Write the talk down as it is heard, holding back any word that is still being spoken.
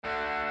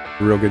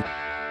Real good.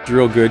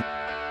 Real good.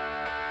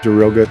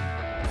 Real good.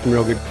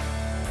 Real good.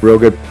 Real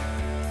good.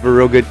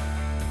 Real good.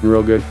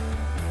 Real good.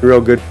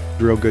 Real good.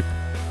 Real good.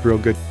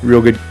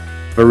 Real good.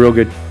 Real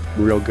good.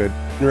 Real good.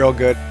 Real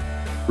good.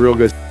 Real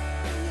good.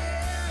 Real good.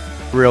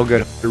 Real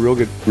good. Real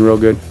good. Real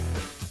good.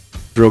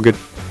 Real good.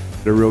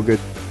 They're real good.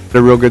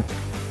 They're real good.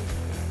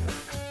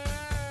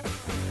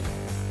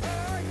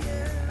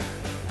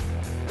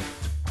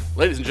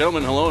 Ladies and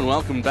gentlemen, hello and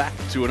welcome back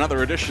to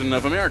another edition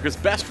of America's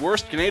Best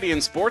Worst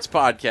Canadian Sports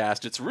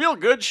Podcast. It's a real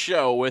good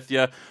show with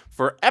you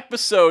for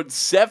episode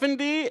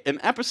 70, an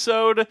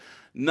episode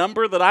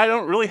number that I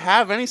don't really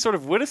have any sort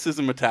of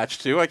witticism attached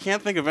to. I can't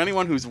think of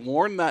anyone who's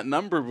worn that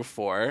number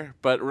before,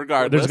 but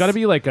regardless. There's got to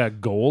be like a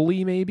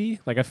goalie maybe.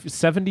 Like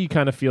 70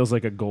 kind of feels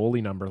like a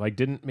goalie number. Like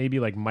didn't maybe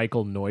like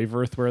Michael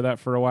Neuwirth wear that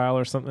for a while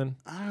or something?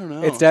 I don't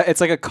know. It's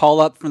like a call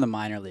up from the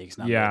minor leagues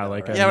number. Yeah, though,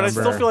 like right? a Yeah, but I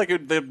number. still feel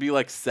like they'd be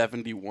like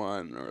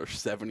 71 or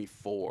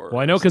 74. Well,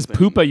 I know because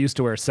Poopa used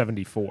to wear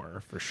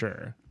 74 for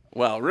sure.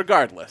 Well,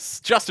 regardless,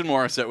 Justin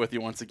Morissette with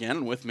you once again,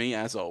 and with me,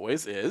 as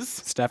always, is...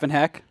 Stefan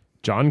Heck.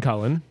 John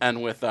Cullen.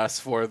 And with us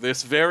for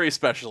this very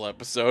special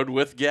episode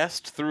with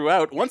guests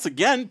throughout. Once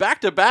again,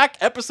 back-to-back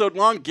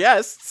episode-long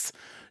guests.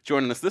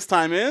 Joining us this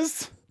time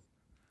is...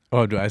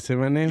 Oh, do I say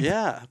my name?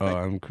 Yeah.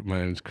 Oh, my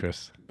name's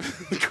Chris.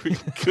 I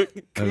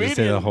comedian, would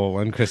say the whole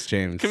one, Chris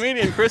James.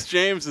 comedian Chris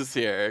James is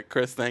here.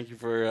 Chris, thank you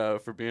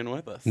for being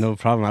with us. No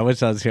problem. I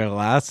wish I was here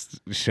last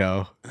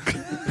show,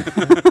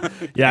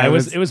 Yeah, it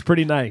was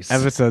pretty nice.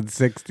 episode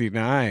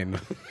 69.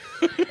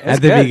 That's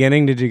At the good.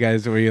 beginning,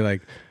 were you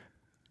like,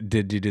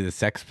 did you do the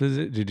sex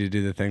position? Did you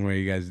do the thing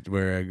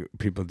where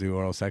people do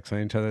oral sex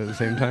on each other at the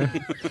same time?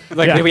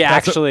 Like, Yeah, did we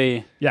that's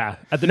actually... Yeah,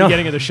 at the No.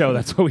 beginning of the show,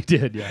 that's what we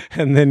did. Yeah.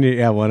 And then,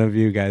 one of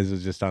you guys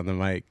was just on the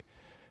mic,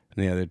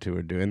 and the other two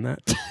were doing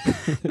that.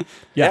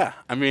 Yeah.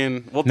 I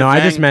mean, well, No, I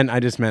just meant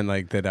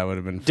like that would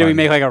have been fun. Did we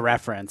make like a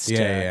reference to...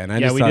 Yeah, and I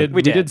Yeah, just we thought, did.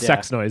 We did, did yeah.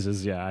 sex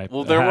noises. Yeah.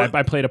 Well, there was-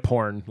 I played a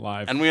porn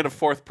live. And we had a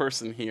fourth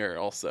person here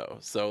also,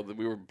 so that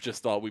we were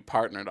we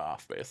partnered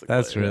off, basically.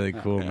 That's really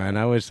cool, man.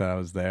 I wish I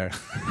was there.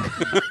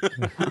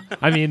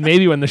 I mean,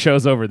 maybe when the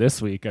show's over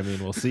this week. I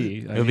mean, we'll see.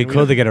 It would be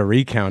cool to get a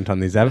recount on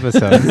these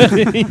episodes.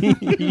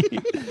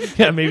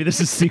 Yeah, maybe this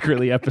is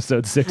secretly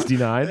episode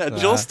 69. Yeah,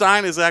 Jill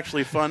Stein is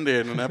actually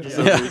funding an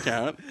episode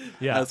recount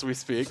as we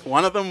speak.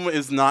 One of them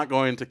is not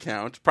going to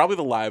count. Probably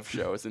the live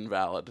show is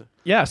invalid.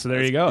 Yeah, so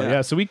there you go. yeah.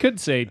 Yeah, so we could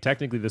say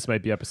technically this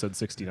might be episode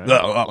 69.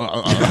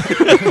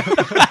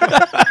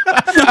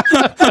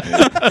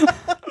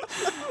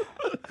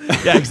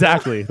 Yeah,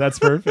 exactly. That's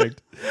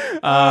perfect.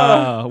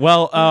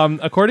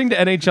 According to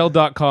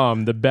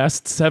NHL.com, the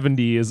best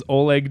 70 is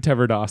Oleg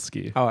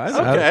Tverdovsky. Oh, that's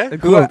Okay.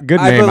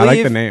 good name. I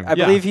like the name. I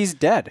believe he's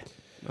dead.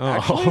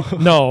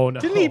 No.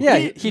 Didn't he? Yeah,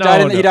 he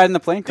died. He died in the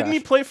plane crash. Didn't he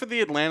play for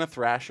the Atlanta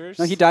Thrashers?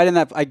 No, he died in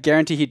that. I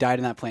guarantee he died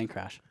in that plane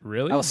crash.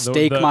 Really? I'll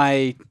stake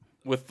my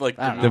with like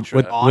I don't know. dementia.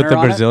 with honor the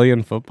on it?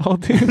 Brazilian football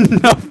team.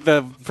 no,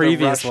 the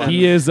previous Russian. one.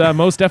 He is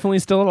most definitely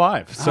still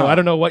alive. So I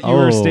don't know what you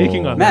were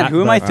staking on Man, that.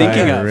 who am I but,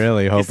 thinking I of?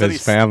 really hope said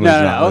his he's- family's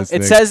No, not no.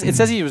 listening. It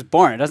says he was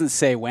born. It doesn't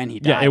say when he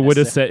died. Yeah, it would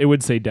have said. It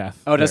would say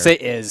death. Oh, it does there.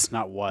 say is,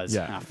 not was.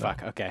 Yeah. Oh,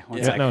 fuck. Okay. One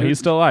Yeah, sec. No, Who- he's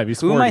still alive.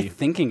 He's Who 40. am I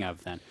thinking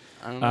of then?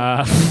 I don't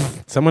know.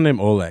 Someone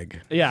named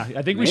Oleg. Yeah, I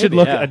think we Maybe, should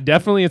look. yeah.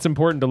 Definitely, it's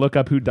important to look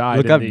up who died.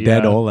 Look in up the,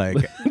 dead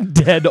Oleg.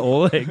 Dead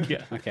Oleg.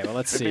 Yeah. Okay, well,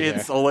 let's see. Maybe Here.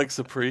 it's Oleg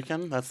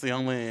Saprikin. That's the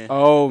only.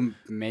 Oh,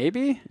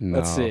 maybe?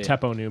 Let's No. see.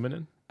 Teppo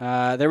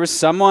Numanen. There was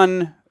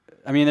someone...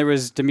 I mean, there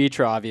was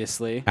Dimitra,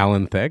 obviously.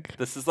 Alan Thicke.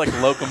 This is like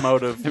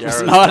locomotive. It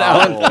was Yaroslav not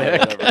Alan or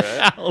whatever,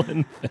 right?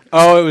 Alan.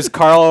 Oh, it was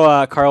Karl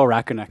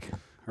Rakunek.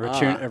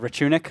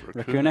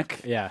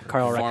 Rakunek? Yeah,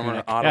 Karl Former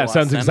Rakunek. Ottawa Yeah, it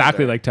sounds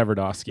exactly Senator. like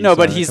Tverdovsky. No, so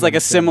but I he's can like a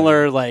understand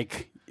similar, that.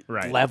 like,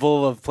 Right.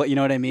 level of play. You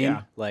know what I mean?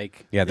 Yeah.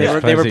 Like, Yeah, they there's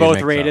were plenty both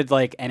mix rated up.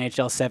 like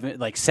NHL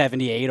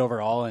 78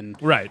 overall and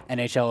Right.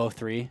 NHL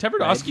 03.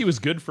 Tverdovsky was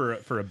good for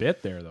a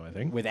bit there, though. I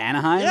think With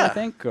Anaheim, Yeah. I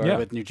think, or Yeah.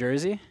 with New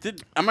Jersey.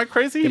 Am I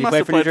crazy? Did he must play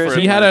have for New played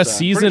Jersey? he had a Atlanta.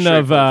 season Pretty sure he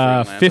of played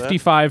for Atlanta.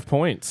 55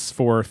 points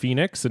for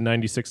Phoenix in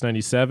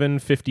 96-97,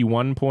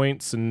 51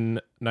 points in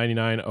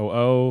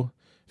 99-00,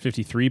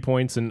 53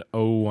 points in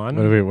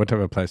 01. What type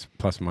of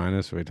plus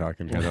minus are we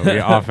talking here? Are we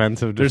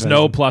offensive? There's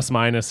no plus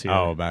minus here.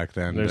 Oh, back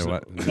then. There's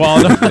there no- wa-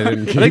 well, no, they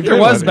didn't I think keep there it?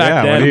 was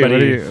back then,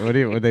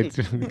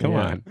 but come Yeah.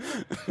 on.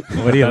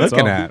 What are you That's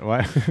looking all. at? Why?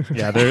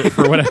 yeah,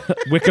 for what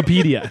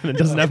Wikipedia, and it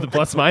doesn't have the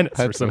plus minus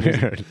for That's some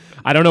reason. weird.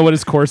 I don't know what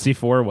his Corsi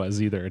 4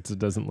 was either. It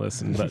doesn't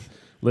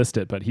list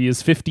it, but he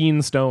is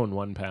 15 stone,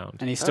 1 pound.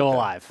 And he's still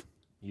alive.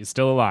 He's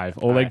still alive.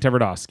 Oleg right.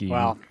 Tverdovsky.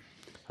 Wow.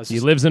 He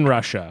lives in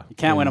Russia. You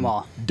can't win them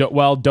all.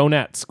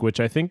 Donetsk, which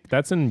I think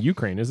that's in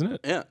Ukraine, isn't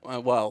it? Yeah.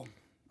 Well,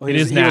 It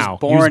is He now. was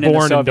born, he was in the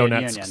born Soviet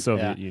Donetsk, Union.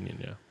 Soviet Yeah. Union,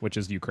 yeah, which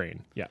is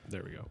Ukraine. Yeah,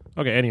 there we go.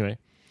 Okay, anyway.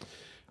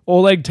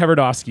 Oleg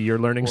Tverdovsky, you're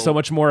learning so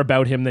much more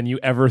about him than you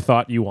ever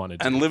thought you wanted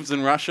to. and lives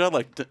in Russia.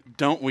 Like,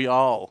 don't we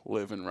all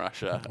live in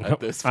Russia at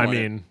this I point?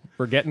 mean,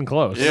 we're getting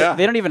close. Yeah.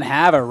 They don't even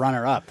have a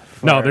runner-up.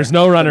 No, there's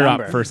no the runner-up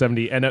number. for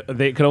 70, and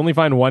they could only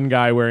find one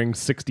guy wearing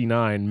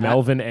 69,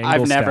 Melvin Engelstad.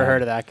 I've never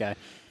heard of that guy.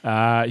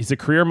 He's a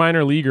career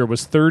minor leaguer,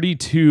 was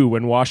 32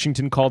 when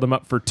Washington called him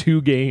up for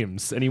 2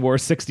 games, and he wore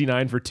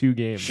 69 for 2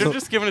 games. Should have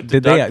just given it to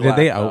Did Doug they Glatt,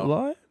 though.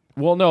 outlaw it?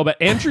 Well, no, but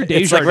Andrew It's like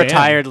Desjardins.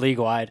 retired league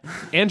wide.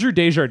 Andrew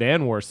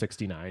Desjardins wore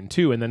 69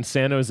 too, and then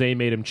San Jose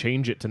made him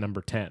change it to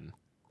number 10.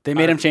 They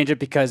made him change it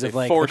because of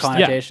like the forced it.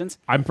 connotations.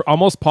 I'm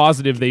almost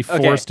positive they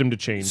forced him to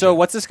change So it.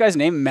 what's this guy's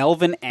name?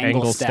 Melvin Engelstad.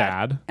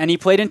 Engelstad. And he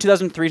played in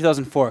 2003,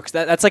 2004. Because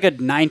that's like a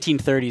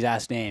 1930s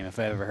ass name if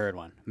I ever heard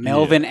one.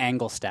 Melvin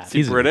Engelstad. Is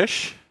he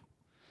British?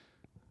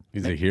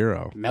 He's a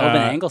hero.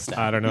 Melvin Engelstad.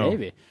 I don't know.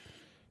 Maybe.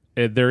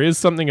 There is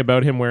something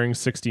about him wearing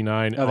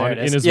 69 Oh, there it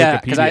in is. his Yeah,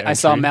 Wikipedia because I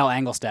saw entry. Mel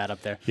Engelstad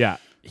up there. Yeah.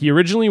 He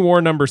originally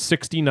wore number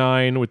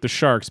 69 with the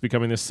Sharks,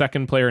 becoming the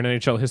second player in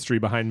NHL history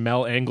behind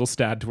Mel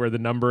Engelstad to wear the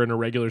number in a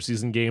regular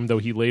season game, though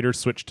he later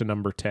switched to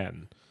number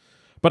 10.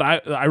 But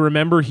I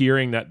remember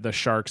hearing that the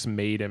Sharks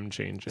made him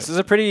change This it. is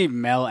a pretty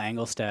Mel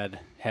Engelstad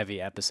heavy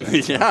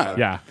episode. Yeah.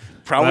 Yeah.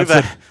 Probably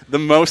That's the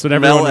most what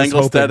Mel everyone was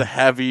Engelstad hoping.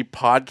 heavy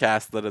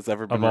podcast that has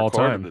ever been Of all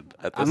recorded. time.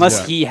 At this Unless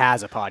point. he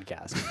has a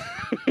podcast.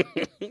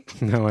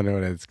 No, I know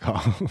what it's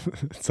called.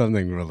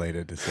 Something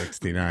related to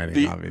 69,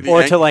 The- obviously.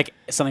 Or ang- to like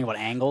something about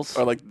angles.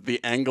 Or like the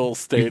Angle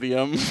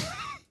Stadium.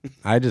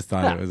 I just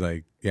thought it was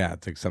like, yeah,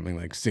 it's like something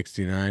like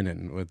 69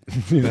 and with,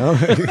 you know?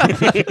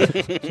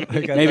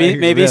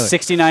 Maybe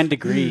 69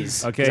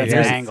 degrees. 'cause Okay, that's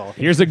here's, an angle.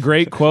 here's a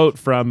great quote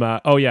from.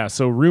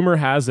 So rumor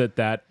has it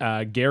that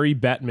Gary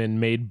Bettman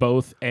made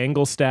both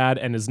Engelstad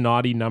and his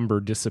naughty number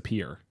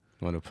disappear.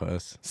 What a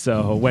puss.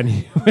 So when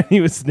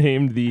he was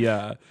named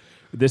the,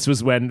 this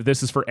is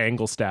for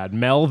Engelstad.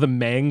 Mel the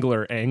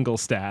Mangler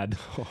Engelstad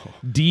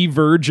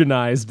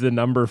de-virginized the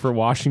number for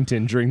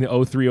Washington during the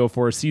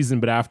 03-04 season,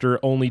 but after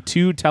only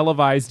 2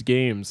 televised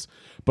games,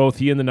 both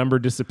he and the number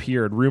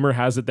disappeared. Rumor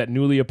has it that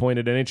newly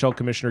appointed NHL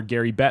Commissioner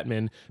Gary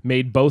Bettman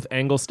made both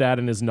Engelstad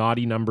and his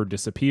naughty number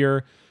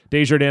disappear.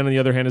 Desjardins, on the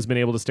other hand, has been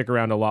able to stick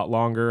around a lot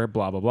longer,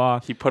 blah, blah, blah.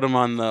 He put him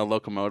on the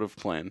locomotive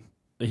plane.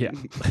 Yeah.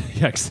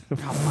 Yes.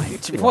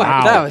 What?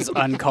 That was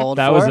uncalled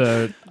That for. was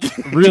a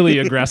really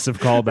aggressive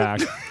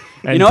callback.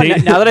 And You know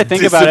what? Now that I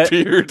think about it,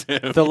 Disappeared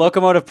him. the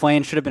locomotive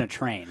plane should have been a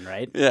train,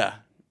 right? Yeah,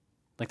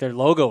 Like their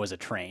logo was a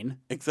train,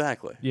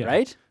 exactly. Yeah.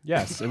 right?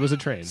 Yes, it was a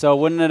train. So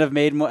wouldn't it have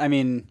made more? I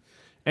mean,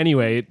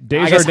 Anyway, guess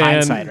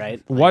Desjardins hindsight,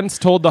 right? once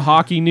told the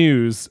Hockey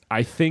News,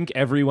 "I think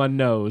everyone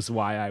knows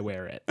why I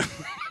wear it."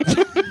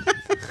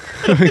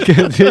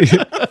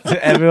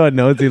 Everyone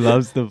knows he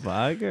loves the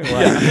puck? Or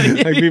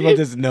what? Like people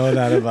just know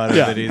that about him,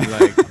 Yeah. that he's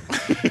like...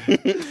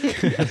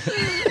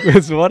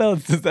 Chris, what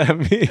else does that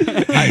mean?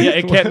 Yeah,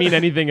 it can't mean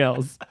anything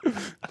else.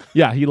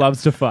 Yeah, he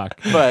loves to fuck.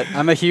 But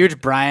I'm a huge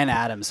Brian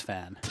Adams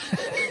fan.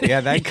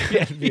 Yeah, that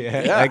could be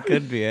it. That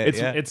could be it.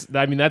 It's.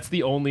 I mean, that's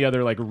the only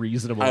other like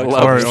reasonable. I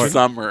explanation. love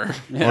summer.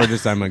 Or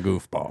just I'm a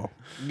goofball.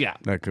 Yeah,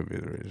 That could be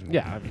the reason.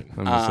 yeah. I mean,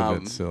 I'm just a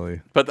bit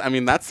silly. But I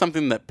mean, that's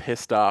something that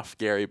pissed off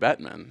Gary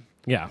Bettman.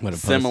 yeah, What a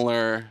puss.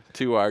 Similar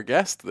to our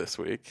guest this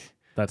week.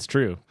 that's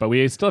true. But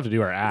we still have to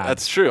do our ad.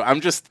 That's true.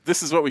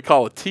 This is what we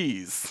call a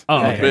tease. oh,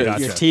 in okay, biz.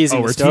 gotcha. You're teasing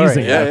oh, the we're story.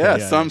 teasing. Yeah, it.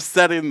 yeah. So I'm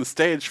setting the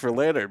stage for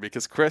later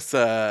because Chris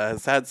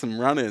has had some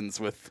run-ins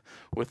with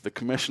the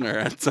commissioner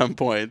at some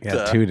point.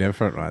 Yeah, 2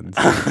 different ones.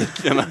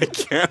 And I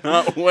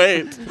cannot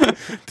wait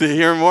to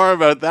hear more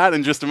about that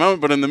in just a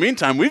moment. But in the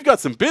meantime, we've got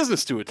some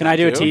business to attend Can I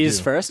do a to. tease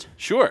first?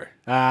 Sure.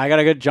 I got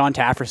a good John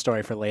Taffer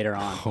story for later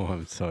on. Oh,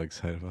 I'm so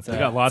excited about We that.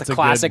 got lots it's a of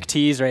classic good-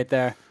 tease right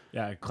there.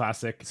 Yeah,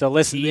 classic. So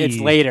listen, it's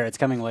T. later. It's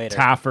coming later.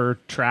 Taffer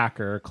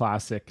tracker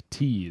classic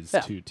tease.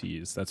 Yeah. 2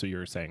 T's. That's what you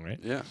were saying, right?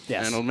 Yeah.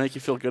 Yes. And it'll make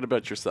you feel good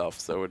about yourself.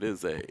 So it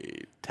is a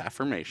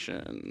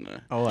taffirmation.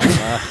 Oh,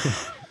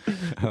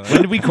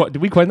 When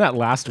did we coin that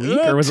last week,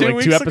 or was it 2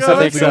 like 2 weeks ago, episodes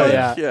I think so,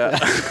 ago? yeah.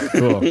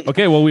 Cool.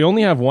 Okay, well, we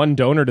only have one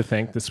donor to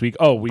thank this week.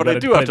 Oh, But I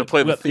do have to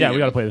play the Yeah, we theme.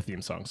 got to play the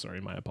theme song. Sorry,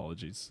 my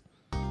apologies.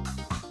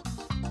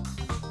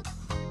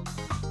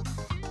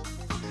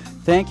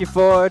 Thank you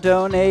for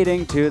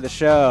donating to the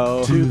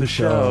show. the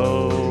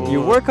show.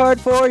 You work hard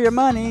for your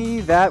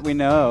money, that we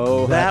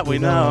know. That we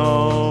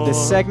know.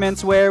 This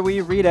segment's where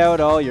we read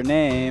out all your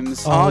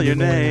names. all your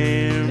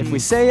names. If we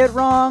say it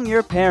wrong,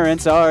 your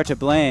parents are to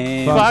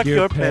blame. Fuck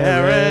your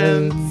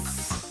parents.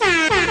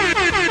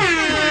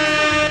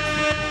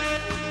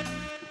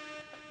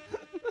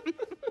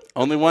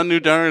 Only one new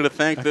donor to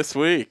thank this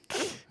week.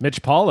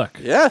 Mitch Pollock.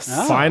 Yes.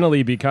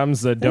 Finally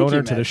becomes a donor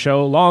you, to the Mitch.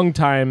 show.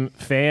 Longtime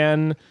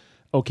fan,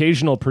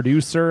 occasional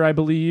producer, I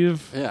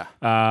believe. Yeah.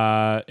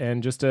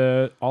 And just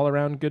a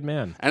all-around good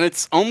man. And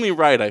it's only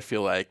right, I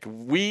feel like.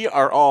 We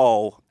are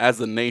all, as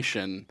a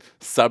nation,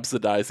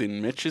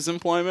 subsidizing Mitch's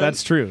employment.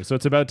 That's true. So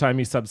it's about time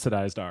he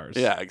subsidized ours.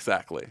 Yeah,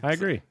 exactly. I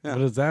agree. What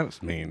does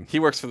that mean? He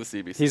works for the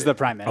CBC. He's the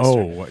prime minister.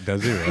 Oh, what,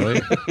 does he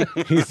really?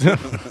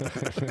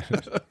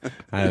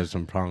 I have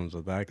some problems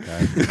with that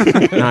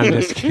guy. No, I'm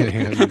just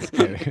kidding. I'm just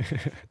kidding.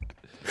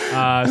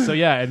 So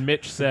yeah, and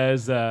Mitch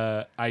says,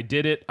 I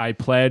did it. I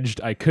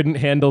pledged. I couldn't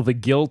handle the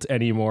guilt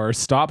anymore.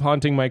 Stop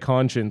haunting my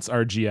conscience,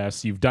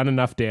 RGS. You've done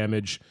enough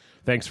damage.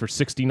 Thanks for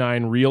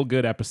 69 real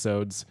good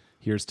episodes.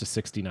 Here's to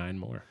 69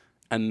 more.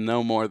 and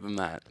no more than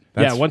that.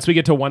 Yeah, once we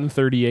get to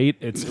 138,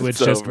 it's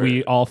just over.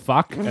 we all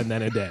fuck and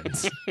then it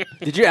ends.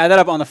 Did you add that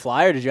up on the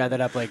fly, or did you add that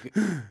up like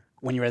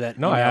when you read that?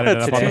 No, I email added it up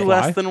It's on the today? two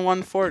fly. less than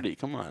 140.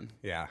 Come on.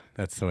 Yeah,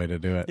 that's the way to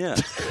do it. Yeah.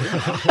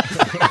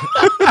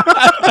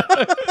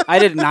 I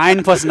did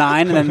 9 plus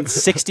 9 and then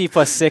 60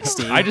 plus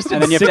 60. I just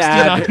and did then you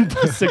have to 69 add.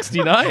 plus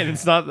 69.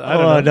 It's not. I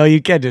don't Oh know. no,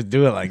 you can't just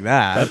do it like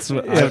that. That's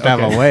what- you have to have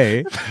a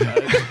way.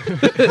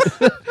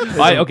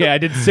 I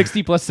did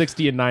 60 plus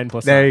 60 and 9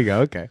 plus There 9. you go.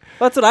 Okay.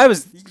 That's what I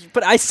was.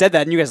 But I said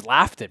that and you guys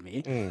laughed at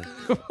me.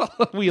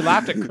 We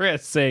laughed at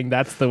Chris saying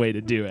that's the way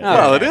to do it. Oh.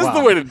 Well, it is Wow.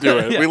 the way to do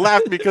it. We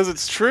laugh because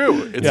it's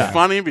true. It's Yeah.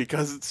 funny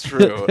because it's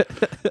true.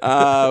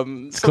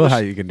 It's cool how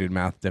you can do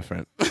math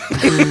different.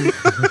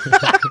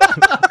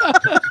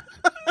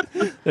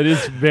 It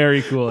is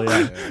very cool.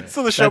 Yeah.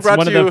 So the show That's brought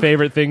one to of you. the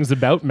favorite things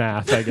about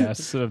math, I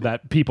guess,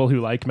 that people who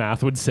like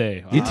math would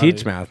say. You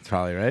teach math,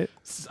 probably, right?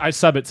 I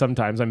sub it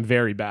sometimes. I'm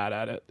very bad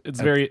at it.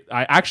 It's very.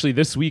 I actually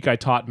this week I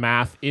taught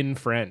math in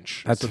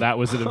French, so that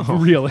was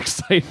real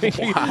exciting.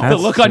 The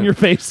That's look on too- your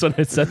face when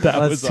I said that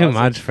Well, was that's too awesome.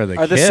 much for the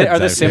Are the kids. are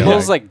the I feel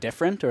symbols like. like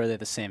different, or are they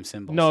the same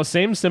symbols? No,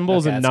 same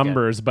symbols Okay, and that's good.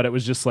 numbers, but it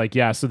was just like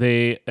so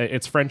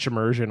it's French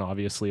immersion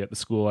obviously at the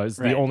school. I was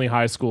Right. the only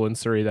high school in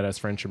Surrey that has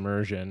French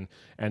immersion,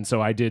 and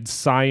so I did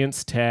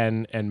science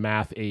 10 and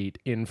math 8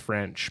 in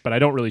French, but I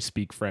don't really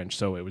speak French,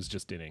 so it was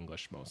just in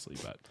English mostly.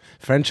 But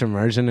French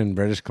immersion in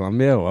British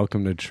Columbia.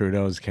 Welcome to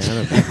Trudeau's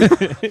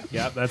Canada.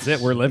 yeah, that's it.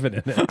 We're living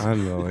in it.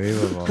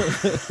 Unbelievable.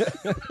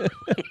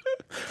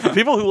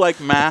 People who like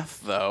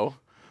math, though,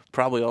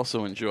 probably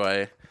also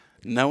enjoy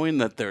knowing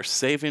that they're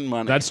saving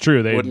money. That's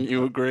true. Wouldn't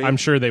you agree? I'm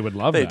sure they would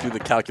love They that. do the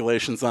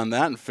calculations on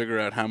that and figure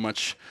out how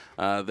much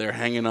they're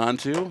hanging on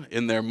to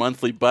in their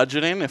monthly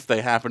budgeting if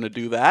they happen to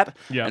do that.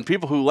 Yeah. And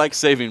people who like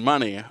saving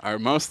money are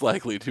most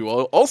likely to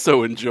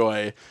also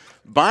enjoy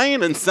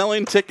buying and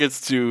selling tickets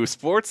to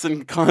sports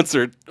and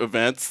concert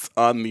events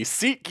on the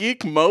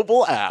SeatGeek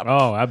mobile app.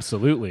 Oh,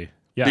 absolutely.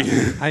 Yeah.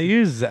 I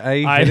use. I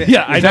Is know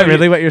that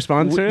really you- what your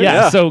sponsor is?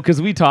 Yeah, so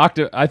because we talked,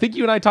 I think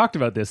you and I talked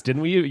about this,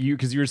 didn't we? You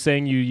because you were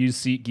saying you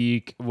used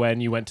SeatGeek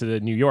when you went to the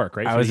New York,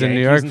 right? I for was the in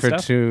New Yankees York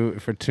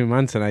and for stuff? 2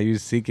 months, and I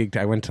used SeatGeek.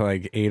 I went to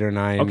like 8 or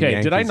 9. Okay,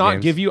 did I Yankees not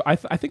games. give you? I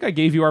think I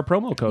gave you our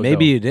promo code.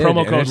 Maybe though. you did.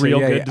 Promo code initially,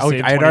 real yeah, good. yeah. To Oh,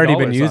 save I had already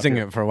been $20 using off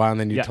your- it for a while, and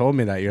then you Yeah. told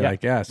me that. You're Yeah.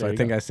 like, yeah. So There I you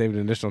think go. I saved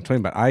an additional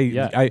 20. But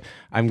Yeah.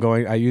 I'm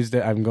used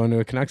it. I'm going to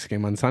a Canucks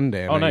game on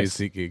Sunday, and Oh, I nice.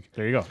 use SeatGeek.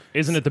 There you go.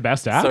 Isn't it the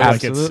best app? So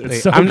Like Absolutely.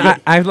 it's so I'm good.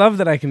 not, I love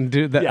that I can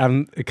do that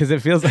Yeah. because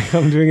it feels like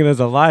I'm doing it as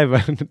a live.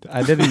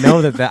 I didn't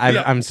know that.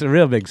 I'm a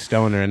real big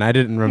stoner, and I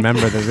didn't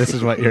remember that this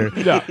is what you're.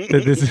 Yeah.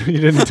 That this you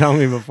didn't tell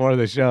me before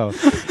the show.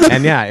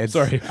 And yeah, it's.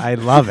 Sorry. I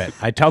love it.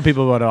 I tell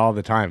people about it all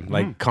the time.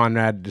 Like Mm.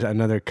 Conrad,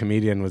 another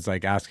comedian, was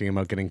like asking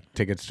about getting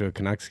tickets to a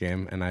Canucks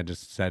game, and I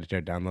just said,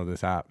 "Here, download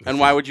this app." And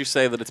why would you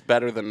say that it's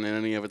better than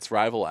any of its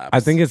rival apps? I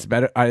think it's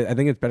better. I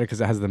think it's better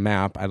because it has the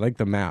map. I like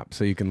the map,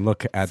 so you can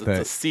look at it's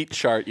a seat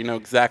chart. You know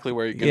exactly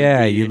where you're going to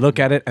Yeah, be. you look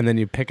at it and then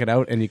you pick it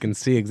out and you can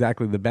see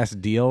exactly the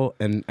best deal.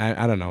 And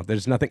I don't know,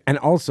 there's nothing. And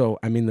also,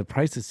 I mean, the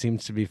prices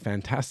seems to be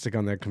fantastic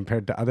on there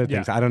compared to other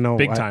things. Yeah, I don't know,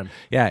 big time.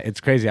 Yeah, it's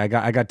crazy. I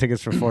got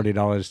tickets for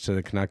 $40 to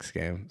the Canucks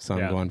game, so I'm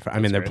Yeah, going for. I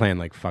that's mean, they're great. playing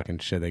like fucking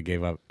shit. They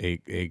gave up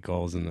eight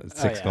goals and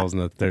six yeah. goals in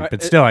the third, but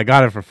it- still, I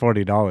got it for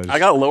 $40. I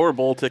got lower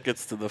bowl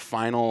tickets to the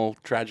final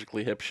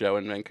Tragically Hip show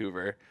in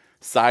Vancouver,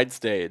 side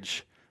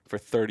stage, for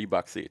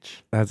 $30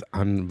 each. That's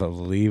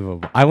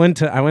unbelievable. I went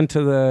to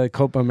the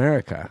Copa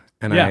America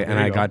and Yeah, I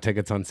there you go. got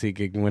tickets on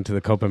SeatGeek and went to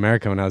the Copa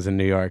America when I was in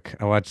New York.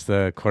 I watched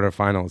the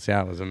quarterfinals.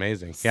 Yeah, it was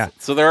amazing. Yeah.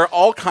 So there are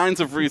all kinds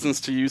of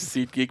reasons to use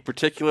SeatGeek,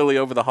 particularly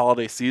over the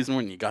holiday season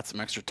when you got some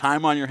extra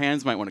time on your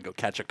hands, might want to go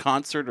catch a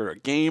concert or a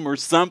game or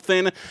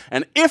something.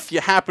 And if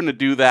you happen to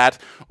do that,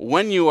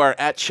 when you are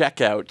at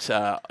checkout,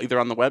 either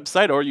on the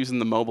website or using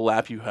the mobile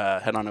app, you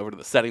head on over to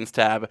the settings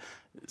tab.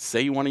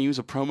 Say you want to use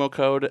a promo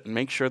code, and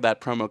make sure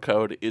that promo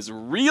code is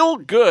real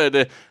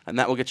good, and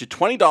that will get you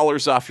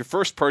 $20 off your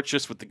first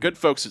purchase with the good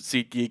folks at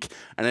SeatGeek,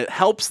 and it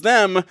helps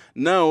them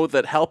know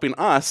that helping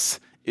us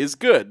is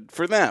good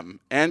for them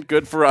and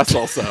good for us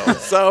also.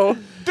 So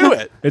do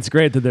it. It's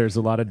great that there's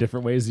a lot of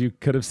different ways you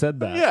could have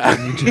said that. Yeah.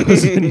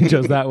 And you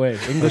chose that way.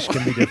 English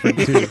can be different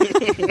too.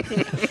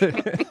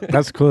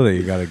 That's cool that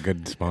you got a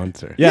good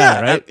sponsor. Yeah,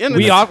 Yeah, right. and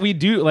We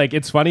do like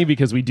it's funny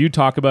because we do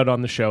talk about it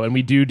on the show, and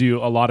we do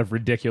a lot of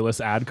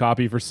ridiculous ad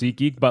copy for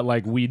SeatGeek, but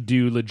like we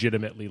do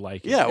legitimately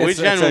like it. Yeah, we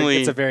genuinely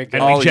it's a very good.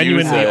 and all we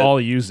genuinely use it.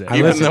 all use it. I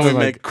even listen though to, we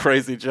like- make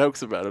crazy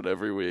jokes about it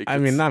every week. I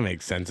mean, It's- that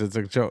makes sense. It's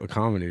a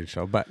comedy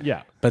show, but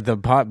Yeah. But the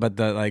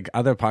like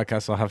other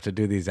podcasts will have to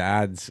do these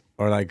ads,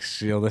 or like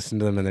you'll listen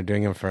to them and they're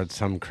doing them for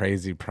some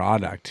crazy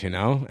product, you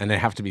know, and they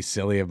have to be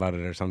silly about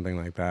it or something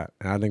like that.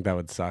 And I think that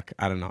would suck.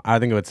 I don't know. I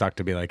think it would suck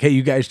to be like, hey,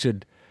 you guys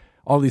should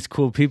all these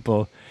cool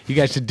people. You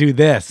guys should do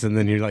this, and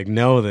then you're like,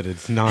 know that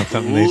it's not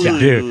something they should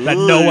do. That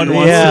no one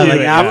wants Yeah, to do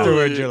like it.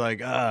 afterwards, you're like,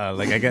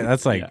 like I get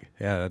that's like,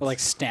 that's Like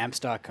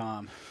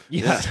stamps.com.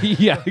 Yeah,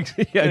 yeah,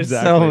 exactly. there's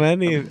so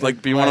many.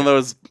 Like be one of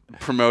those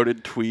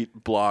promoted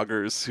tweet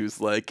bloggers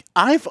who's like,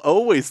 I've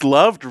always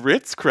loved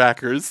Ritz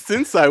crackers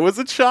since I was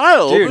a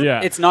child. Dude, Yeah.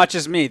 it's not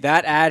just me.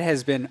 That ad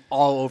has been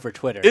all over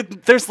Twitter.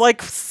 There's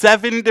like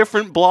 7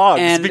 different blogs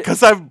And-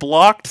 because I've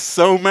blocked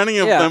so many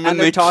of them, and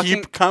they're they talking-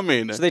 keep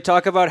coming. So they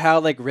talk about how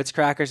like Ritz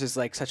crackers is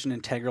like such an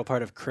integral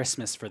part of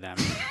Christmas for them,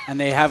 and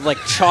they have like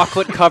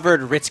chocolate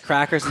covered Ritz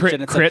crackers and shit.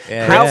 And it's like,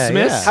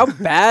 Christmas. how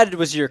bad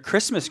was your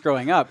Christmas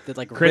growing up? That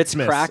like Ritz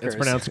Christmas. crackers. It's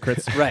pronounced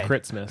Christmas. Right.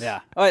 Christmas. Yeah.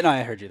 Oh no,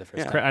 I heard you the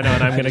first time. I know,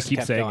 and I'm I gonna just keep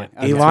kept saying going. it.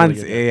 Okay. He That's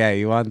wants, really good.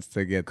 he wants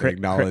to get the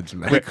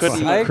acknowledgement. we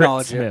couldn't. I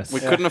acknowledge you. Christmas.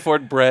 We couldn't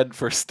afford bread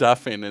for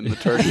stuffing in the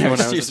turkey when I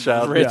was a Just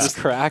child. We Ritz just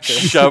crackers.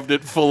 shoved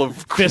it full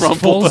of crumpled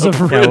Fistfuls up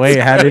of Yeah, Ritz wait,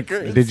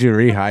 crackers. did you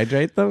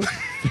rehydrate them?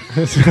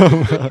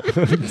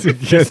 to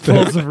get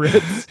Fistfuls of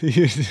Ritz.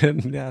 You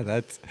should- yeah,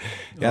 that's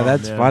Oh,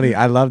 that's man. funny.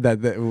 I love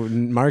that.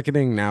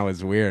 Marketing now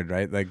is weird,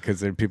 right? Like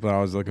because people are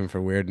always looking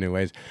for weird new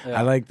ways. Yeah.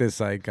 I like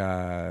this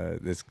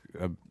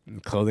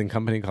clothing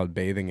company called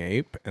Bathing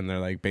Ape, and they're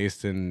like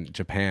based in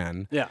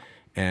Japan. Yeah.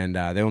 And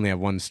they only have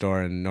one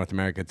store in North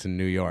America. It's in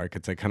New York.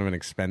 It's like kind of an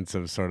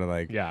expensive sort of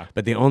like. Yeah.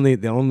 But the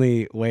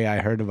only way I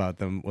heard about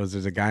them was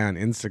there's a guy on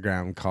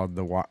Instagram called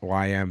the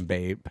YM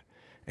Bape,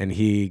 and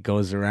he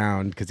goes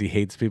around because he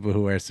hates people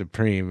who wear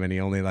Supreme, and he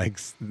only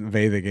likes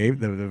Bathing Ape,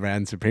 the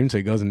brand Supreme. So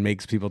he goes and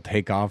makes people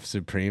take off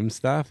Supreme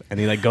stuff, and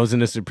he like goes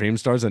into Supreme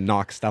stores and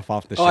knocks stuff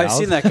off the Oh, shelves. I've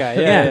seen that guy.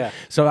 Yeah.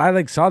 So I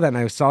like saw that, and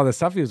I saw the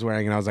stuff he was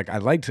wearing, and I was like, I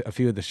liked a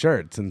few of the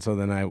shirts, and so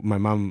then my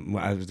mom,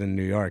 I was in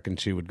New York, and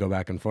she would go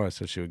back and forth,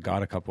 so she would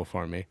got a couple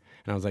for me,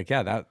 and I was like,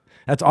 yeah,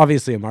 that's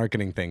obviously a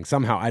marketing thing.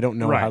 Somehow I don't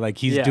know how Right. like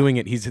he's Yeah. doing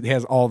it. He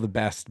has all the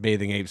best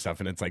Bathing Ape stuff,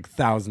 and it's like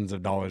thousands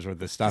of dollars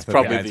worth of stuff. that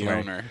Probably guy's the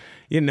wearing. owner.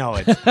 You know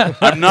it.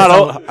 I'm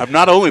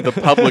not only the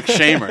public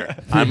shamer.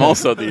 I'm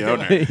also the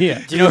owner.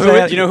 Yeah. Do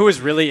you know who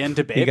was really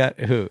into You Babe? got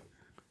who?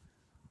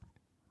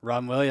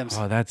 Ron Williams.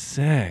 Oh, that's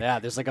sick. Yeah,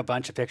 there's like a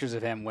bunch of pictures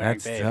of him wearing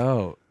That's Babe.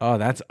 so. Oh,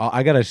 that's.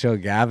 I gotta show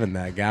Gavin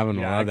that. Gavin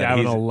will Yeah, love that.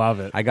 Gavin He's- will love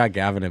it. I got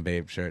Gavin a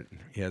Babe shirt.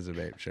 He has a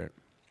Babe shirt.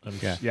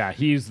 Yeah,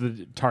 he's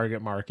the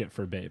target market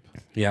for Babe.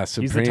 Yeah, He's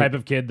Supreme. the type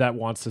of kid that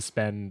wants to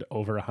spend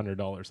over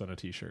 $100 on a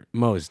T-shirt.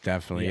 Most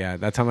definitely, Yeah. yeah.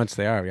 That's how much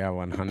they are. Yeah,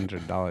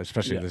 $100.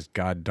 Especially Yeah. this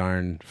god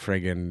darn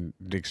friggin'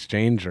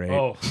 exchange rate.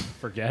 Oh,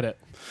 forget it.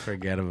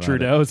 Forget about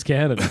Trudeau's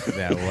Canada. it.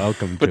 Yeah,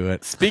 welcome to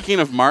it. Speaking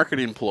of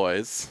marketing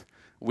ploys,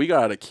 we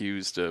got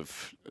accused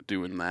of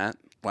doing that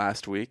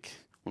last week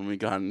when we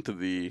got into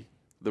the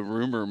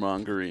rumor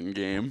mongering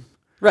game.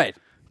 Right.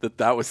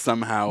 That was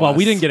somehow Well,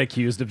 we us didn't get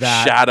accused of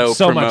that shadow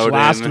so much promoting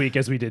last week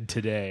as we did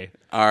today.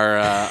 our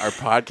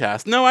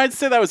podcast. No, I'd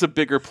say that was a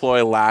bigger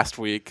ploy last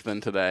week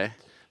than today,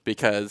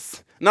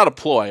 because not a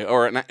ploy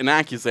or an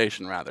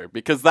accusation rather,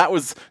 because that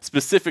was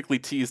specifically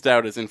teased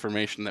out as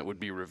information that would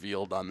be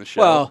revealed on the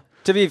show. Well,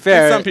 to be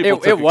fair, some people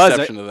it took was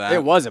exception to that.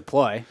 it was a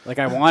ploy. Like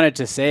I wanted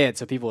to say it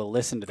so people would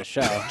listen to the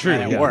show. True,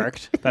 and it yeah.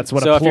 worked. That's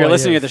what So a if you're ploy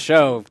listening is. to the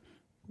show,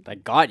 I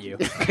got you.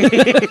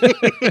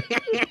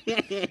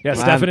 Yeah,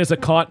 Stefan is a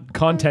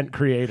content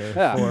creator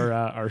Yeah. for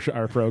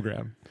our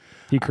program.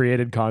 He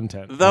created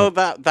content. Though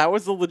that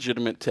was a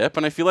legitimate tip,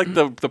 and I feel like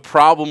the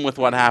problem with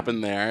what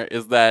happened there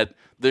is that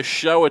the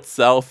show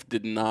itself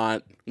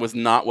was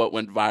not what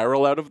went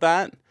viral out of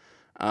that.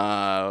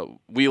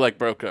 We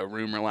broke a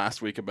rumor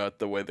last week about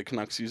the way the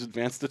Canucks use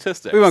advanced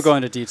statistics. We won't go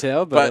into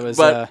detail, but it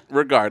was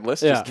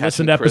regardless, yeah. just catching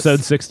Listen to Chris episode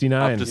up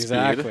 69. to speed.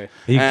 exactly. Are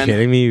you And-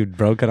 kidding me? You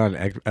broke it on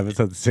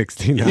episode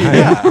 69.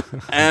 Yeah,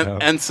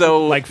 and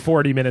so Like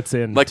 40 minutes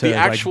in. like to, the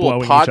actual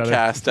blowing each other.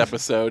 podcast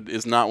episode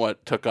is not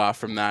what took off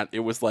from that. It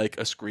was like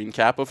a screen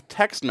cap of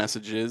text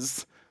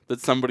messages that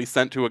somebody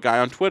sent to a guy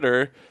on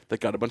Twitter that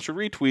got a bunch of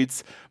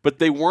retweets, but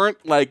they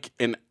weren't like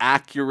an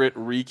accurate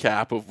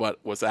recap of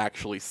what was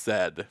actually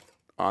said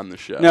on the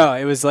show. No,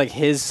 it was like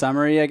his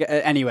summary.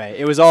 Anyway,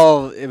 it was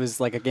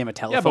like a game of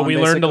telephone. Yeah, but we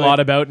learned a basically. lot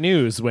about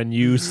news. When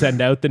you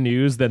send out the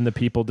news, then the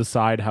people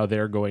decide how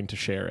they're going to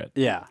share it.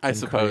 Yeah. I and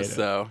suppose create it.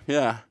 so.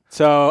 Yeah.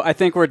 So I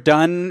think we're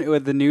done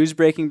with the news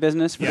breaking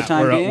business for the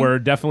time being. we're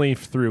definitely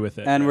through with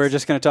it. And we're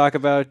just going to talk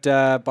about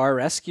Bar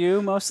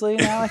Rescue mostly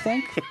now, I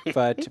think.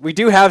 But we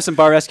do have some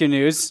Bar Rescue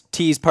news.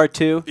 Tease part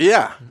 2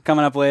 Yeah.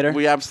 coming up later.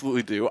 We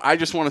absolutely do. I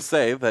just want to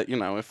say that,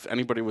 if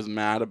anybody was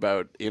mad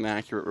about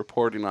inaccurate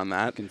reporting on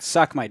that, can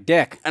suck my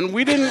dick. and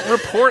we didn't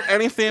report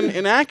anything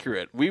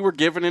inaccurate. We were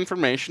given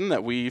information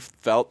that we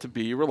felt to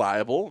be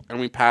reliable, and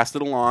we passed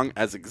it along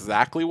as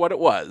exactly what it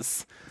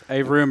was.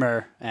 A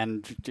rumor,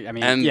 and I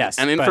mean, And yes.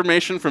 and but-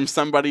 information from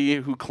somebody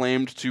who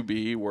claimed to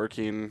be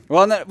working.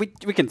 Well, no, we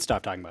can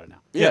stop talking about it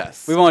now.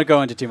 Yes. We won't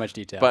go into too much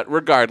detail. But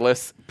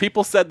regardless,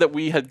 people said that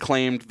we had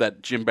claimed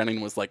that Jim Benning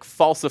was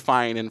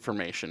falsifying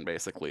information,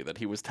 basically, that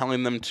he was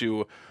telling them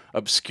to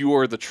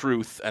obscure the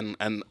truth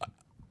and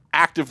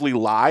actively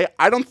lie.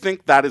 I don't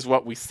think that is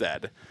what we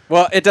said.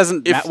 Well, it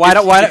doesn't. If- Why if-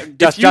 don't? Why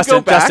don't? if you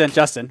go back-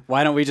 Justin.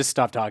 Why don't we just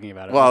stop talking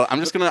about it? Well, I'm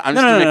just gonna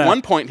make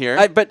one point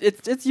here. But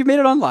it's you made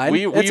it online.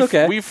 It's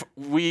okay.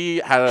 We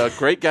had a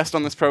great guest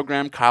on this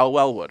program, Kyle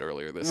Wellwood,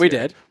 earlier this year. We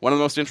did. One of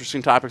the most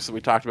interesting topics that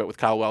we talked about with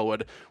Kyle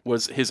Wellwood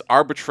was his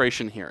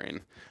arbitration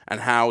hearing and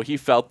how he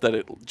felt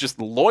that just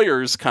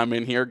lawyers come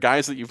in here,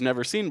 guys that you've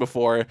never seen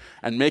before,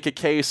 and make a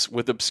case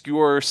with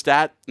obscure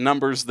stat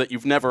numbers that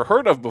you've never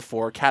heard of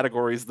before,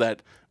 categories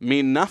that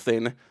mean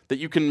nothing, that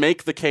you can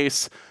make the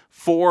case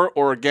for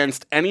or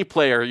against any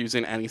player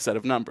using any set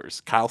of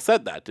numbers. Kyle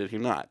said that, did he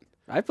not?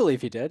 I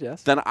believe he did.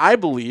 Yes. Then I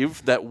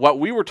believe that what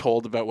we were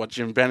told about what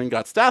Jim Benning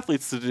got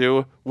Stathletes to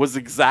do was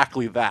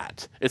exactly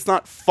that. It's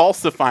not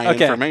falsifying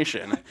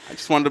information. I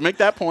just wanted to make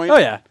that point. Oh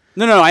yeah.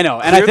 No, I know,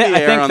 and I Clear the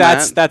air think on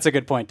that's a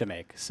good point to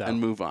make. So and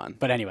move on.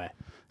 But anyway,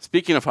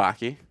 Speaking of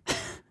hockey,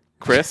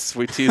 Chris,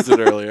 we teased it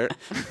earlier.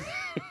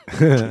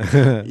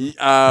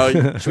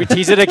 should we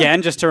tease it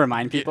again just to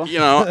remind people?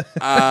 Yeah,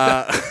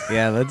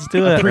 let's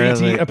do it.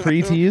 early. A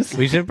pre-tease.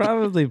 We should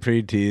probably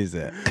pre-tease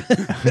it,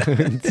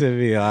 to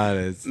be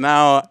honest.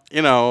 Now,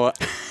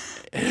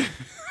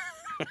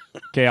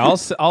 Okay,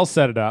 I'll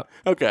set it up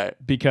okay.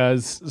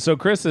 because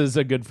Chris is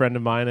a good friend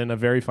of mine and a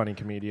very funny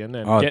comedian.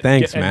 And Oh,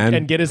 thanks, man.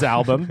 And get his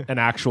album, an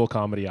actual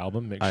comedy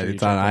album. Make sure you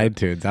It's on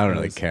check it out. iTunes. I don't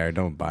really care.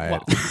 Don't buy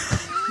it.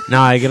 No,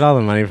 I get all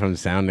the money from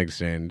Sound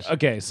Exchange.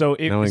 Okay, so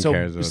No one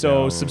cares about the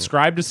album.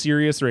 subscribe to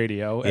Sirius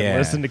Radio and Yeah.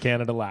 listen to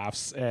Canada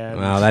Laughs. And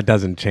Well, that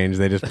doesn't change.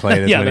 They just play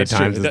it as Yeah, many that's true.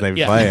 times as they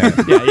Yeah. play it.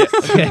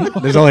 yeah. Okay.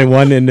 There's only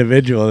one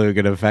individual who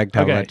could affect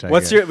how Okay. much I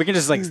What's get. we can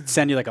just like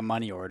send you like a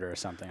money order or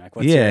something. Like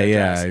what's Yeah, your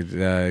yeah.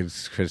 address?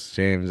 It's Chris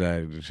James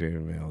at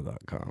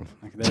gmail.com.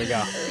 Like, there you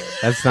go.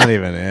 That's not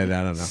even it.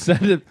 I don't know.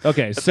 Send it-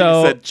 okay, You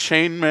so said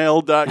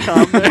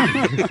chainmail.com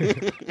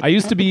there. I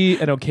used to be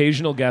an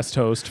occasional guest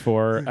host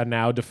for a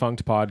now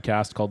defunct podcast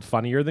called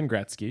Funnier Than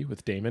Gretzky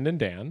with Damon and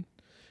Dan.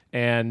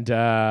 And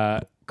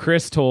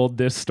Chris told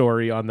this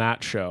story on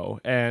that show.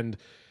 And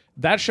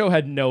that show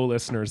had no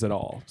listeners at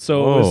all.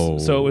 So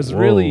it was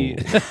really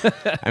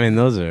I mean,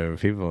 those are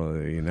people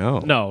that you know.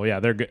 no, yeah,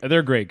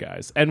 they're great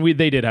guys. And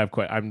they did have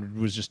quite. I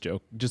was just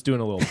just doing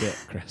a little bit,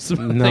 Chris.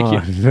 Thank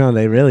No, you. no,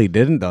 they really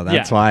didn't though.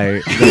 That's Yeah. why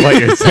what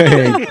you're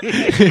saying,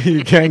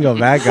 you can't go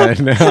back on it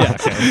now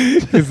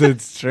because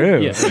it's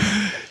true. Yeah.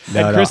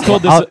 No, And Chris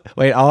told I'll, this-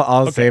 wait,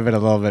 I'll save it a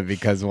little bit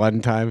because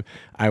one time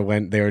I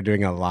went. They were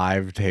doing a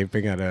live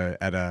taping at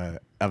a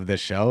of the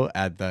show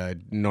at the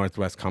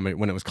Northwest Comedy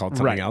when it was called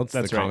something Right, else,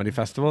 that's the right. comedy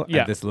festival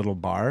Yeah. at this little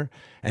bar,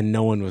 and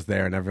no one was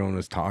there, and everyone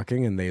was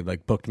talking, and they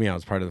like booked me. I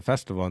was part of the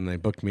festival, and they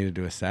booked me to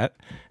do a set,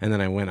 and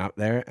then I went up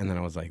there, and then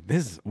I was like,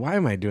 why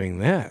am I doing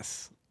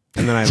this?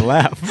 And then I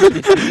left,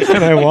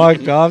 and I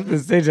walked off the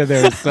stage, and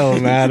they were so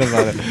mad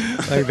about it.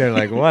 Like they're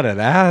like, "What an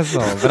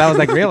asshole!" But I was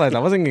like, realized I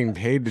wasn't getting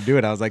paid to do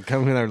it. I was like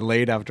coming there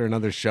late after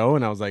another show,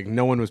 and I was like,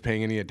 no one was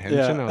paying any attention.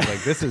 Yeah. I was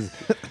like, this is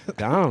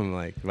dumb.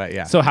 Like, but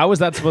yeah. So how was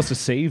that supposed to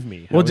save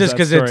me? How well, was just that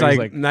because it's story?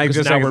 like, Because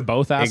just now like we're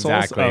both assholes.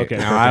 Exactly. Oh, okay,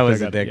 now perfect. I was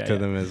got a it. dick Yeah, to yeah.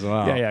 them as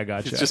well. Yeah,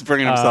 gotcha. He's just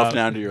bringing himself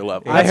down to your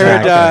level. I That's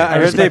heard. right. I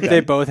heard respect they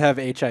both have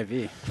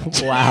HIV.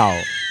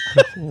 Wow.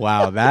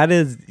 Wow, that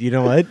is, you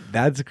know what?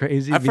 That's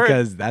crazy I've heard-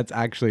 because that's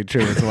actually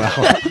true as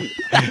well.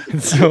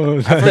 So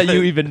that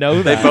you even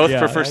know They that. both yeah.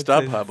 prefer that's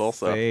StubHub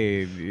also.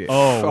 insane.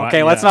 Oh,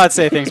 Okay, let's yeah. not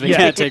say things we Yeah.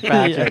 can't take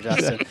back Yeah. here,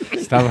 Justin.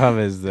 StubHub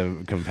is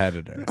the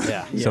competitor.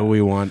 Yeah. So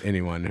we want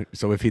anyone.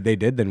 So if they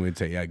did, then we'd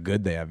say, yeah,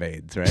 good, they have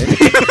AIDS, right?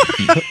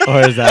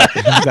 Or is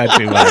that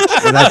too much?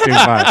 Is that too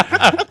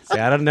far? See,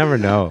 I don't never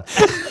know.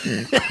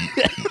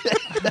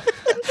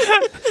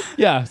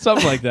 Yeah,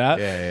 something like that.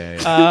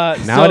 Yeah.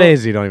 So-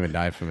 Nowadays, you don't even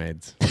die from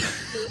AIDS.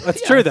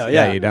 That's true though.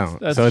 Yeah, Yeah. you don't.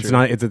 that's So it's true.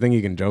 not. It's a thing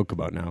you can joke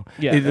about now.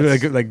 Yeah, It-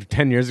 that's- like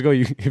 10 years ago,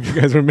 if you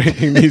guys were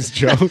making these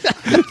jokes,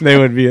 they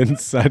would be in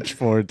such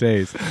poor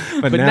taste.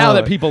 But now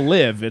that people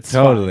live, it's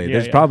fine. totally, Yeah,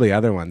 there's yeah. probably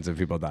other ones that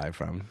people die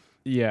from.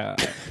 Yeah.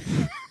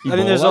 I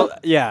mean, there's Ebola?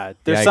 there's Yeah,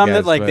 I some guess,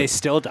 that like but- they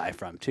still die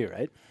from too,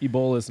 right?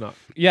 Ebola's not.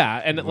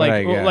 Yeah, and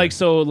Right,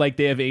 yeah.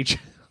 they have H.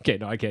 Okay,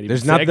 no, I can't even.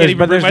 There's say, not. I can't There's, even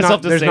but bring there's myself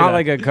not. to There's say not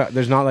that. like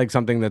there's not like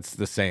something that's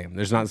the same.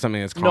 There's not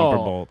something that's No.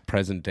 comparable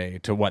present day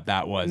to what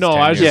that was. No,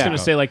 10 I was just years gonna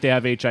ago. say like they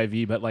have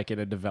HIV, but like in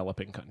a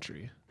developing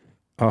country.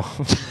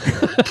 Oh.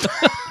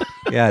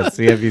 Yeah.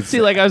 See, if you See,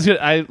 like I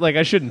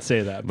shouldn't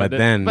say that, But but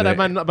then but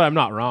the- I'm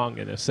not wrong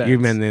in a sense. you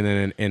meant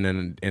in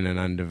an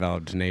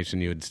undeveloped nation,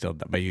 you would still,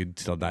 but you'd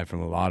still die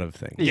from a lot of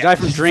things. You die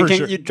from for drinking.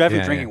 sure. You die from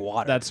Yeah, drinking yeah.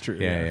 water. That's true.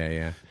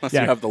 Yeah. Unless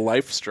Yeah. you have the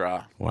life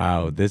straw.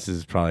 Wow, this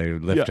is probably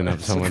lifting Yeah.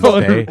 up someone's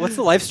Going- day. What's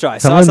the life straw? I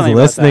saw Someone's something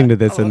about listening to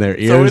that. this in their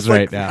So ears it's like,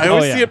 right now. I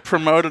always Oh, see yeah. it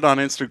promoted on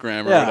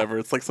Instagram or Yeah. whatever.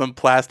 It's like some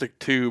plastic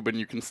tube and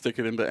you can stick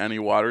it into any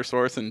water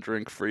source and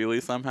drink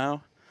freely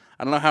somehow.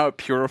 I don't know how it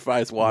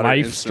purifies water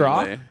Life straw?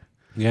 instantly.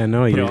 Yeah,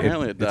 no, you.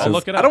 Apparently it does. I'll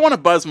look it I up. don't want to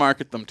buzz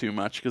market them too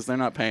much because they're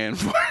not paying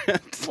for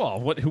it. Well,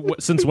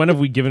 what? Since when have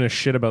we given a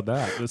shit about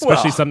that?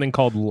 Especially Well, something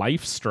called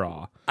Life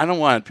Straw. I don't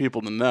want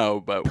people to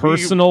know, but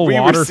Personal we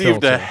water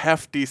received filter. a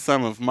hefty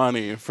sum of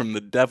money from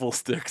the Devil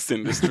Sticks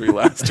industry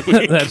last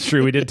week. That's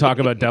true. We did talk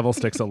about devil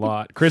sticks a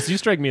lot. Chris, you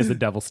strike me as the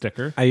devil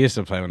sticker. I used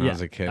to play when I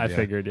was a kid. I yeah.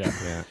 figured. Yeah.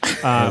 Yeah.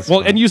 Well,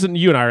 fun. and you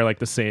and I are like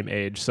the same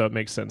age, so it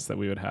makes sense that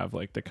we would have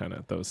like the kind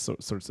of those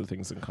sorts of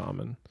things in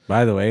common.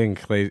 By the way,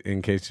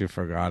 in case you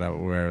forgot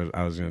where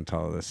I was going to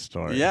tell this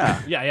story.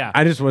 Yeah. Yeah.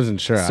 I just wasn't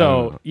sure. I don't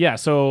So know. yeah,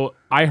 so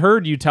I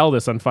heard you tell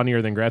this on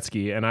Funnier Than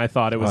Gretzky, and I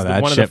thought it was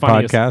that one of the shit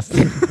funniest.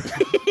 podcast.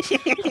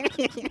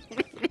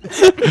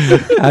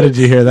 How did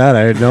you hear that?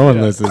 I heard no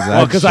one listens. to that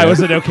Well, because I shit. was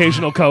an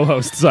occasional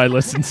co-host, so I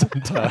listened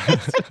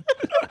sometimes.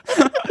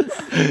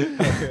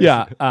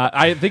 Yeah,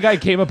 I think I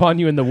came upon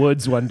you in the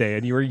woods one day,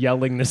 and you were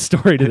yelling this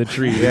story to the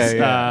trees.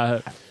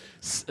 Yeah.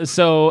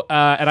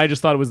 And I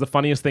just thought it was the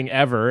funniest thing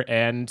ever.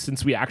 And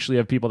since we actually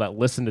have people that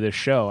listen to this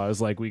show, I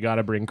was like, we got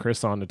to bring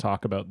Chris on to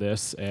talk about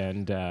this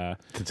and to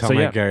tell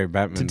my Gary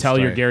Bettman to tell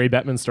your story. Gary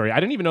Bettman story. I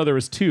didn't even know there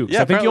was two. 'Cause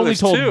Yeah, I think you only apparently there's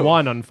told two.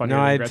 one on Funnier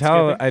No, Than I Gretzky.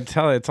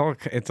 tell. It's all.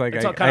 It's like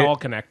It's I, all kind of I- all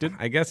connected.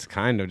 I guess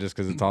kind of just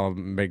because it's all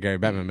big Gary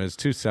Bettman, but it's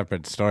two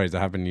separate stories that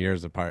happen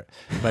years apart.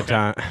 But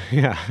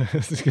yeah,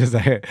 because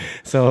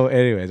so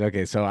anyways,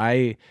 okay, so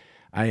I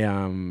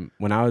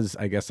when I was,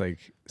 I guess,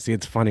 like, see,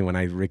 it's funny when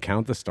I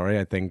recount the story,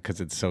 I think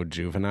because it's so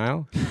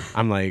juvenile,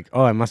 I'm like,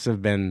 oh, I must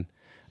have been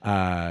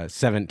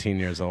 17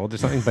 years old or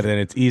something, but then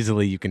it's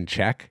easily, you can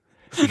check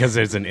because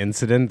there's an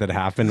incident that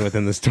happened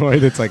within the story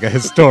that's like a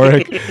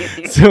historic.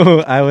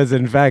 So I was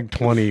in fact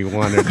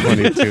 21 or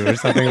 22 or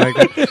something like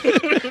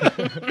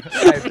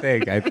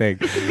that. I think.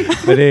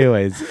 But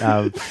anyways,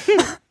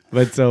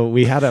 but so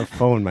we had a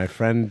phone. My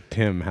friend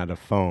Tim had a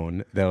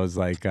phone that was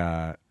like,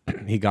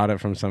 he got it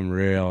from some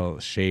real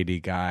shady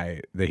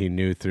guy that he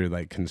knew through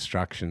like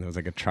construction. That was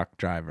like a truck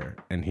driver,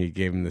 and he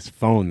gave him this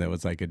phone that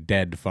was like a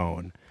dead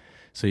phone,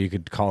 so you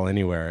could call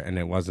anywhere, and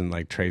it wasn't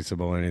like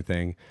traceable or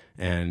anything,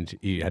 and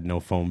you had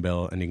no phone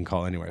bill, and you can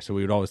call anywhere. So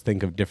we would always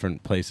think of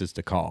different places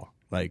to call.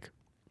 Like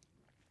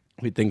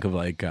we'd think of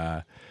like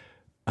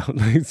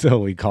so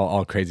we call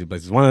all crazy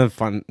places. One of the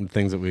fun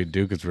things that we would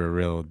do, because we were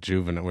real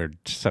juvenile, we were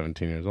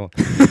 17 years old,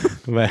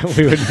 but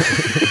we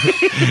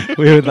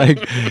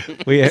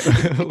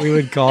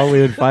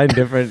would find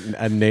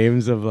different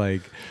names of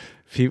like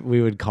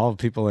we would call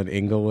people in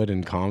Inglewood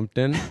and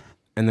Compton,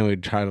 and then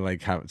we'd try to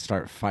like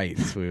start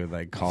fights. We would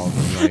like call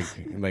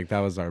them like that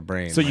was our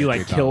brain. So you we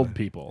like thought- killed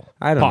people.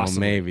 I don't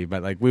possibly. know, maybe,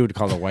 but like we would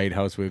call the White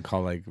House, we would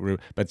call like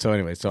but so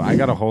anyway, so I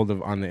got a hold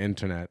of on the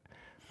internet.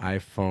 I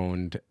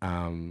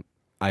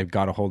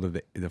got a hold of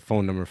the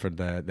phone number for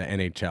the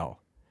NHL.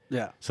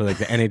 Yeah. So like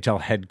the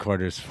NHL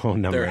headquarters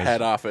phone number. Their is-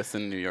 head office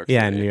in New York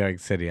yeah, City. in New York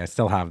City. I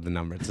still have the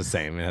number. It's the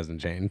same. It hasn't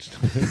changed.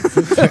 It's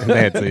the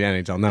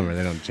NHL number.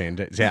 They don't change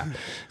it. Yeah.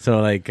 So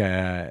like,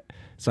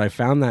 so I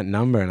found that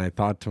number and I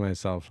thought to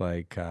myself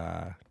like,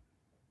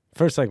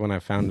 first, like when I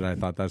found it, I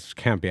thought that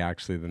can't be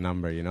actually the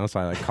number, you know? So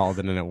I like called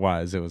it and it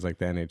was like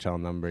the NHL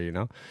number, you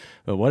know?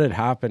 But what had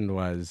happened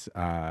was,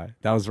 that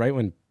was right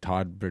when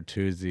Todd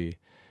Bertuzzi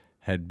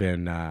had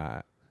been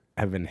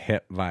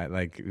hit by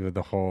like with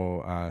the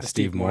whole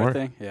Steve Moore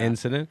thing? Yeah.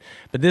 incident.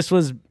 But this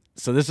was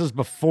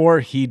before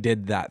he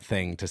did that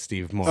thing to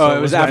Steve Moore. Oh,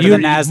 it was after You- the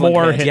Naslund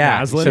Moore hit. hit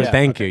yeah. Naslund? So Yeah.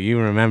 thank you. You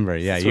remember.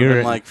 Yeah. This You would've were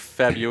been like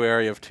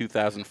February of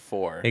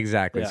 2004.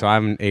 exactly. Yeah. So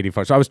I'm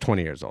 84. So I was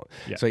 20 years old.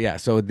 Yeah. So yeah.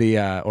 So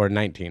the or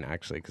 19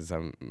 actually, because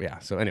I'm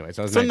So anyways,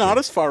 I was. So 19. not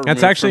as far removed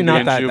That's actually from not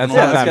being that. That's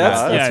juvenile not that as bad.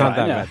 Scott. That's Yeah, not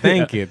that yeah. bad.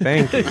 Thank you,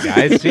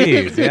 guys.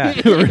 Jeez,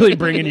 yeah. We're really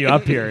bringing you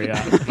up here.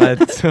 Yeah.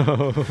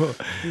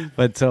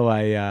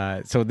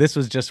 So this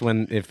was just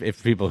when,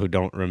 if people who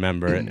don't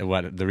remember it,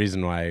 what the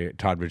reason why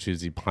Todd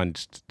Bertuzzi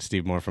punched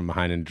Steve Moore from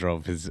behind and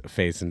drove his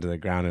face into the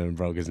ground and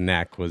broke his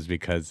neck was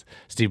because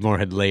Steve Moore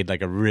had laid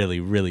like a really,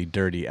 really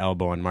dirty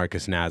elbow on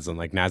Marcus Naslund.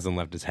 Like Naslund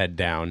left his head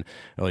down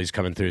while he's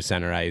coming through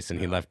center ice, and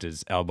he left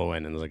his elbow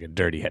in, and it was like a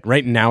dirty hit.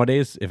 Right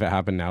nowadays, if it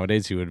happened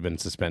nowadays, he would have been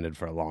suspended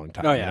for a long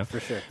time. Oh you yeah, know? for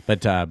sure.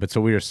 But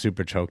so we were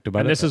super choked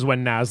about And it. this is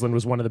when Naslund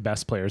was one of the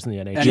best players in the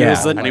NHL. And Yeah. he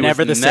was And he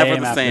never was the never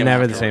same. the after same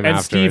never that. the same And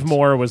afterwards. Steve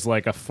Moore was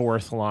like a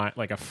fourth line,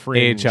 like a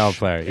fringe AHL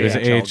player. He was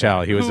an AHL AHL.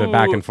 guy. He was a Who-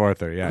 back and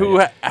forther. Yeah. Who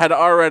yeah. had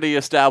already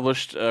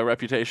established a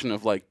reputation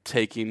of like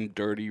taking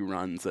dirty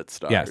runs at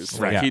Stars. Yes,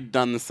 Like yeah. he'd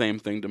done the same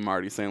thing to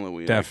Marty St.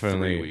 Louis Definitely,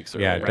 like 3 weeks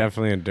yeah, earlier.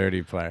 definitely a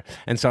dirty player.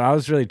 And so I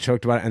was really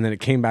choked about it. And then it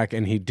came back,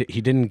 and he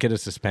didn't get a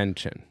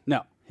suspension. No,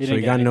 So he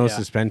didn't got get it, no yeah.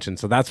 suspension.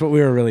 So that's what we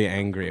were really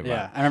angry about.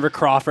 Yeah, I remember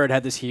Crawford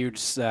had this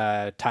huge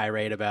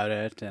tirade about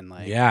it, and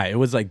like, Yeah, it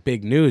was like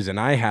big news, and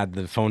I had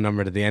the phone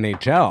number to the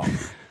NHL.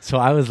 So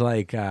I was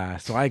like,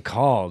 so I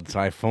called, so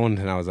I phoned,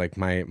 and I was like,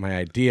 my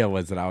idea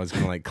was that I was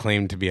gonna like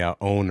claim to be a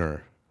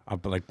owner,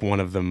 like one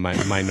of the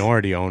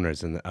minority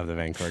owners of the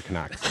Vancouver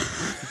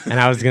Canucks, and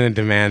I was gonna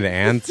demand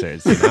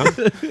answers, you know.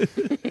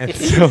 And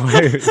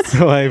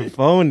so I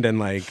phoned,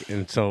 and I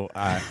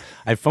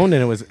phoned,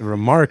 and it was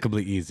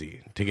remarkably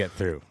easy to get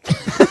through.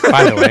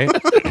 By the way,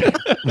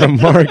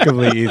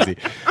 remarkably easy.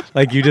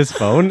 Like you just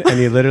phone and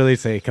you literally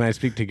say, "Can I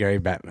speak to Gary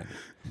Bettman?"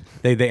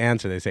 They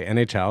answer. They say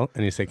NHL,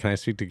 and you say, "Can I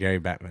speak to Gary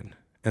Bettman?"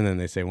 And then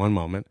they say, "One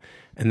moment,"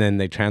 and then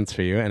they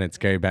transfer you, and it's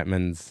Gary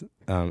Bettman's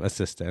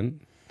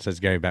assistant. It says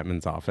Gary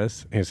Bettman's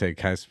office, and you say,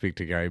 "Can I speak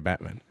to Gary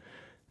Bettman?"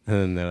 And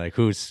then they're like,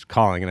 "Who's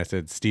calling?" And I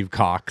said, "Steve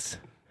Cox."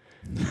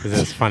 Because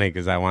it's funny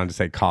because I wanted to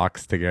say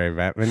Cox to Gary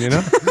Bettman, you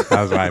know?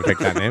 That was why I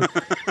picked that name.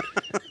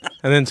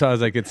 And then so I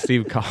was like, "It's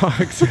Steve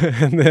Cox."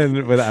 And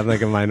then I'm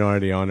like a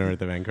minority owner at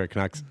the Vancouver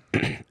Canucks.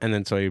 And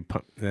then so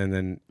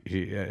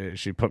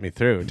she put me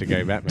through to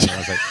Gary Bettman. And I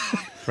was like,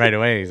 right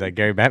away, he's like,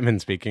 "Gary Bettman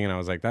speaking." And I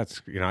was like,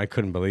 that's, I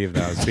couldn't believe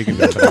that I was speaking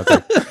to him.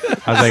 But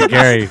I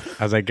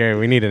was like, Gary,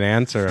 we need an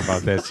answer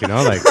about this,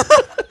 Like,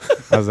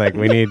 I was like,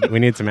 we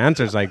need some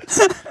answers. Like,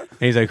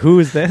 and he's like, "Who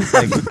is this?"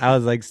 Like, I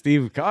was like,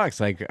 "Steve Cox."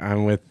 Like,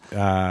 I'm with,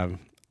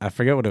 I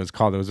forget what it was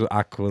called. It was with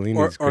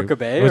Aquilini's group. Orca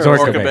Bay? It was or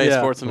Orca Bay. Bay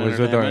Sports and It was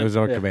Entertainment.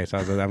 Orca Bay. So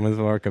I was like, I'm with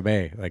Orca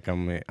Bay. Like,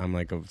 I'm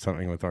like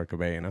something with Orca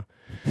Bay, And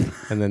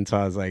then so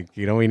I was like,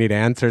 we need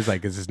answers.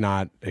 Like, this is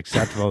not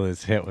acceptable.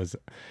 This hit was,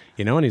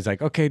 and he's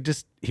like, okay,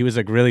 he was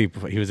like,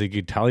 you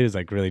could tell he was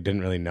like, really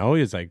didn't really know.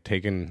 He was like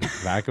taken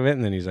back of it.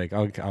 And then he's like,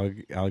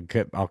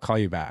 I'll call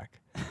you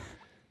back.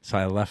 So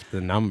I left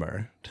the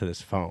number to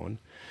this phone.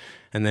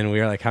 And then we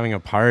were like having a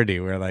party.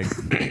 We were like,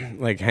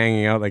 like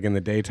hanging out like in the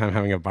daytime,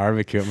 having a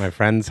barbecue at my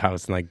friend's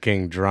house and like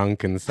getting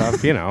drunk and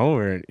stuff.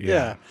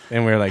 Yeah.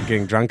 And we were like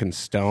getting drunk and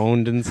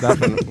stoned and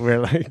stuff. And we're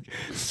like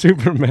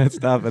super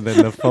messed up. And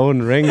then the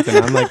phone rings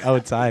and I'm like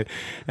outside.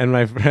 And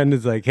my friend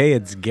is like, "Hey,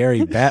 it's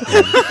Gary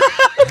Bettman."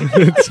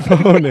 It's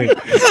phoning.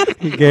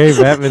 Gary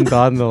Bettman's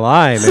on the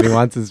line and he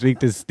wants to speak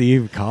to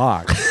Steve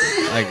Cox.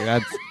 Like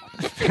that's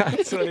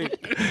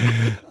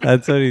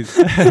what he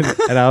said.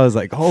 And I was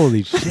like,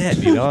 holy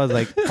shit, I was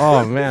like,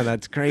 oh man,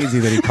 that's crazy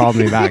that he called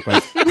me back.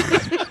 Like,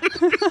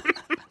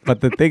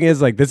 but the thing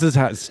is, like, this is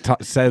how it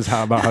says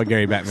about how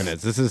Gary Bettman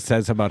is. This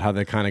says about how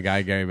the kind of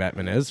guy Gary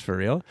Bettman is for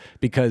real.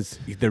 Because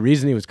the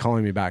reason he was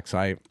calling me back, so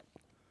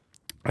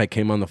I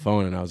came on the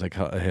phone and I was like,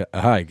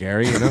 "Hi,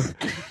 Gary,"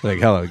 like,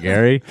 "Hello,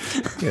 Gary."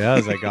 I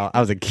was like, I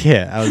was a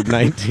kid. I was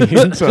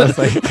 19, so I was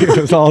like, it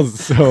was all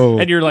so.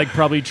 And you're like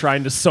probably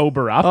trying to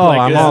sober up. Oh,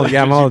 like,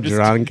 I'm all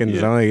drunk and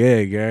so I'm like,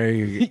 "Hey,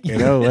 Gary,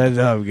 what's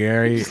up,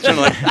 Gary?" Trying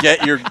to like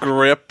get your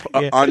grip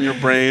on your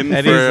brain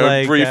And for he's a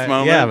like, brief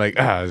moment. Yeah, I'm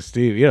like,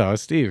 Steve,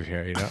 Steve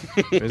here,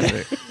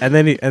 and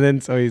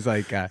then so he's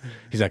like,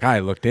 I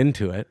looked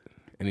into it,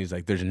 and he's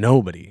like, "There's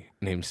nobody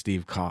named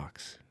Steve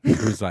Cox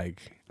who's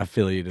like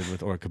affiliated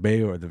with Orca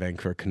Bay or the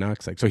Vancouver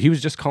Canucks." Like, so he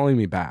was just calling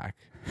me back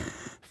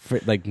for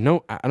like,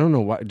 no, I don't know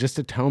what, just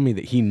to tell me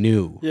that he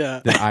knew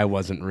that I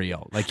wasn't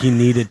real. Like, he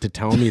needed to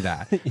tell me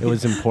that it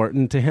was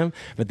important to him.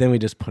 But then we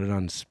just put it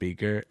on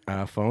speaker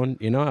phone.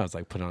 I was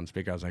like, put it on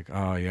speaker. I was like,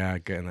 "Oh yeah,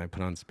 good." And I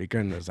put on speaker,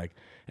 and it was like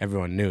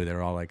everyone knew. They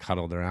were all like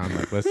huddled around,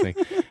 like listening,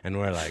 and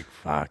we're like,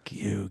 "Fuck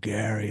you,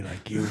 Gary!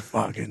 Like, you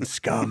fucking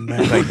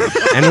scumbag!"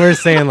 Like, and we're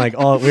saying like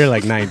we're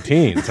like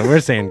 19, so we're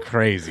saying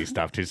crazy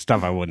stuff too,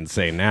 stuff I wouldn't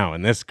say now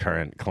in this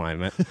current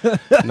climate,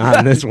 not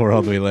in this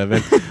world we live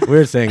in.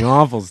 We're saying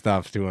awful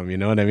stuff to him, you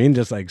know what I mean?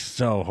 Just like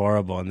so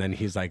horrible. And then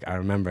he's like, I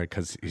remember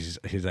because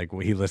he's like,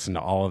 well, he listened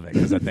to all of it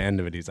because at the end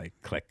of it, he's like,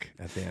 click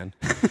at the end,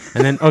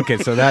 and then okay,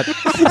 so that.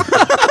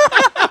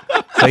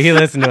 So he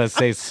listened to us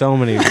say so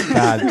many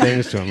bad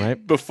things to him,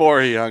 right? Before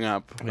he hung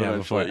up. Yeah,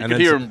 before. You And could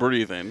then hear him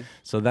breathing.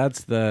 So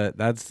that's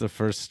the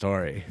first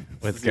story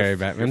with Gary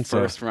Bettman.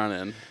 First run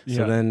in.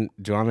 So then,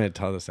 do you want me to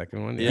tell the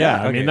second one?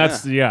 Yeah, I mean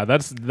that's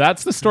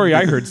the story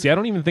I heard. See, I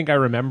don't even think I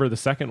remember the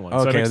second one.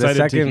 So I'm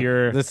excited to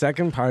hear. The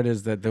second part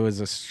is that there was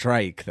a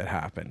strike that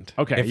happened.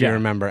 Okay, if you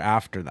remember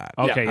after that.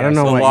 Okay, I don't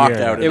know the what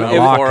lockout year. in It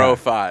was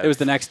 0405. It was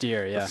the next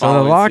year, yeah. So the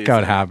following lockout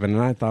season. happened,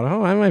 and I thought,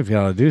 oh, I might be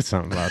able to do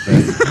something about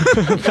this.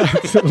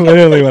 That's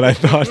literally what I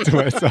thought to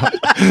myself.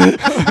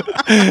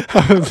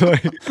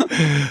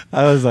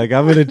 I was like,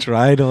 I'm gonna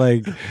try to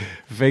like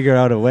figure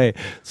out a way.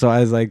 So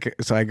I was like,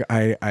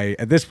 I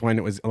at this point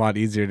it was a lot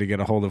easier to get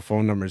a hold of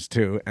phone numbers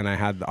too, and I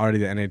had already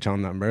the NHL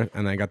number,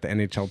 and I got the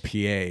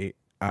NHLPA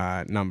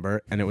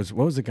number, and it was,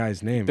 what was the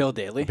guy's name? Bill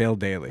Daly. Bill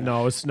Daly.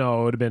 No, it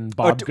would have been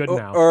Bob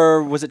Goodnow.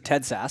 Or was it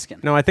Ted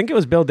Saskin? No, I think it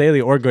was Bill Daly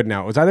or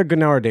Goodnow. It was either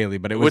Goodnow or Daly,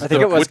 but it was With I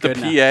think it was with the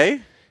Goodnow.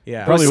 PA?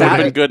 yeah. Probably Would would have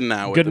have been good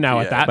now. Good now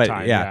at that but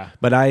time. yeah.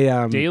 But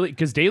I Daly,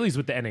 because Daly's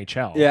with the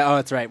NHL. Yeah, oh,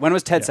 that's right. When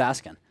was Ted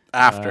Saskin?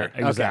 After.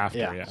 It was Okay, after.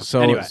 yeah. Yeah.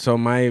 So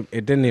Anyway.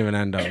 it didn't even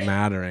end up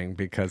mattering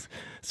because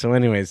so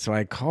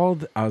I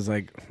called, I was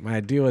like, my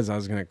idea was I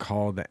was gonna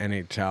call the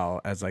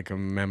NHL as like a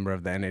member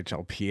of the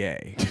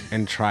NHLPA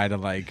and try to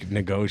like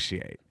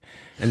negotiate.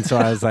 And so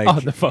I was like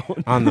On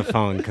the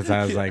phone. because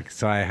I was like,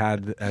 so I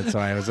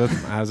was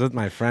with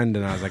my friend,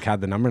 and I was like,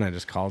 had the number, and I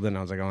just called it, and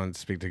I was like, I want to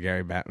speak to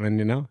Gary Bettman,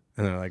 and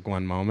they're like,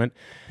 one moment,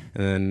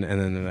 and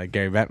then they're like,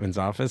 Gary Bettman's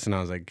office, and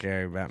I was like,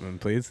 Gary Bettman,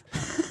 please.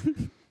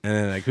 And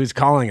then like, who's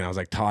calling? And I was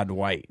like, Todd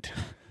White.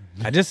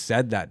 I just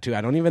said that too. I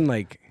don't even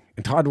like,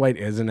 And Todd White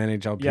is an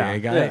NHLPA Yeah.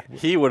 guy. Yeah.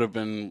 He would have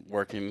been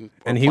working.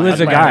 And or he was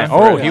a playing guy. for Oh,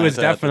 Atlanta he was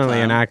at the definitely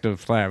an time.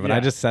 active player, but I Yeah.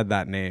 just said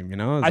that name, you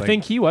know? It was I like-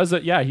 think he was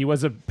he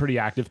was a pretty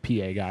active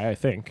PA guy, I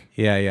think.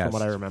 Yeah, yeah. From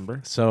what I remember.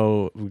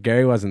 So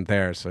Gary wasn't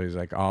there, so he's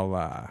like, I'll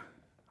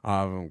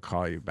have him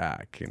call you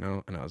back, you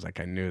know? And I was like,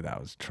 I knew that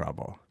was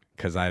trouble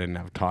because I didn't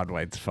have Todd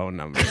White's phone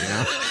number, you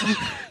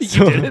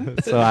know?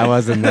 So I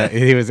wasn't that,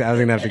 I was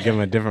going to have to give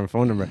him a different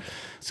phone number.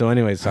 So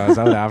anyway, so I was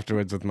out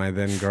afterwards with my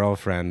then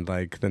girlfriend,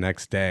 like the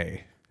next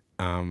day,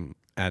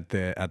 at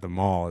the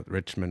mall, at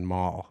Richmond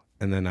Mall.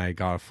 And then I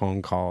got a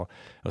phone call.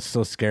 It was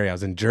so scary. I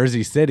was in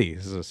Jersey City.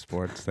 This is a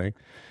sports thing.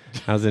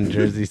 I was in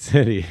Jersey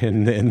City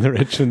in the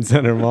Richmond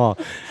Center Mall,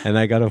 and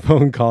I got a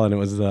phone call, and it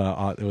was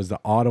the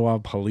Ottawa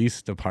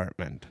Police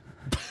Department,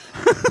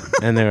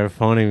 and they were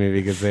phoning me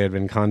because they had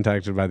been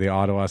contacted by the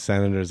Ottawa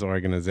Senators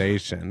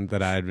organization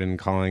that I had been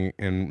calling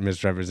and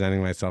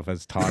misrepresenting myself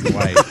as Todd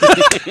White,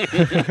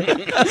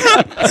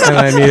 and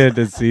I needed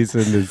to cease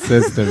and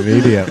desist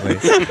immediately.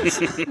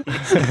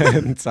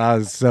 And so I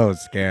was so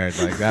scared,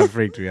 like that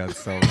freaked me out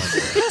so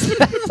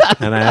much,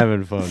 and I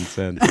haven't phoned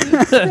since.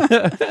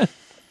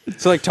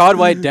 So like Todd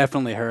White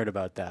definitely heard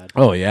about that.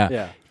 Oh yeah,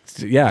 Yeah.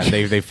 yeah.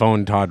 They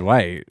phoned Todd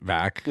White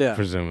back, Yeah.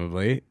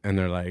 presumably, and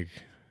they're like,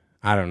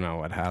 I don't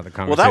know how the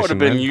conversation. Well, that would have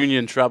been went.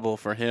 union trouble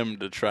for him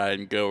to try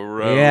and go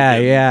rogue. Yeah,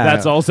 and, yeah.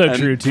 That's also and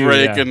true too.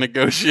 break yeah. a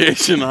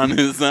negotiation on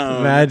his own.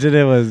 Imagine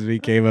it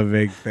became a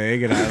big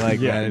thing, and I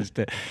Yeah. managed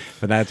to.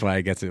 But that's why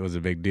I guess it was a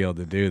big deal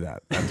to do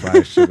that. That's why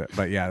I should.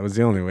 But yeah, it was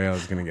the only way I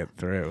was gonna get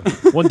through.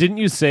 Well, didn't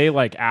you say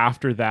like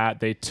after that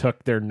they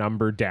took their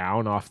number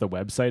down off the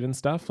website and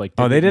stuff? Like,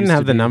 Oh, they it didn't used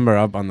have to the be- number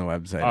up on the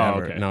website Oh,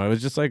 ever. okay. No, it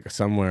was just like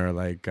somewhere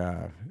like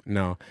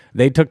no.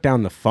 They took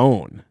down the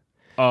phone.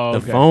 Oh, The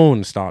okay.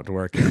 phone stopped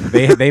working.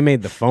 They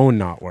made the phone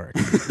not work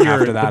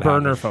after that. the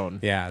burner happened. phone.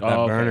 Yeah, that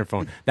Oh, okay. burner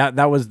phone. That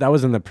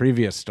was in the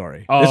previous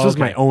story. Oh, This was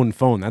my okay. own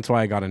phone. That's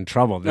why I got in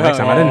trouble. The next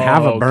time I didn't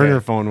have a okay. burner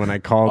phone when I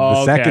called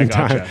Oh, the okay, I second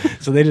gotcha. time.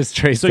 So they just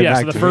traced So it yeah,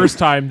 back so the to first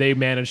time they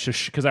managed to,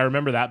 because I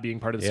remember that being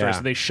part of the story. Yeah.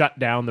 So they shut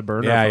down the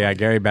burner. Yeah, phone. yeah.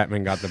 Gary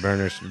Bettman got the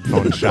burner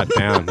phone shut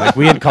down. Like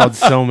we had called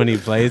so many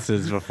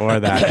places before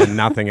that, and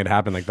nothing had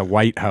happened. Like the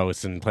White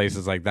House and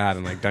places like that,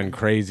 and like done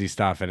crazy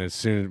stuff. And as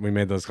soon as we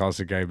made those calls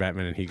to Gary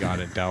Bettman, and he got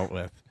it dealt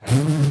with.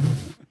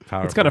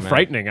 It's kind of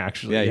frightening,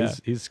 actually. Yeah,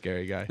 he's a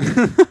scary guy.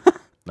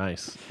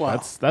 nice.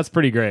 Wow. That's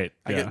pretty great.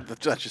 I Yeah. get,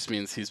 that just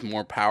means he's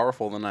more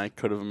powerful than I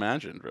could have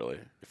imagined, really.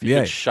 If you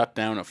Yeah. could shut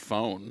down a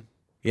phone.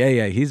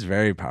 Yeah, he's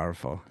very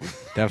powerful.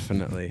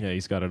 Definitely. Yeah,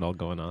 he's got it all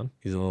going on.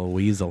 He's a little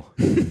weasel.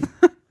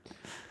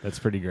 That's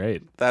pretty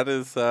great. That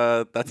is,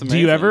 that's amazing. Do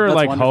you ever That's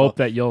like wonderful. hope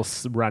that you'll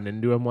run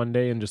into him one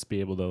day and just be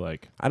able to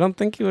like? I don't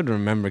think he would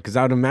remember because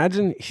I would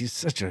imagine he's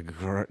such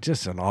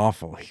just an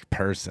awful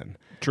person.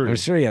 True. I'm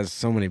sure he has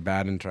so many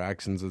bad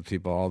interactions with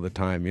people all the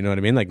time. You know what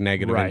I mean? Like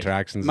negative Right.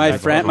 interactions. My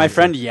with friend, people. my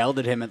friend yelled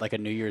at him at like a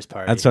New Year's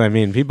party. That's what I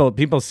mean.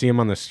 People see him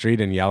on the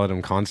street and yell at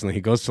him constantly. He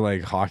goes to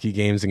like hockey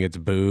games and gets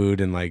booed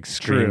and like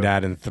screamed True.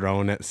 at and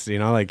thrown at. You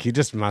know, like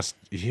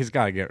he's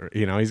got to get.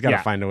 You know, he's got to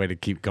Yeah. find a way to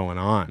keep going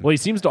on. Well, he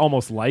seems to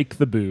almost like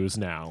the booze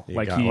now. You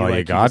like got, he, well, like, you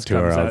he got just to,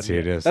 or comes else at-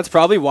 you just. That's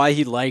probably why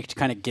he liked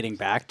kind of getting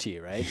back to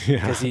you, right?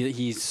 Yeah. Because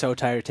he's so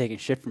tired of taking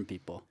shit from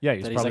people. Yeah,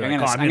 he's that probably like,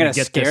 like, I'm I'm gonna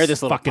get scare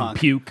this little fucking punk.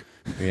 puke.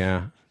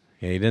 Yeah.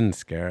 Yeah, he didn't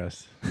scare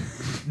us.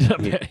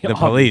 The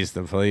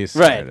The police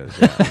Right. scared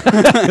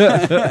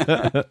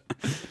us, yeah.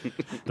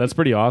 That's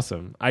pretty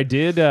awesome. I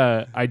did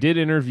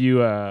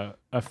interview a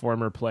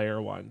former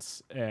player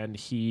once, and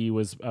he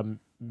was a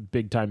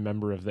big time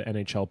member of the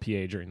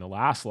NHLPA during the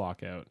last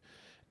lockout,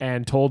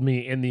 and told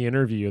me in the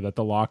interview that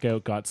the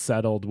lockout got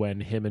settled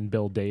when him and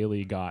Bill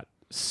Daly got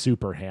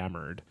super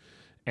hammered,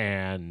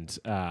 and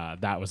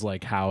that was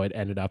like how it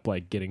ended up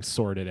like getting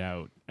sorted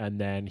out. And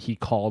then he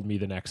called me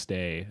the next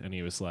day, and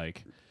he was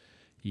like,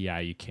 "Yeah,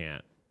 you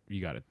can't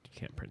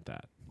print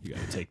that. You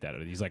got to take that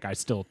out." He's like, "I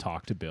still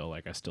talk to Bill.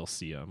 Like, I still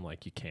see him.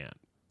 Like, you can't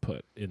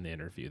put in the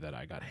interview that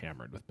I got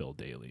hammered with Bill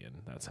Daly," and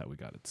that's how we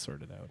got it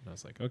sorted out. And I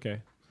was like,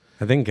 "Okay."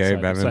 I think Gary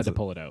So I decided to Bettman's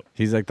pull it out.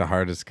 he's like the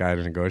hardest guy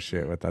to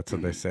negotiate with. That's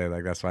what they say.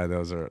 Like that's why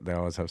they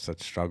always have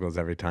such struggles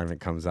every time it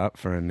comes up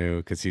for a new,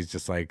 because he's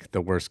just like the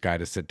worst guy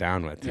to sit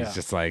down with. Yeah. He's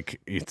just like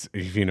if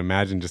you can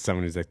imagine just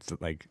someone who's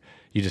like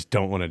you just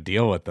don't want to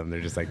deal with them. They're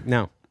just like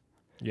no,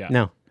 Yeah.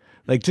 no,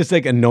 like just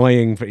like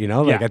annoying. You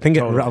know, like Yeah, I think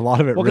totally. a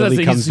lot of it Well, 'cause really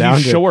that's- comes he's down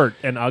to short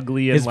and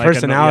ugly. And his like, and,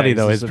 personality. yeah,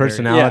 Though he's his just a very-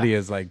 personality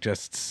is like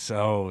just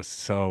so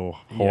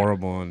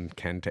horrible and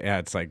yeah,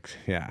 it's like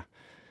yeah.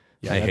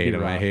 Yeah, I that'd hate be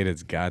him. I rough. hate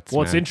his guts.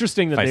 Well, it's man.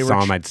 interesting that If they I were saw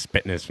tr- him, I'd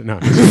spit in his. No,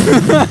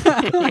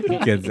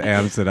 kids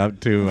amps it up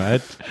too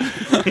much.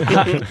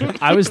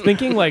 I was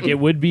thinking like it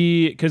would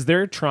be because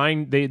they're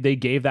trying. They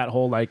gave that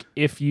whole like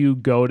if you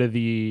go to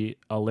the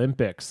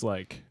Olympics,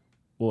 like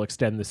we'll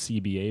extend the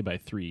CBA by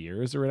 3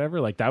 years or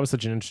whatever. Like that was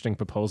such an interesting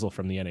proposal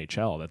from the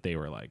NHL that they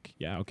were like,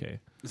 yeah, okay.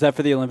 Is that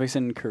for the Olympics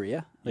in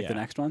Korea? Like the Yeah,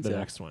 next ones? The Yeah.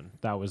 next one.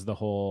 That was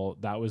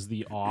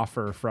the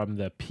offer from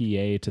the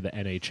PA to the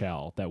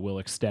NHL that will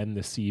extend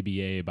the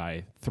CBA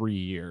by 3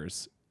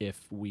 years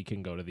if we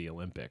can go to the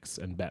Olympics.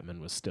 And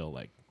Bettman was still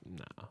like,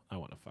 nah, I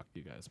want to fuck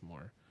you guys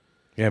more.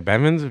 Yeah,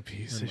 Bevan's a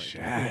piece of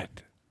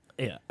shit.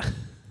 Yeah.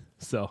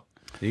 So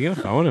You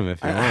can phone him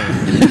if you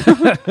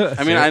want.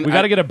 I mean, we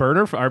got to get a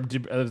burner. Are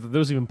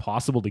those even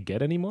possible to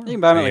get anymore? You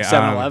can buy them at like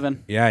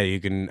 7-Eleven. Yeah, you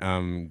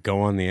can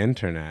go on the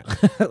internet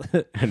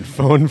and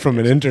phone from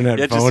an internet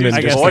Yeah, just phone use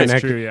and VoIP. disconnect.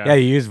 That's true, yeah. Yeah,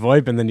 you use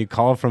VoIP and then you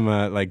call from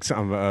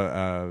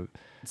some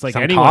It's like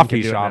some anyone coffee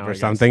can do it shop now, I or guess.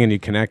 something, and you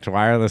connect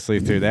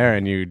wirelessly through there,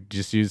 and you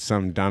just use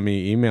some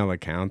dummy email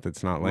account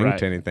that's not linked Right.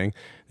 to anything.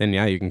 Then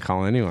yeah, you can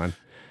call anyone.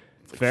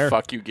 Fair.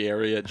 Fuck you,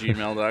 Gary at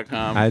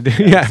gmail.com. I do,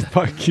 yeah,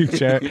 fuck you,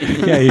 Jared.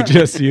 Yeah, you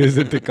just use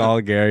it to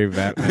call Gary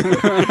Bettman.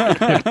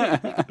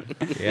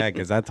 Yeah,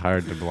 because that's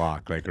hard to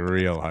block, like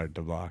real hard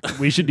to block.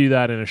 We should do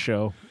that in a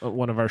show,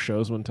 one of our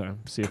shows one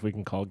time. See if we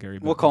can call Gary.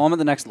 We'll Bettman. call him at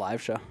the next live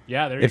show.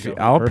 Yeah, there you If go.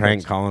 I'll Perfect.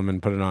 prank call him and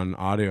put it on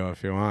audio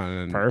if you want,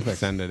 and Perfect.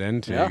 send it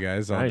in to Yeah. you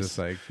guys. I'll Nice.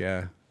 just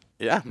yeah.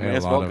 Yeah, a may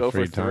as lot well of go for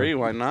free time. 3.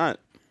 Why not?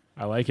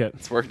 I like it.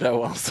 It's worked out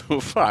well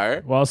so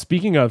far. Well,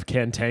 speaking of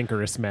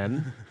cantankerous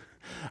men,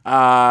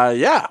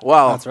 Yeah,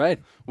 well, That's right.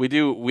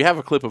 we have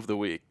a clip of the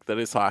week that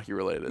is hockey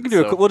related. We can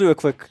do so- we'll do a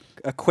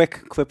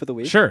quick clip of the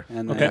week. sure.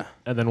 And then, Okay.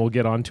 And then we'll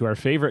get on to our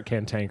favorite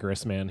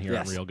cantankerous man here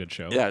Yes. on Real Good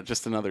Show. Yeah,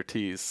 just another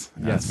tease.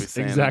 as we Yes,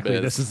 say in the exactly.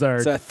 biz. This is our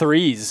It's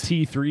threes.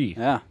 T3.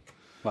 Yeah.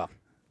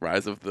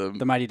 Rise of the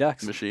The Mighty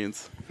Ducks.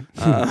 machines.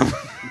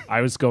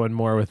 I was going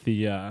more with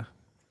the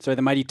Sorry,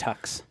 the Mighty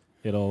Tucks.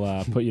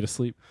 it'll put you to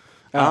sleep.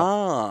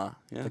 Ah,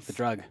 yes, Like the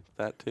drug.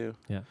 that too.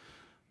 Yeah.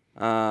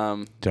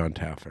 John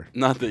Taffer.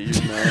 Not that you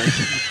know.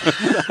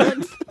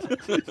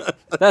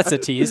 That's a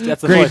tease.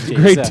 That's the Great, fourth tease.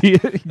 great yeah. tea.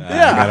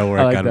 I gotta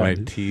work like on that. my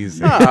teas.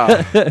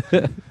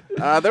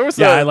 There was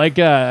Yeah, a, I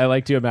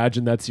like to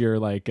imagine that's your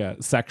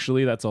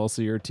sexually. That's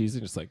also your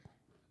teasing, just like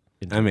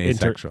I'm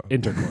asexual.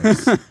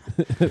 intercourse.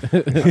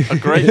 a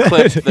great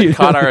clip that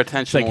caught our It's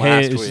attention like,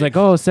 last hey, week. she's like,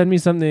 oh, send me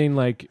something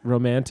like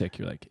romantic.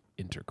 You're like,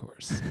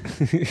 intercourse.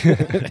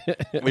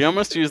 We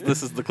almost used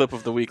this as the clip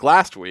of the week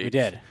last week. We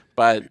did.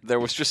 But there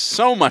was just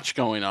so much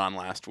going on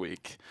last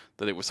week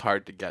that it was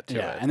hard to get to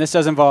Yeah, it. and this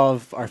does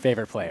involve our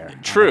favorite player. on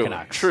the True,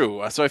 Canucks.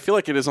 true. So I feel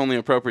like it is only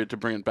appropriate to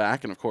bring it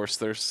back. And of course,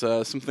 there's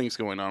some things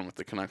going on with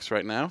the Canucks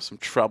right now, some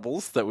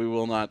troubles that we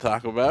will not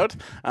talk about.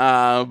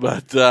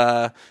 But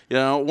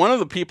one of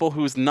the people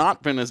who's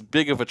not been as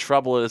big of a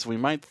trouble as we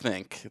might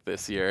think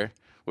this year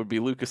would be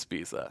Lucas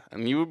Pisa.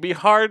 And you would be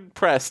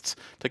hard-pressed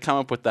to come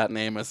up with that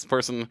name as a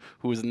person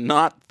who is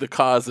not the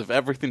cause of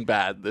everything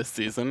bad this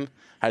season.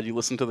 Had you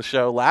listened to the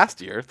show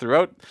last year,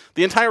 throughout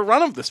the entire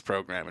run of this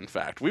program, in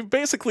fact. We've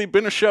basically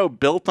been a show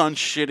built on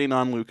shitting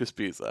on Lucas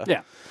Pisa.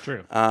 Yeah.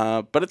 True.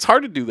 But it's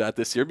hard to do that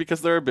this year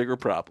because there are bigger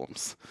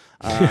problems.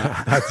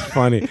 That's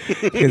funny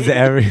because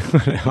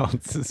everyone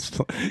else is.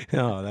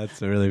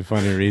 That's a really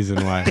funny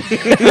reason why.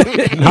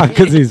 Not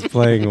because he's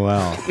playing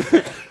well.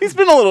 He's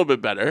been a little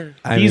bit better.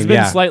 He's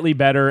been slightly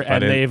better,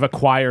 and it- they've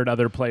acquired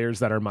other players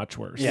that are much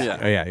worse. Yeah.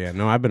 Oh, yeah.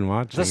 No, I've been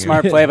watching. It's a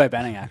smart play by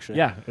Benning, actually.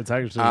 Yeah, it's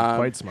actually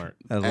quite smart.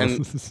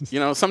 And,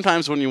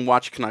 sometimes when you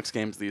watch Canucks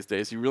games these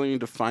days, you really need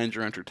to find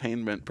your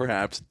entertainment,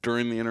 perhaps,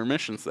 during the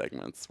intermission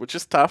segments, which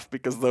is tough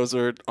because those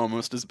are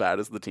almost as bad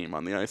as the team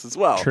on the ice as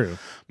well. True.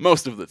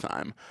 Most of the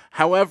time.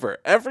 However,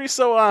 every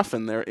so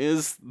often there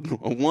is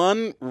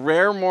one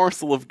rare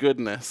morsel of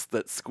goodness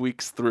that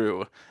squeaks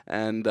through.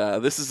 And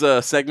this is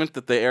a segment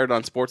that they aired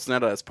on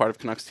Sportsnet as part of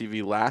Canucks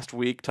TV last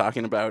week,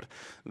 talking about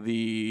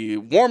the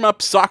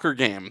warm-up soccer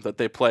game that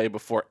they play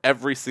before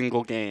every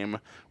single game,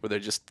 where they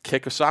just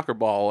kick a soccer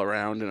ball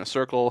around in a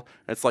circle.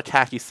 It's like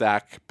hacky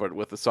sack, but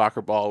with a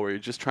soccer ball, where you're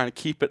just trying to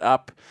keep it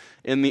up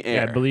in the Yeah,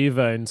 air. I believe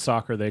in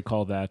soccer they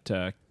call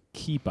that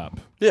keep up.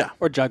 Yeah,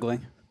 Or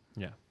juggling.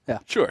 Yeah.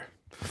 sure.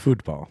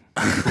 Football.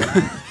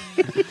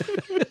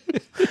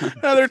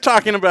 Now they're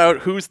talking about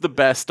who's the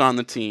best on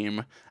the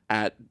team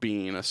at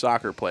being a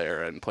soccer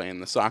player and playing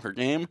the soccer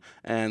game.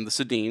 And the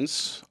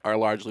Sedins are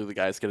largely the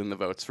guys getting the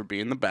votes for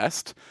being the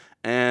best.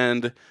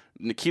 And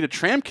Nikita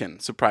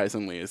Tramkin,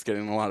 surprisingly, is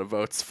getting a lot of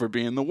votes for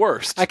being the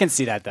worst. I can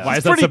see that, though. Why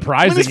is Pretty- that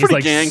surprising? he's He's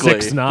pretty like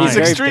gangly. 6'9". He's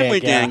very extremely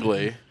big, yeah.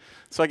 gangly.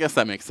 So I guess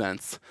that makes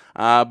sense.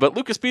 But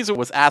Lucas Pisa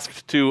was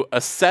asked to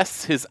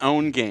assess his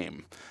own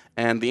game.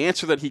 And the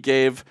answer that he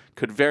gave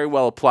could very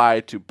well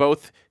apply to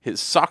both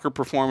his soccer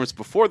performance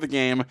before the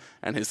game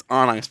and his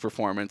on-ice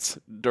performance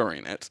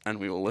during it. And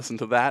we will listen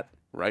to that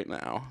right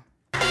now.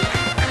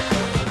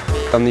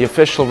 On the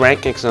official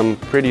rankings, I'm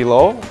pretty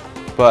low,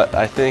 but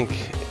I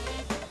think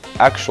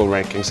actual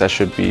rankings I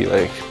should be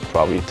like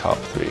probably top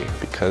 3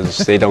 because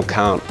they don't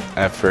count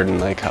effort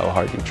and like how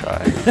hard you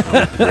try.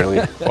 I'm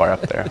really far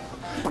up there.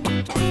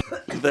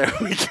 There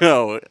we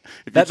go. If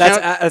you That's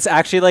count- that's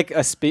actually like a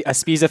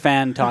Spiza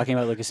fan talking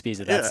about Lucas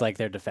Spiza. That's like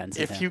their defense.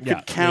 of if him. you could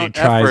Yeah. count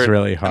He tries effort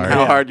really and hard.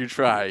 how Yeah. hard you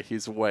try,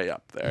 he's way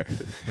up there.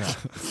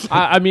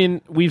 I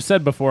mean, we've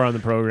said before on the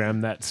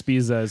program that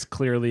Spiza is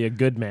clearly a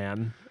good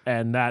man,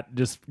 and that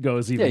just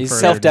goes even Yeah, he's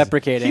further.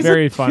 self-deprecating. He's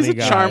very funny He's a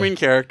guy. charming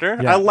character.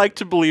 Yeah. I like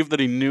to believe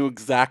that he knew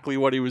exactly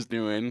what he was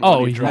doing. Oh,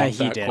 when he- dropped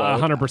he that did. quote.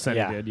 100%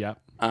 Yeah. he did, yeah.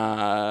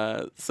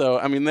 So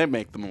I mean, they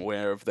make them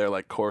aware of their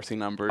like Corsi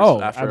numbers Oh,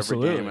 after every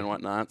absolutely. game and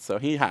whatnot. So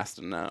he has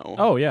to know.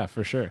 Oh, yeah,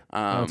 for sure.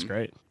 That's Um,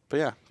 great. But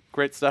yeah,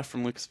 Great stuff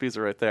from Lucas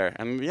Pisa right there.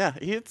 And yeah,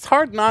 it's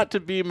hard not to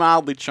be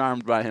mildly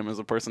charmed by him as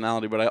a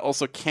personality, but I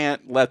also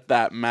can't let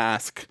that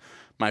mask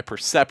my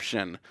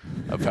perception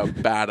of how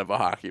bad of a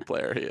hockey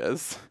player he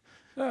is.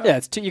 Yeah,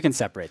 it's you can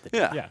separate the two.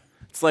 Yeah. Yeah.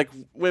 It's like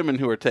women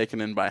who are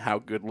taken in by how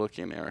good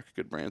looking Eric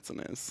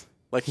Goodbranson is.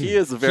 Like, he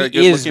is a very He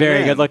good is looking very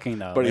man, good looking,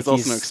 though. but Like, he's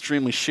also an he's-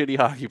 extremely shitty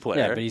hockey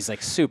player. Yeah, but he's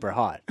like super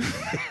hot.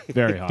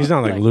 Very hot. He's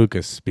not like Like-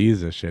 Lucas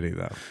Spiza shitty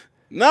though.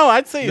 No,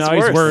 I'd say he's No,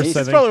 worse. he's worse, He's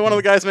I think. probably one of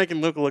the guys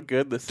making Luka look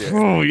good this year.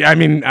 Oh, I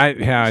mean,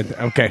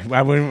 okay.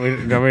 Well,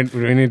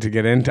 we need to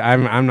get into.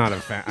 I'm not a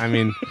fan. I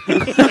mean,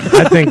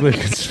 I think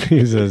Lucas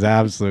Spiza is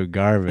absolute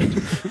garbage.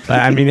 But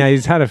I mean, yeah,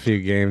 he's had a few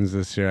games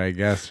this year, I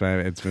guess.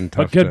 But it's been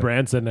tough. But Good to,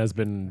 Branson has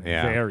been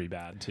Yeah. very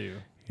bad too.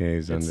 Yeah,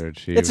 he's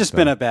underachieved. It's just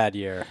been a bad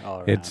year all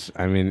around. It's,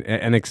 I mean,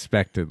 an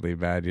unexpectedly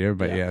bad year,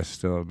 but Yeah. yeah,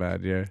 still a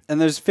bad year. and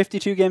there's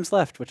 52 games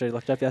left, which I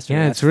looked up yesterday. Yeah,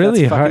 That's- it's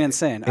really that's hard. fucking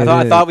insane. It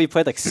I is. thought we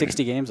played like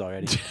 60 games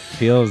already.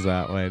 Feels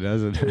that way,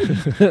 doesn't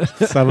it?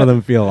 Some of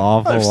them feel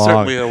awful They've long.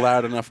 certainly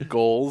allowed enough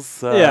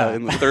goals Yeah.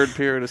 in the third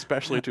period,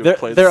 especially to They're, have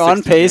played. they're on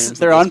 60 pace. games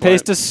They're at on this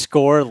pace point. to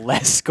score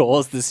less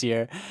goals this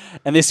year,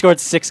 and they scored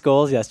 6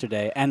 goals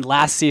yesterday. And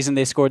last season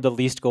they scored the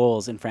least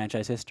goals in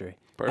franchise history,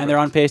 and they're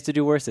on pace to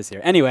do worse this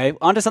year. Anyway,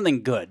 on to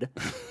something good.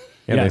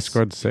 Yeah, they Yes.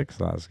 scored 6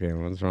 last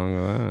game. What's wrong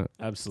with that?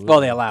 Absolutely.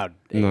 Well, they allowed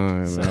 8.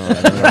 No, so no,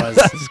 there was-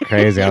 it's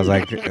crazy. I was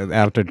like,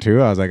 after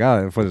 2, I was like,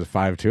 oh, if it was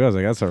 5-2, I was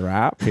like, that's a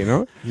wrap, you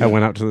know? I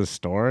went up to the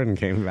store and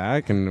came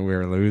back, and we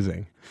were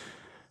losing.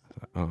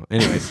 Oh,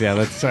 anyways,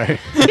 yeah, sorry.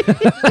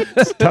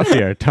 It's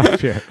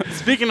tough year.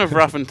 Speaking of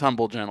rough and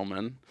tumble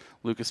gentlemen,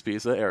 Lucas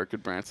Pisa, Eric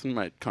Goodbranson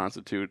might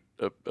constitute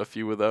a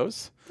few of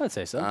those. I'd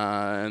say so.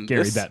 And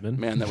Gary this Bettman.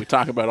 man that we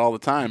talk about all the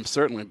time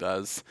certainly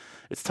does.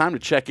 It's time to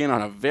check in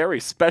on a very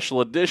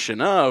special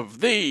edition of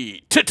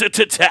the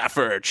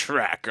Taffer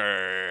Tracker.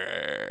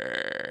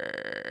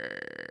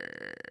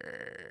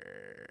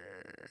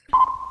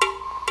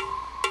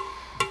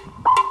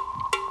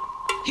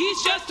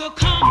 He's just a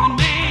common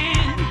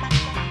man.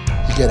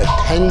 You get a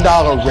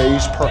 $10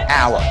 raise per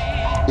hour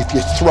if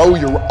you throw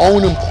your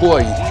own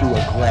employee through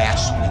a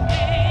glass window.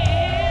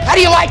 How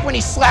do you like when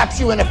he slaps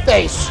you in the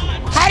face?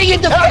 How do you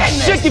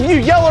defend this? Sick of you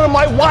yelling at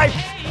my wife.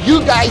 You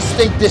guys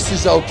think this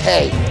is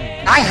okay.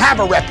 I have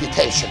a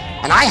reputation,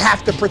 and I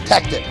have to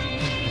protect it.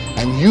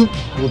 And you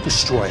will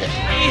destroy it.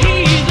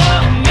 He's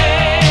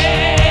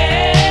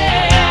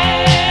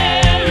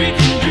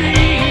American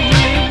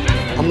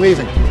dream. I'm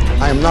leaving.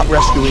 I am not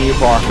rescuing your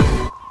bar.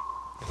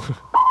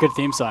 Good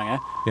theme song, eh?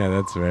 Yeah,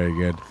 that's very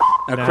good.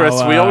 Now, Now,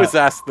 Chris, we always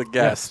ask the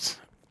guest,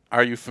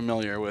 are you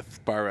familiar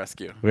with Bar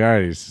Rescue? We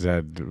already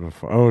said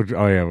before.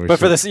 Oh yeah. But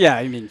for this, yeah,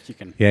 I mean, you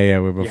can. Yeah.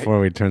 Before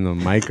we turned the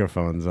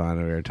microphones on,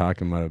 we were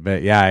talking about it a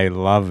bit. Yeah, I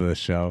love the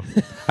show.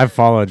 I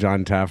follow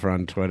John Taffer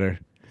on Twitter.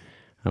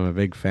 I'm a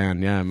big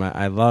fan. Yeah,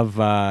 I love. He's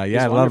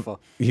I wonderful. love.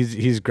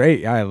 He's great.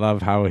 Yeah, I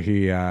love how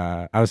he.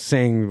 I was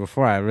saying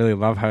before, I really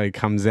love how he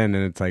comes in,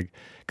 and it's like,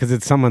 because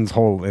it's someone's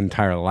whole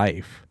entire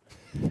life.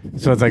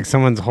 So it's like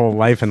someone's whole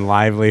life and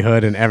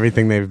livelihood and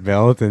everything they've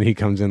built, and he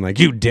comes in like,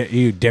 you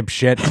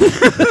dipshit.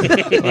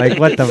 Like,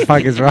 what the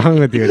fuck is wrong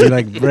with you? And he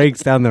like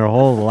breaks down their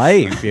whole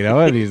life, you know.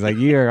 And he's like,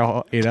 you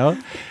know,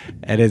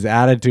 and his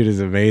attitude is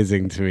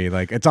amazing to me.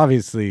 Like, it's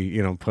obviously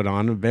put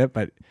on a bit,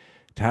 but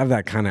to have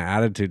that kind of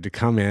attitude, to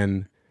come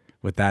in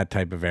with that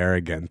type of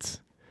arrogance,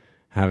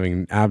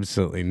 having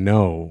absolutely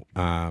no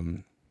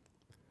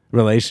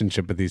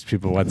relationship with these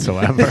people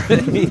whatsoever.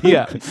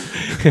 Yeah.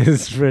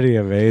 It's pretty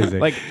amazing.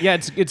 Like, yeah,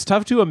 it's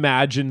tough to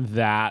imagine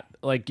that,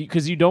 like,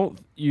 because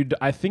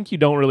I think you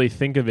don't really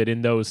think of it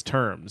in those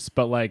terms,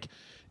 but like,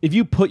 if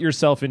you put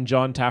yourself in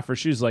John Taffer's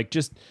shoes, like,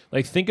 just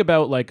like think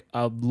about like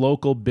a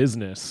local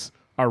business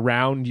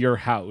around your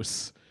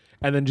house,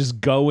 and then just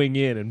going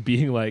in and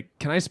being like,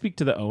 "Can I speak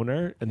to the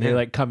owner?" And they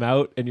like come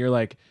out, and you're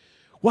like,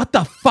 "What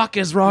the fuck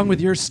is wrong with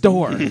your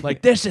store?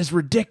 Like, this is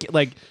ridiculous."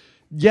 Like,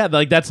 yeah,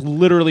 like that's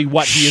literally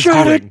what he is doing.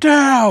 Shut it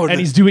down. And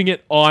he's doing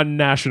it on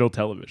national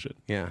television.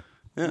 Yeah.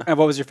 And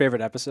what was your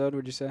favorite episode?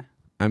 Would you say?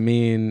 I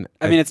mean,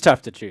 I mean, it's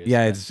tough to choose.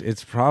 yeah, but-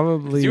 it's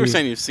probably You were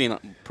saying you've seen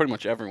pretty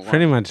much everyone.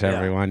 pretty much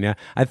everyone. Yeah,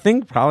 I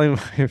think probably.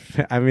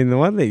 I mean, the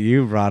one that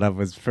you brought up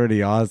was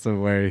pretty awesome,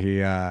 where he,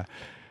 the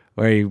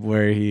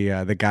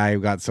guy who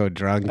got so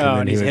drunk. Oh, then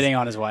and he he's was- hitting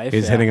on his wife.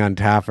 He's yeah. hitting on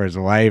Taffer's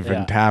wife, Yeah.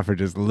 and Taffer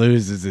just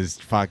loses his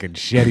fucking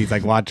shit. He's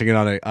like watching it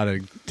on a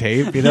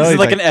tape, you know. He's He's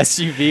like an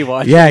SUV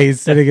watch. yeah,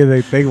 he's sitting in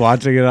the thing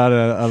watching it on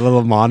a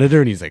little monitor,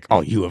 and he's like, "Oh,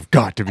 you have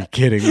got to be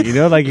kidding me!" You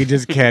know, like he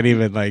just can't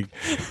even like.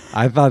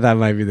 I thought that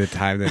might be the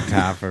time that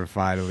Taffer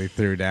finally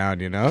threw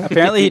down. You know,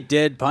 Apparently, he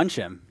did punch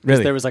him. 'Cause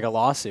Really? There was like a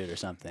lawsuit or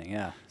something.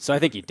 Yeah. So I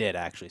think he did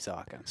actually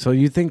sock him. so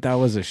you think that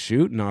was a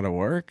shoot, not a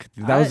work?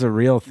 That was a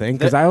real thing?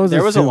 Because There I was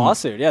there was a assumed-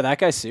 lawsuit. Yeah, that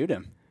guy sued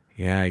him.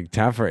 Yeah,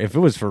 Taffer. If it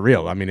was for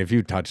real, I mean, if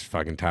you touched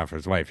fucking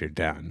Taffer's wife, you're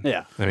done.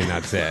 Yeah. I mean,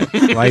 that's it.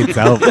 Lights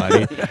out,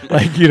 buddy.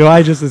 Like,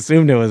 I just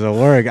assumed it was a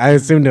work. I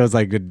assumed it was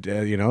like a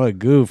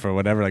goof or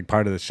whatever, like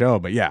part of the show.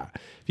 But yeah,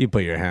 if you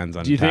put your hands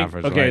on Do you think?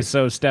 Taffer's Okay, wife,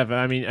 so Stefan,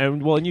 I mean,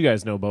 and you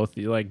guys know both.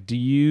 Like, do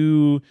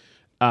you,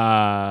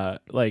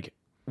 like,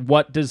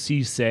 what does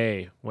he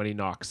say when he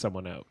knocks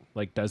someone out?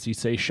 Like, does he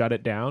say shut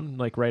it down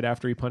like right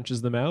after he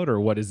punches them out, or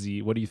what do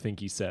you think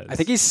he says? I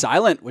think he's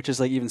silent, which is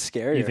like even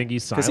scarier. You think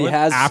he's 'Cause silent? he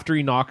has After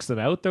he knocks them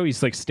out, though,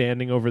 he's like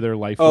standing over their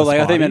lifeless Oh, like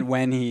I body? think meant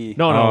when he.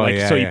 No, Oh, like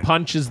yeah, so he yeah.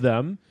 punches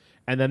them,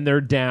 and then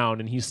they're down,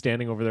 and he's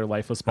standing over their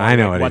lifeless body. I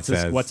know like, what he what's his,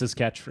 says. What's his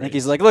catchphrase? I think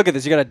he's like, look at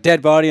this. You got a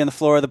dead body on the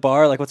floor of the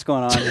bar. Like, what's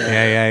going on here?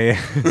 Yeah.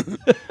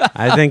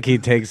 I think he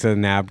takes a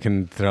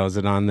napkin, throws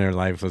it on their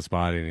lifeless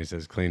body, and he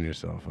says, "Clean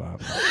yourself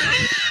up."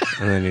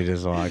 And then he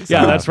just walks.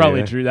 yeah, off, that's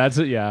probably yeah. true. That's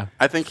it. Yeah.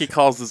 I think he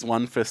calls his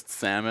one fist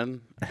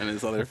Salmon and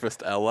his other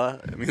fist Ella,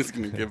 and he's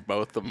going to give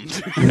both of them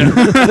to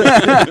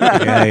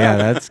Yeah,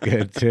 that's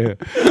good too.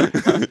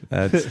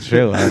 That's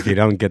true. If you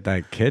don't get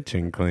that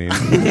kitchen clean,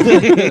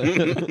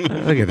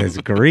 look at this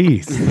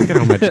grease. Look at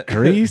how much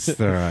grease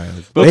there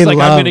is. Looks like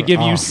I'm going to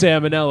give you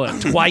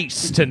salmonella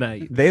twice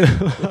tonight.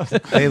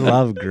 They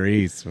love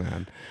grease,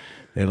 man.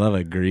 They love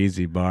a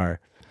greasy bar.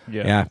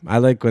 Yeah, I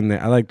liked when they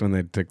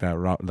took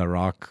that the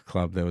Rock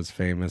Club that was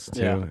famous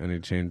too, Yeah. and he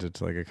changed it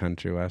to like a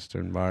country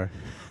western bar.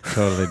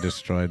 Totally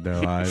destroyed their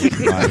lives.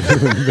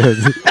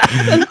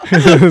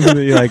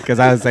 Like, because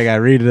I was like, I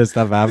read this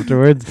stuff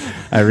afterwards.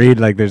 I read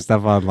like there's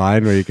stuff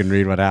online where you can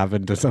read what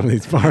happened to some of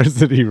these bars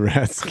that he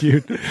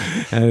rescued,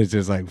 and it's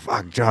just like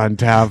fuck John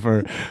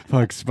Taffer,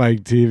 fuck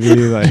Spike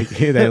TV. Like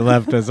they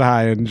left us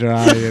high and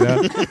dry, you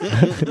know.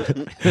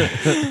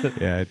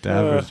 Yeah,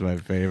 Taffer's my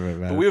favorite,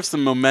 man. But we have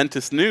some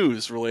momentous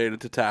news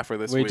related to Taffer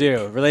this We week.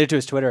 do, related to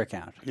his Twitter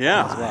account.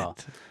 Yeah. As well.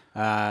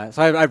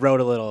 So I wrote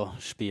a little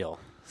spiel.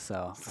 So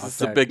I'll It's a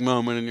start. big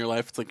moment in your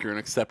life. It's like you're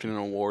accepting an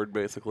award,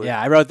 basically.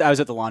 Yeah, I was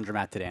at the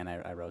laundromat today, and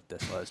I wrote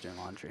this while I was doing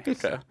laundry. Okay.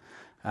 So,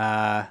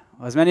 well,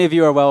 as many of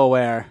you are well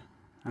aware,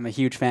 I'm a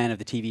huge fan of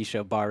the TV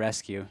show Bar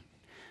Rescue,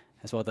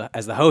 as well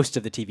as the host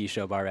of the TV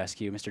show Bar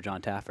Rescue, Mr.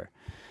 John Taffer.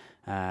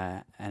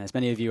 And as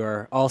many of you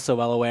are also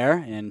well aware,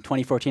 in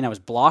 2014 I was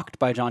blocked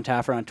by John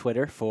Taffer on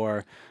Twitter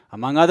for,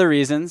 among other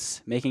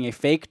reasons, making a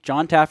fake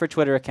John Taffer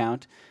Twitter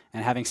account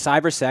and having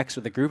cyber sex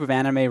with a group of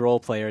anime role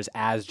players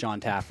as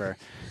John Taffer,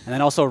 and then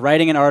also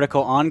writing an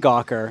article on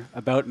Gawker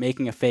about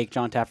making a fake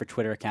John Taffer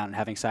Twitter account and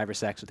having cyber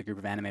sex with a group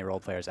of anime role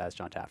players as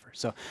John Taffer.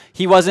 So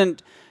he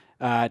didn't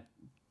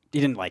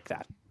like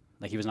that.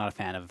 Like, he was not a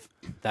fan of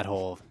that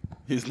whole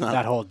He's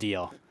that whole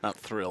deal. not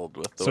thrilled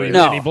with the So way he,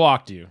 No. and he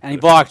blocked you. And he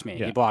blocked me.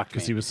 Yeah, He blocked me.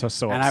 because he was so and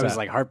upset. I was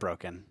like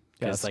heartbroken. Yeah,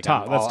 Because that's like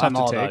tough. That's tough I'm to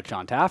all take. about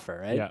John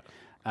Taffer, right? Yeah.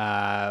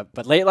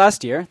 But late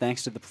last year,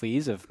 thanks to the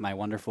pleas of my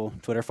wonderful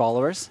Twitter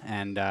followers,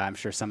 and I'm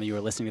sure some of you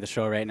are listening to the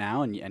show right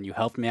now, and you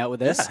helped me out with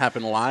this. That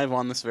happened live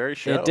on this very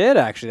show. It did,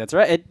 actually. That's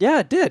right. It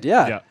did.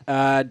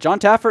 Yeah. John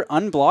Taffer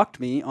unblocked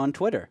me on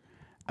Twitter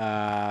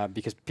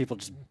because people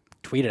just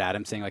tweeted at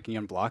him saying, like, "Can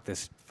you unblock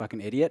this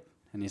fucking idiot?"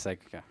 And he's like,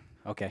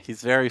 "Okay."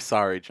 He's very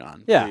sorry,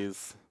 John. Yeah.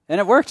 Please. And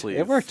it worked. Please.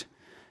 It worked.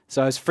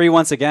 So I was free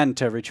once again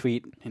to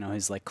retweet,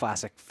 his like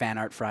classic Fan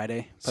Art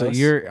Friday So posts.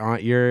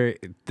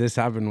 this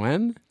happened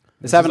when?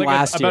 This happened like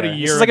last about year. a This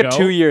year is like ago. a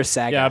 2-year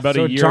saga. Yeah, about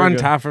So a year John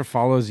ago. Taffer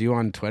follows you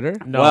on Twitter?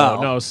 No,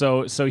 Well- no.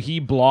 So he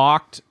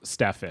blocked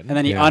Stefan, And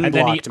then he Yeah. and then he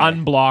unblocked me.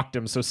 unblocked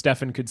him, so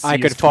Stefan could see. I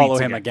could his follow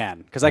tweets him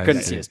again because I I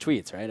couldn't see. see his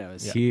tweets. Right? I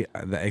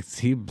was.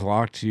 He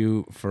blocked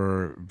you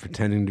for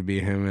pretending to be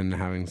him and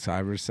having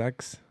cyber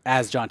sex?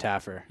 As John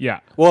Taffer.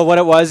 Yeah. Well, what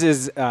it was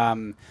is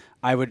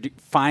I would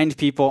find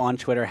people on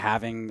Twitter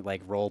having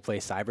like role play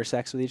cyber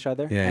sex with each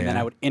other, Yeah, and then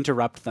yeah. I would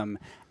interrupt them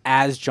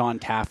as John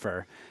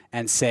Taffer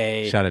and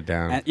say, Shut it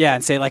down.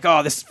 and say like,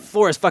 "Oh, this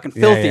floor is fucking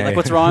filthy. yeah, like, yeah.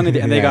 what's wrong with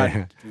you?" And they Yeah, got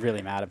yeah.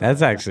 really mad about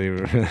That's it. actually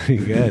really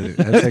good.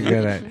 That's a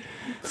good.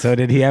 So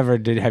have you ever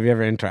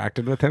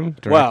interacted with him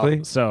Well,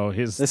 directly? So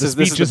This the is the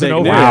speech big isn't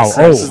over. news. Wow!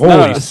 This is- Oh, no,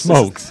 holy this is-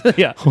 smokes!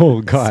 yeah.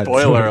 Oh God!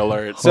 Spoiler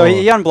alert. So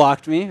he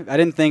unblocked me. I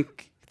didn't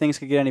think things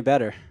could get any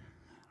better.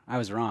 I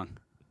was wrong.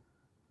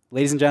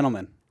 Ladies and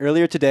gentlemen,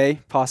 earlier today,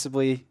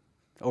 possibly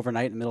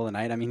overnight, in the middle of the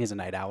night, I mean, he's a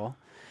night owl,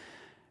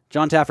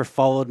 John Taffer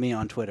followed me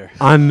on Twitter.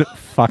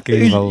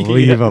 Unfucking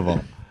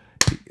believable.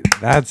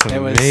 That's It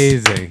was-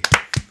 amazing.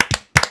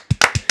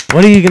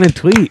 What are you gonna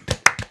tweet?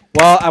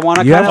 Well, I want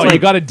to You kind have Oh, of you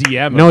like... got to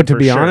DM him. No, to for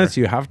be sure. honest,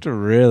 you have to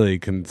really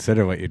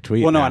consider what you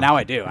tweet. Well, no, now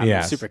I do. I'm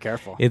Yes. super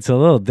careful. It's a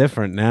little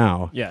different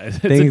now. Yeah, it's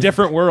a Things-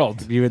 different world.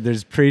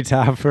 There's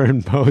pre-Taffer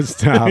and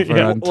post-Taffer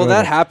Yeah. on Twitter. Well,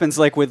 that happens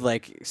like with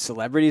like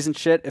celebrities and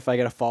shit. If I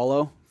get a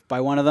follow by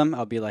one of them,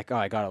 I'll be like, "Oh,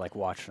 I gotta like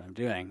watch what I'm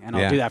doing," and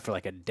I'll Yeah. do that for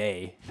like a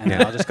day, and then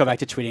Yeah. I'll just go back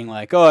to tweeting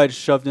like, "Oh, I just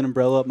shoved an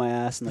umbrella up my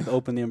ass and like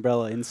opened the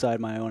umbrella inside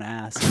my own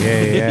ass."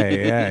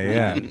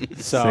 Yeah.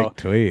 So, Sick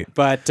tweet.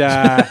 but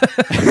I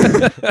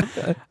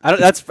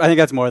think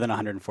that's more than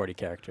 140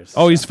 characters.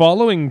 Oh, he's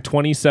following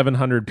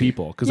 2,700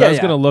 people. Because Yeah, I was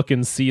yeah. gonna look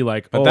and see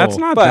like, But oh, that's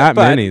not but- that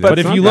but- many. but But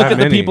That's if you not look that at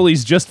the many. people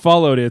he's just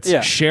followed, it's Yeah.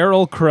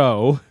 Cheryl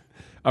Crow,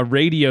 a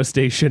radio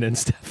station, and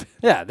Stefan.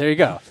 Yeah, there you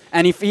go.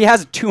 And he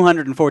has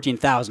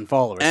 214,000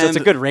 followers, so it's a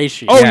And- good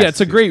ratio. Oh, Yes. yeah,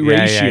 it's a great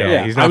ratio.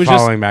 Yeah. He's I not was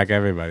following back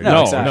everybody. No,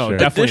 No, exactly. no, Sure.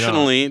 definitely not.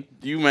 Additionally,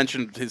 you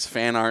mentioned his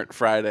Fan Art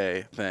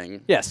Friday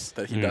thing. Yes.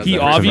 That he does. He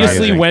every obviously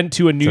amazing. went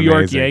to a New It's York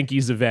amazing.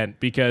 Yankees event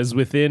because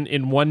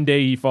in one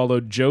day he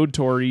followed Joe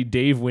Torre,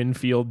 Dave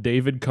Winfield,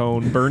 David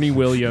Cohn, Bernie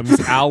Williams,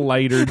 Al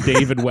Leiter,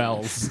 David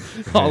Wells.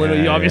 He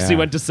Yeah, obviously yeah.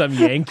 went to some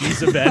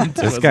Yankees event.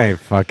 This Was guy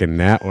fucking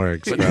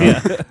networks, bro.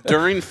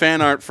 During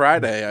Fan Art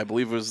Friday, I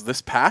believe it was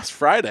this past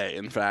Friday,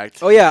 in fact.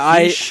 Oh, yeah,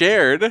 he I-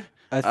 shared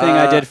A thing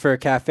I did for a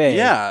cafe.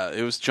 Yeah,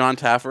 it was John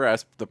Taffer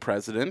as the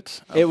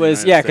president. Of It the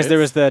was, United because there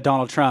was States. the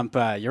Donald Trump.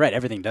 You're right,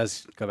 everything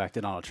does go back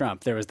to Donald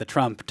Trump. There was the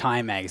Trump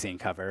Time magazine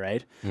cover,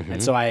 right?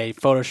 And so I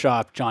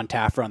photoshopped John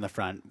Taffer on the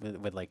front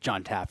with like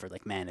John Taffer,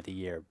 like Man of the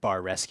Year,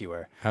 Bar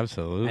Rescuer.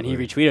 Absolutely. And he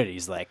retweeted it.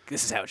 He's like,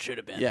 this is how it should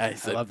have been. Yeah,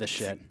 I love this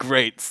shit.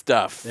 Great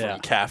stuff Yeah.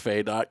 from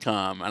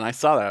cafe.com. And I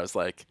saw that. I was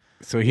like,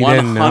 So he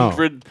didn't know.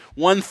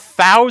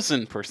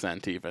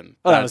 1,000% even.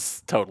 Oh, that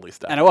That's totally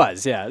stuff. And it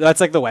was, yeah.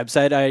 That's like the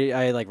website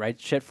I like write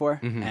shit for,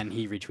 and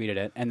he retweeted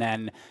it. And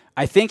then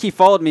I think he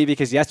followed me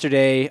because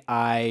yesterday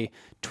I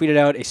tweeted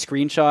out a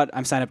screenshot.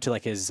 I'm signed up to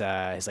like his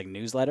like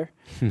newsletter,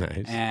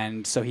 Nice.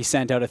 and so he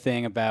sent out a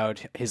thing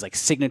about his like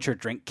signature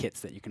drink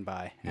kits that you can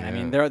buy. And I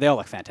mean, they all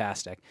look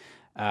fantastic.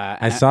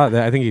 I saw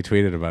that. I think he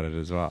tweeted about it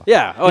as well.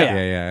 Yeah. Oh yeah.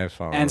 Yeah. I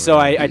followed And it. so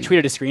I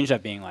tweeted a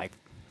screenshot being like,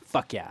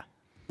 "Fuck yeah."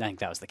 I think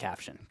that was the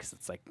caption because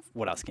it's like,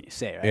 what else can you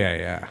say, right?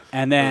 Yeah.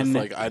 And It's then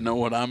like, I know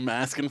what I'm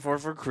asking for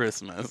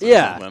Christmas. or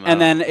yeah, something.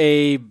 and then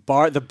the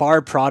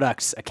Bar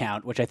Products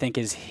account, which I think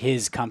is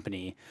his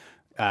company,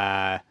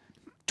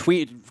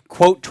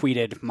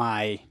 tweeted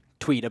my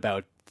tweet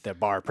about the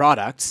Bar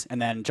Products,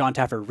 and then John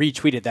Taffer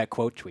retweeted that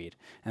quote tweet,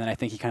 and then I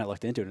think he kind of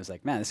looked into it and was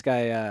like, man, this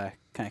guy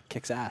kind of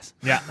kicks ass.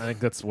 Yeah, I think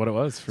that's what it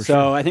was for So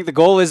sure. I think the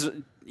goal is,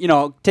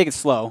 take it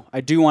slow.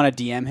 I do want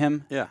to DM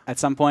him Yeah. at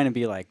some point and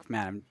be like,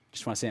 man, I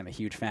just want to say I'm a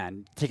huge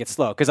fan. Take it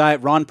slow. Because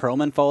Ron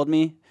Perlman followed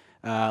me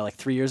like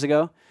 3 years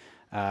ago.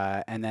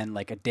 And then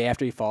like a day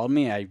after he followed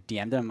me, I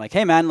DM'd him like,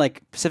 hey man,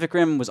 like Pacific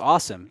Rim was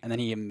awesome. And then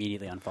he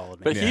immediately unfollowed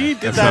me. But he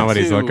did That's that not what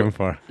he's to, looking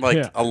for. Like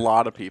Yeah. a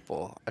lot of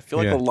people. I feel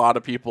like Yeah. a lot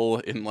of people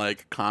in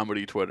like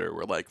comedy Twitter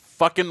were like,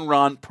 "Fucking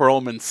Ron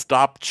Perlman,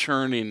 stop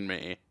churning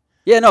me."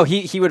 Yeah, no,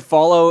 he would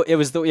follow. It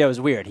was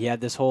weird. He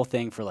had this whole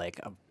thing for like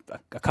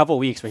a couple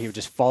weeks where he would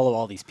just follow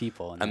all these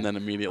people, And then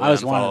immediately I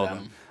was one of unfollow them.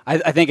 them.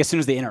 I think as soon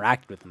as they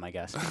interacted with him, I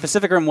guess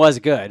Pacific Rim was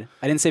good.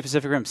 I didn't say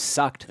Pacific Rim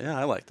sucked. Yeah,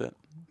 I liked it.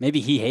 Maybe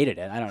he hated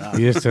it. I don't know.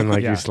 He just didn't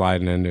like Yeah. you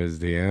sliding into his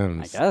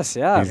DMs. I guess,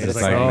 yeah. He's but just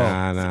it's like, like,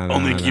 oh, nah.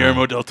 Only nah.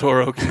 Guillermo del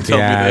Toro can tell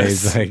Yeah, me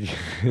this. he's like,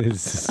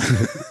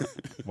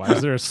 it's Why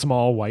is there a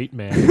small white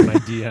man in my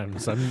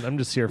DMs? I'm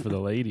just here for the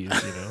ladies,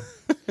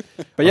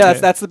 But yeah, Okay.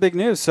 that's the big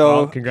news. So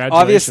Well,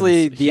 congratulations.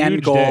 obviously the end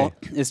Huge goal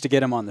day. is to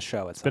get him on the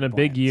show. It's been a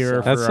big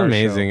year for that's our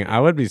amazing. show. I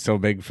would be so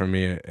big for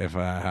me if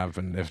that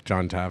happened. If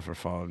John Taffer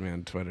followed me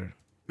on Twitter.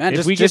 Man, If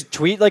just we just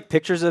tweet like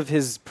pictures of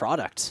his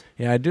products.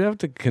 Yeah, I do have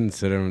to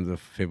consider the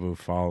people who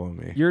follow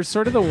me. You're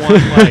sort of the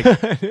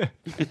one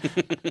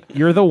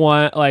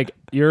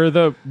you're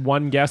the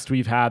one guest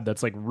we've had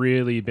that's like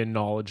really been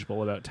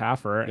knowledgeable about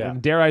Taffer. Yeah.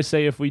 And dare I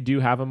say, if we do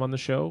have him on the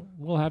show,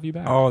 we'll have you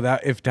back. Oh,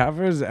 that if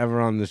Taffer is ever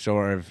on the show,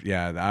 or if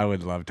I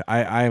would love to.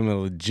 I am a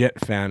legit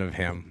fan of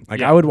him. Like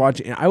Yeah. I would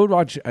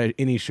watch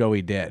any show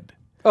he did.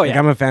 Oh, Like yeah.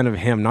 I'm a fan of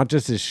him, not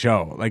just his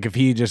show. Like if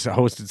he just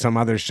hosted some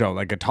other show,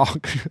 like a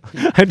talk,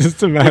 I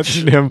just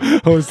imagine him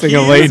hosting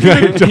a late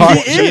night talk.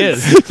 He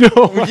is.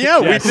 No, Yeah,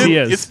 Yes, we did. he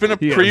is. It's been a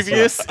He is.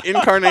 previous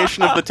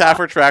incarnation of the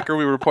Taffer Tracker.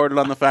 We reported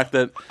on the fact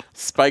that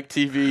Spike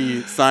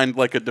TV signed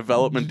like a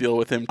development deal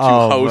with him to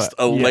host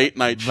a late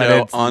night but show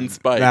it's- on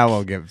Spike. That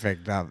won't get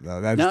picked up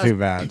though. That's No, too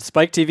bad.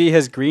 Spike TV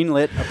has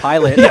greenlit a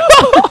pilot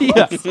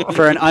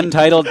for an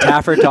untitled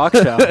Taffer talk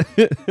show.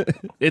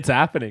 It's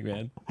happening,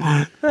 man.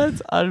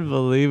 That's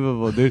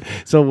unbelievable, dude.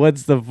 So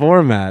what's the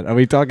format? Are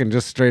we talking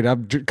just straight up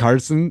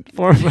Carson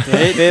format?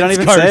 They don't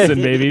even Carson,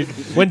 say. baby.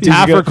 When He's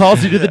Taffer good.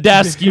 calls you to the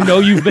desk, you know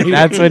you've made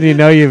That's it. when you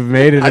know you've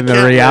made it I in the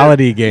can't wait.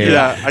 reality game.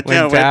 Yeah, I when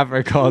can't wait.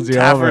 Taffer calls you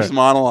Taffer's over.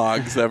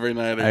 monologues every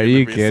night. Are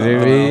you kidding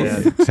me?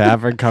 something else.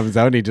 Taffer comes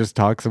out and he just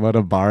talks about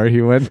a bar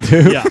he went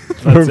to Yeah,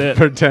 that's it.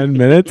 for 10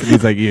 minutes. And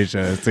he's like, you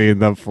should have seen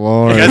the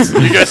floor. You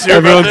guys hear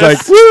about Everyone's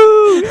this? like,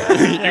 woo!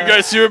 You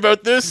guys hear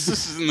about this?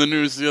 This is in the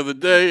news the other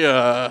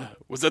day.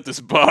 Was at this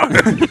bar.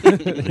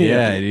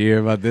 Yeah, did you hear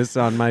about this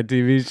on my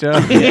TV show?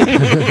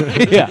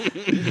 Yeah.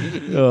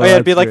 Oh yeah,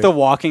 it'd be like The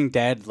Walking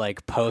Dead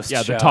like post.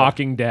 Yeah, show. the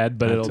Talking Dead,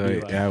 but it'll That's be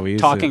right. like, Yeah, we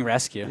used Talking to,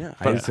 Rescue.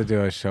 I used to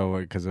do a show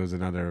because there was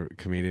another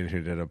comedian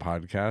who did a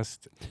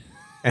podcast.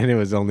 and it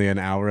was only an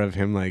hour of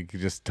him like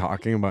just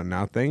talking about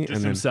nothing, Just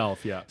and then,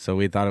 himself, yeah. So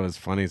we thought it was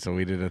funny, so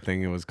we did a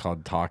thing. It was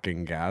called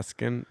Talking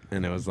Gaskin,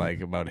 and it was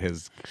like about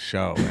his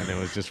show, and it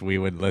was just we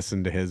would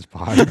listen to his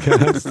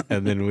podcast,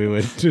 and then we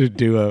would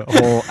do a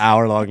whole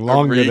hour long,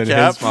 longer than his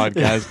recap?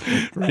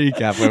 podcast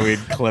recap, where we'd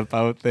clip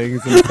out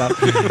things and stuff.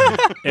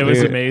 It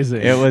was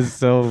amazing. It was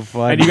so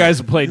fun. And you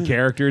guys played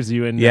characters,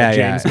 you and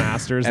James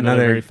Masters,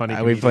 another very funny we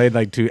comedian. played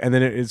like two, and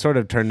then it sort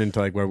of turned into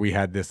like where we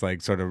had this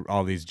like sort of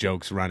all these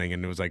jokes running,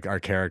 and it was like our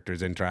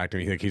characters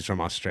interacting. Like he's from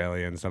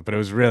Australia and stuff, but it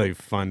was really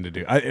fun to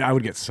do. I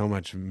would get so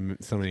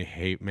many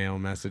hate mail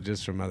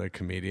messages from other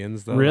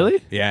comedians though.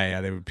 Really?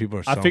 Yeah. People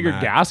are so I figured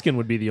mad. Gaskin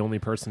would be the only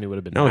person who would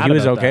have been No, mad he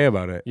was about okay that.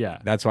 about it. Yeah.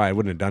 That's why I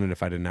wouldn't have done it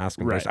if I didn't ask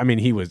him Right. first. I mean,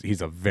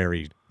 he's a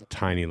very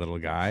tiny little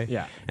guy.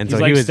 Yeah. And He's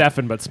so like he was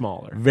Stefan, but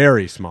smaller.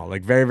 very small,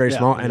 like very, very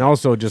small, and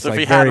also just So like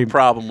if he had very a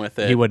problem with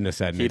it, he wouldn't have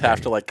said He'd anything.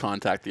 have to like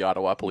contact the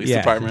Ottawa Police he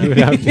Department. would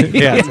have to-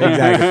 yes,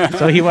 exactly.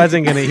 So he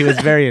wasn't gonna. He was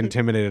very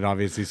intimidated,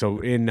 obviously. So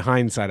in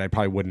hindsight, I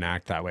probably wouldn't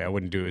act that way. I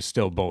wouldn't do it. It was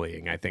still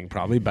bullying, I think,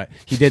 probably. But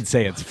he did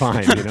say it's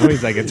fine. You know,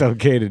 he's like it's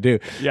okay to do.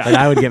 Yeah. Like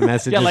I would get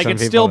messages. Yeah, like from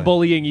it's people still that-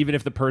 bullying even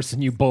if the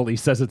person you bully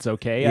says it's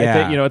okay. I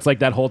Yeah. think, it's like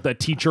that whole the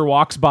teacher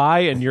walks by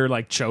and you're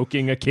like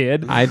choking a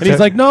kid. I and he's took-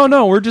 like,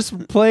 no, we're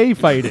just play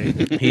fighting.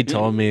 He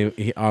told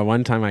me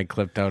one time I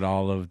clipped out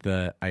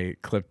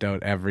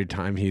every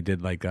time he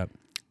did like a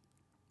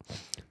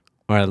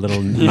or a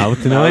little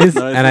mouth noise,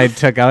 and I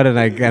took out and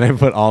I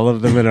put all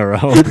of them in a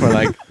row for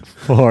like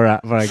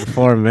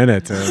 4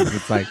 minutes. And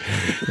it's like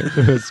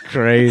it was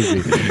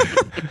crazy.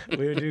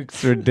 We would do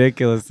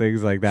ridiculous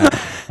things like that.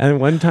 And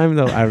one time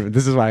though,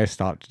 this is why I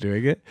stopped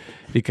doing it,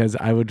 because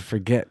I would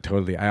forget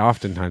totally. I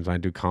oftentimes when I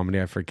do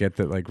comedy, I forget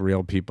that like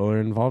real people are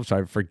involved. So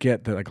I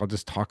forget that like I'll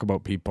just talk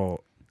about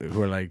people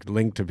who are like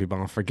linked to people.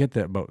 I'll forget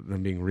that about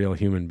them being real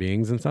human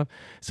beings and stuff.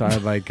 So I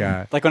like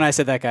Like when I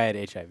said that guy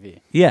had HIV.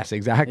 yes,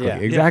 exactly, Yeah.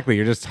 exactly.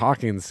 You're just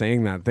talking and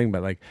saying that thing,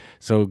 but like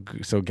so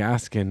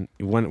Gaskin,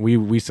 when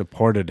we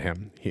supported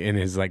him in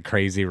his like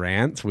crazy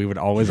rants, we would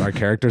always our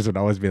characters would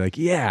always be like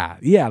yeah,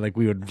 like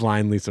we would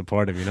blindly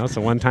support him, you know.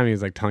 So one time he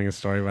was like telling a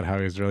story about how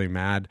he was really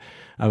mad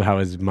of how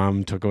his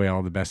mom took away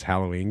all the best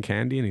Halloween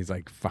candy, and he's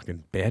like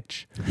fucking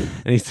bitch,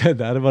 and he said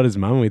that about his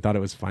mom. We thought it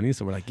was funny,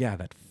 so we're like yeah,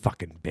 that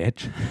fucking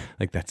bitch,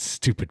 like that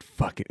stupid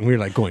fucking. And we were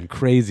like going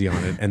crazy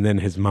on it, and then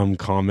his mom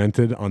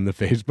commented on the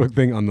Facebook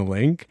thing on the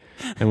link,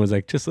 and was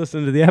like, just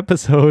listen to the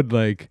episode,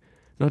 like.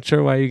 Not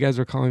sure why you guys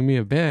were calling me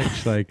a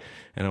bitch, like,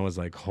 and I was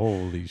like,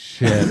 holy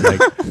shit,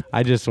 like,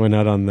 I just went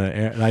out on the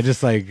air, and I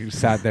just like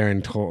sat there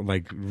and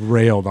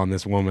railed on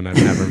this woman I've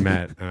never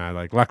met, and I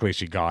like, luckily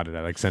she got it. I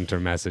like sent her a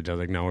message. I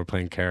was like, no, we're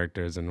playing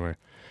characters, and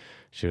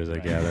she was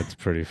like, yeah, that's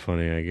pretty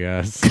funny, I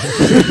guess.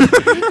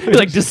 You're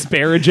like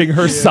disparaging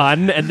her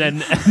son, and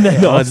then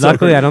Well, also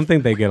luckily, I don't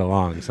think they get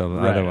along, so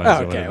Right.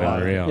 otherwise it would Okay, have well,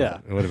 been real. yeah.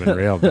 It would have been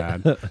real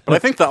bad. But I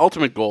think the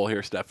ultimate goal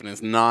here, Stefan,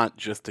 is not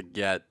just to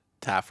get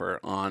Taffer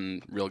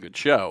on Real Good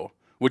Show,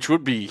 which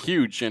would be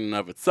huge in and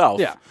of itself.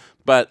 Yeah.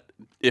 But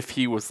if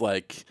he was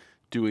like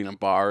doing a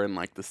bar in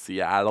like the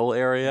Seattle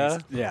area,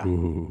 Yeah.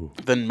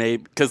 then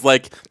maybe because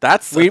like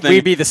that's the thing.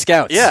 We'd be the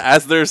scouts. Yeah,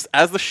 as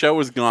the show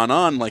has gone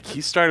on, like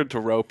he started to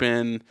rope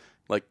in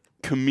like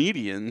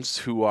comedians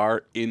who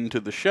are into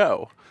the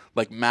show.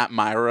 Like Matt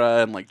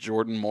Myra and like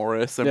Jordan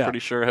Morris, I'm Yeah. pretty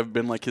sure have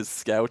been like his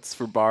scouts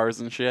for bars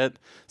and shit.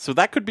 So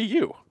that could be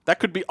you. That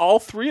could be all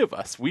three of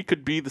us. We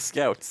could be the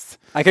scouts.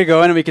 I could go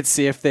in and we could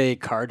see if they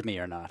card me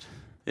or not.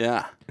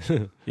 Yeah. yeah,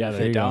 If there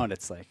they you don't, go.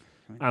 it's like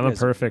I'm a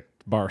perfect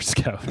bar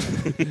scout,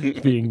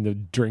 being the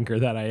drinker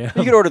that I am.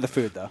 You could order the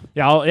food though.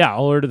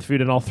 I'll order the food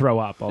and I'll throw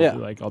up. Yeah.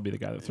 I'll be the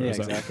guy that Yeah, throws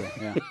up. exactly.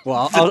 Yeah.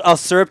 Well, I'll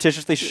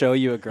surreptitiously show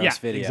you a gross Yeah,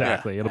 video.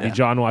 exactly. It'll Yeah. be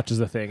John watches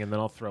the thing, and then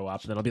I'll throw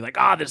up, and then I'll be like,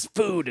 this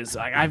food is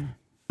like I've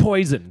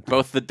poisoned.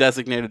 Both the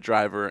designated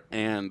driver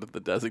and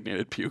the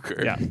designated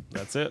puker. Yeah,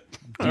 that's it.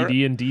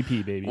 DD and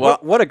DP, baby. Well,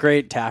 What a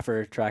great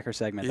Taffer tracker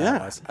segment Yeah.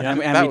 that was. I And,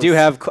 think and that we do was-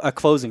 have a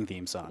closing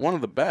theme song. One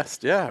of the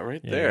best. Yeah, right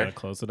yeah, there. gotta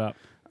close it up.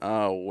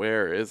 Oh,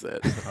 where is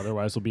it?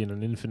 Otherwise, we'll be in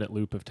an infinite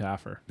loop of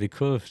Taffer. It'd be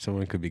cool if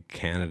someone could be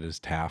Canada's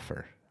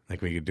Taffer.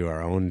 Like we could do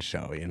our own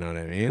show, you know what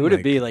I mean? Who would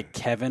it be? Like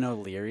Kevin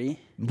O'Leary?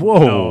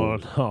 Whoa.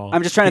 No.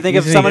 I'm just trying to think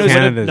of Usually someone who's.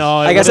 Canada's- No,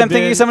 I guess I'm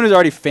thinking someone who's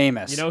already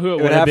famous. You know who it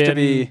would would have been to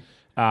be?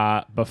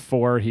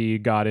 Before he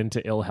got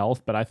into ill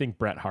health, but I think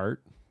Bret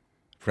Hart.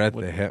 Bret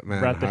the Hitman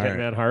Bret the Hart.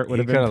 Hitman Hart would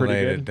He have been coulda pretty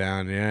laid good. it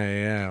down,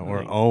 yeah.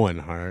 Or Owen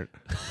Hart.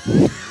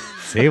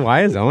 See,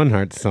 why is Owen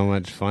Hart so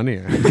much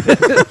funnier?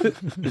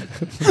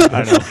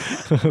 I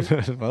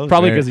don't know.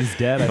 Probably because he's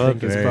dead. I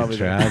think is very probably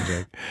the-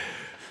 tragic.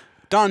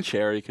 Don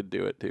Cherry could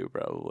do it too,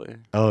 probably.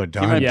 Oh, He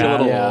Don. might be a Yeah.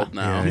 little Yeah. old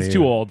now. Yeah, He's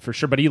too old for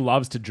sure, but he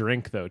loves to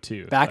drink though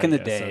too. Back I in the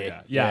guess, so day.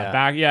 yeah.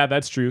 Yeah. Yeah,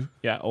 that's true.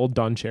 Yeah, old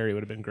Don Cherry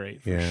would have been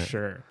great for Yeah.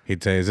 sure.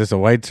 He'd say, "Is this a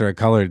whites or a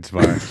coloreds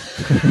bar?"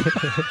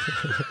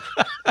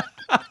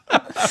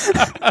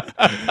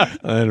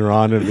 then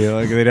Ron would be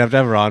like, they'd have to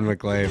have Ron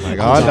McLean. Like,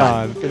 oh,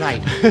 Don. Good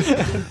night.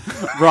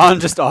 Ron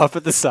just off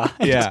at the side.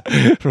 Yeah.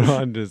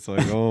 Ron just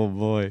like, oh,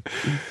 boy.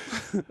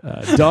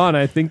 Don,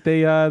 I think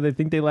they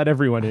let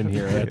everyone in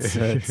here. It's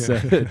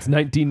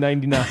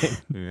 1999.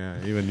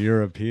 Yeah, even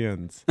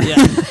Europeans. Yeah.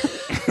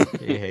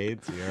 He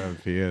hates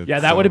Europeans. Yeah,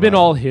 that so would have been much.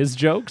 all his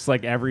jokes.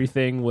 Like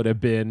everything would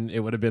have been. It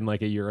would have been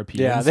like a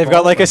European. Yeah, they've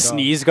got like a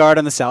sneeze guard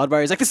on the salad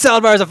bar. He's like, the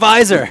salad bar is a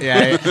visor.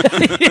 Yeah.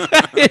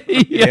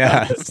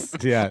 Yes.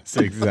 Yes,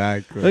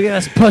 exactly. Look at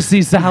this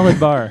pussy salad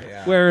bar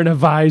wearing a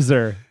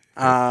visor.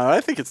 I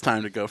think it's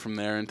time to go from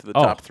there into the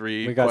top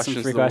three We got questions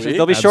some free of the questions. week.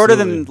 They'll be shorter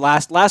than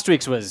Absolutely. last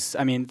week's was.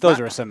 I mean, those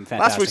were some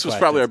fantastic Last week's was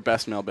probably our questions.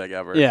 best mailbag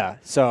ever. Yeah,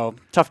 so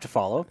tough to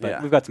follow, but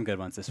Yeah. we've got some good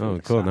ones this Oh,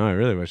 week. cool. so. No, I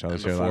really wish I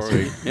was here last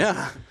week.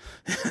 Yeah.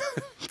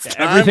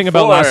 Everything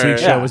about last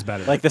week's show Yeah, was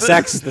better. Like the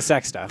sex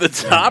stuff. The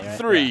top Right,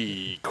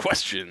 three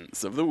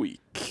questions of the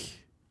week.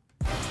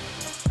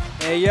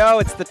 Hey yo,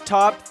 it's the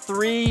top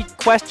 3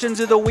 questions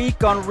of the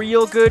week on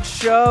Real Good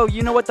Show.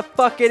 You know what the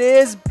fuck it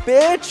is,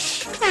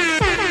 bitch?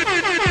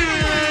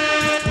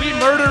 We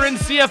murder in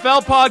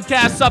CFL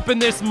podcasts up in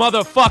this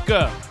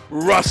motherfucker.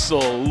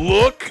 Russell,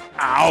 look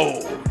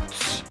out.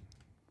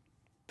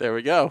 There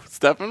we go.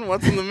 Stefan,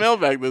 what's in the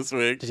mailbag this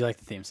week? Did you like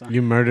the theme song?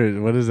 You murdered.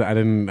 What is that? I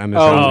didn't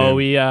understand. Oh,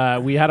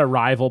 it. we had a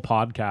rival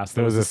podcast.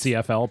 There was was a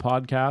a CFL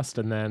podcast,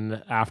 and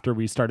then after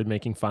we started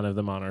making fun of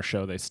them on our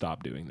show, they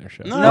stopped doing their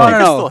show. No, No, it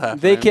can still no. happen.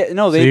 They can't.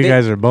 No, So they. you they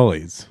guys are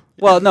bullies.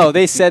 well, no,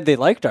 they said they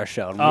liked our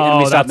show, and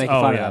we stopped making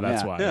fun yeah, of them.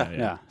 that's yeah. why. Yeah.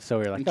 Yeah, so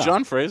we were like, oh.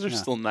 John Fraser's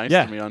still nice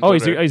Yeah. to me on Oh,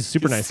 Twitter. he's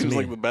super nice to Seems me.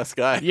 like the best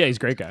guy. Yeah, he's a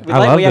great guy. We, I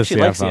like, love we the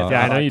actually like CFL. CFL.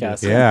 Yeah, I know you do.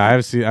 podcasts.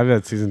 Yeah, I've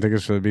had season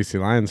tickets for the BC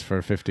Lions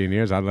for 15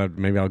 years.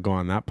 Maybe I'll go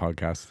on that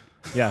podcast.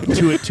 Yeah,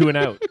 two and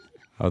out.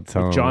 I'll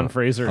tell them, John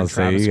Fraser I'll and say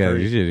Travis you guys,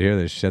 Curry. you should hear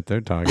the shit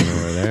they're talking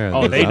over there.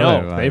 Oh, This they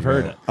other know. They've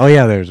heard it. Oh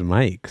yeah, there's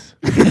mics.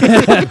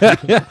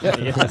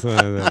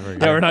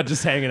 Yeah, we're not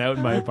just hanging out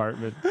in my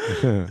apartment.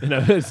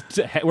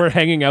 We're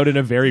hanging out in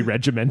a very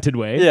regimented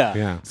way. Yeah.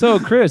 Yeah, So,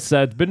 Chris,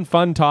 it's been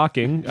fun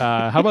talking.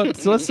 How about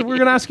we're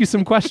gonna ask you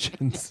some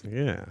questions.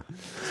 yeah.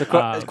 So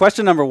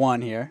question number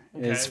 1 here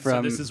is So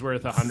from. this is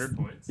worth 100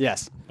 points.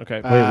 Yes.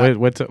 Okay. Wait,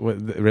 what,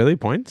 really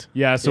points?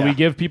 Yeah, so Yeah. we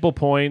give people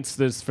points.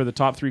 This for the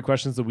top 3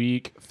 questions of the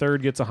week.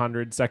 Third gets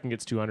 100, second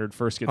gets 200,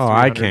 first gets Oh,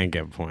 300. I can't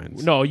get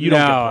points. No, you don't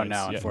No, get points. no,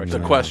 Yeah. unfortunately.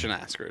 The question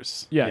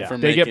askers. Yeah, For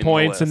they get making the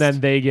points and list.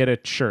 then they get a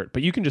shirt.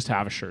 But you can just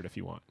have a shirt if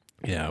you want.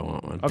 Yeah, I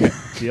want one. Okay,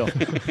 deal.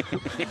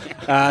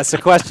 So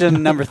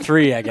question number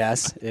 3, I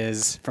guess,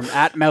 is from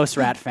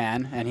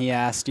 @MouseRatFan, and he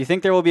asked, "Do you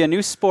think there will be a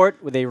new sport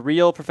with a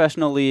real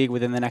professional league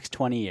within the next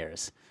 20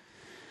 years?"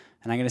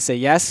 And I'm going to say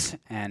yes,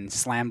 and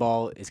slam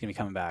ball is going to be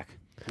coming back.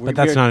 But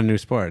that's not a new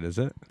sport, is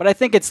it? But I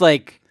think it's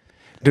like.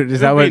 Dude,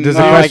 is that what mean, does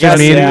no, the I question guess,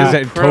 mean? yeah. Is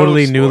it Pro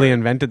totally sport. newly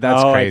invented?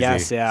 That's Oh, I crazy.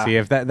 guess, yeah. See,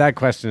 if that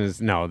question is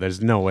no, there's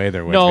no way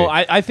there would No, be.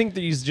 I think that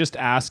he's just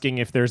asking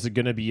if there's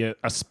going to be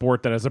a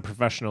sport that has a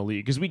professional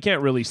league because we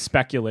can't really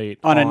speculate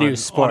On a new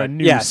sport. On a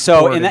new yeah, so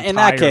sport in that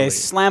entirely.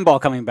 case, slam ball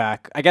coming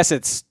back. I guess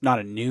it's not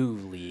a new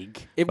league.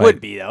 It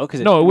would be though, because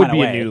No, it would went be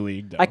a away. new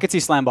league, though. I could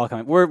see slam ball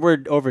coming.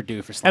 We're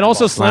overdue for slam and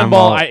also ball. slam Slam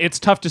ball. ball. It's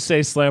tough to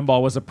say slam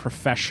ball was a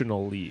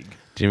professional league.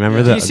 Do you remember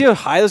Do the? you see how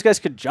high those guys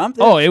could jump?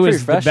 Oh, it They're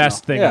was pretty the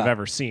best thing professional. I've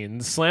ever seen.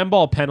 The slam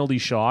ball penalty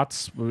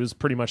shots was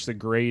pretty much the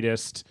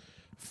greatest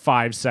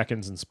 5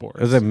 seconds in sports.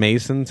 Was it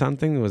Mason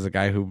something? It was a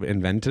guy who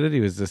invented it. He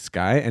was this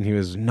guy, and he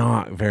was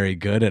not very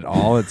good at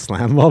all at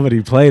slam ball, but he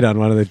played on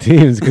one of the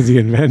teams because he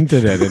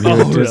invented it, and he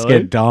would just really?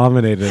 get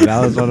dominated. That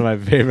was one of my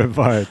favorite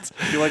parts.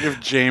 I feel like if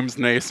James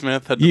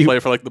Naismith had to You- play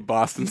for like the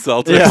Boston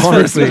Celtics Yeah. for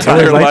his Honestly, it was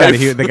entire like life.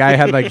 that. The guy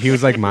had he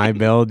was like my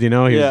build, you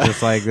know. He Yeah. was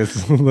just like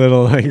this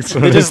little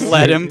sort They of. just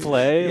let him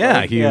play. Yeah,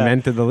 like, he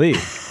invented the league.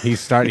 He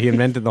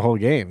invented the whole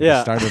game. Yeah.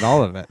 He started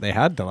all of it. They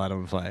had to let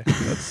him play.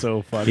 That's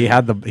so funny. He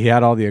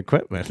had all the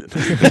equipment.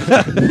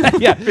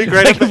 yeah,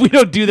 like, if we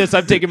don't do this,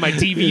 I'm taking my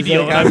TV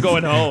deal and I'm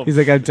going home. He's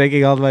like, I'm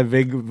taking all my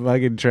big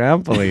fucking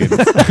trampolines.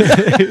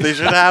 They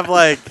should have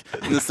like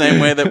in the same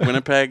way that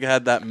Winnipeg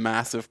had that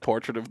massive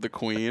portrait of the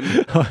Queen.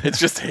 It's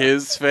just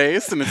his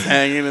face and it's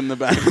hanging in the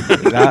back.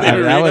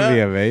 that would be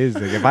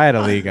amazing. If I had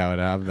a league, I would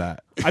have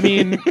that. I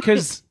mean,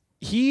 because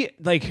he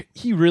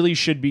really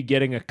should be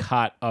getting a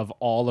cut of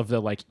all of the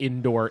like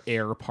indoor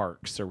air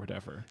parks or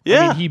whatever. I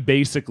Yeah. mean, he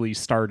basically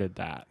started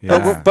that.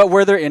 Yeah. But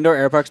were there indoor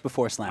air parks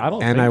before slam I ball?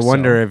 don't And think I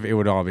wonder so. if it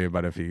would all be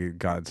about if you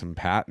got some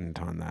patent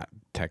on that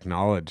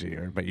technology,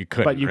 but you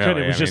couldn't. But you really.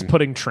 could. It was I just mean,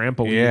 putting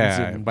trampolines.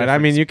 Yeah, in but I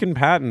mean, different you can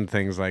patent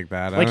things like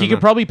that. I like don't you could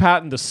know. probably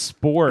patent the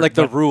sport, Like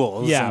the but-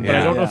 rules. Yeah, and- but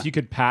I don't know Yeah. if you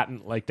could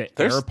patent like the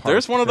There's air park.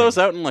 there's one of thing. those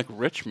out in like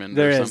Richmond.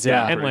 There or is, something,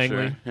 yeah. I'm And pretty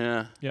Langley. sure.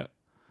 Yeah. Yeah,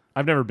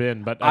 I've never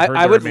been, but I've heard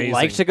I they're would amazing.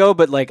 like to go,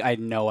 but like I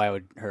know I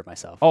would hurt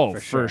myself. Oh, for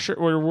for sure.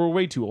 We're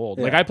way too old.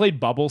 Like Yeah. I played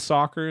bubble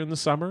soccer in the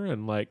summer,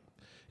 and like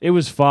It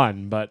was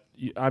fun, but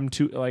I'm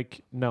too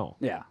no.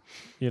 Yeah.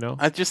 You know.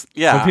 I just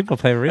Some people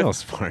play real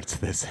sports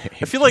this age.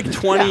 I feel like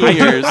 20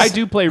 years. I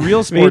do play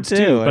real sports too.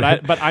 too,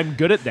 but I'm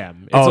good at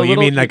them. It's Oh, a you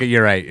little- mean like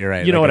you're right. You're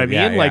right. You know like what I a-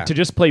 mean? yeah, Like yeah. to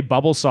just play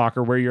bubble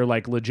soccer where you're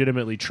like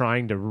legitimately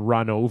trying to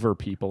run over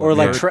people Or and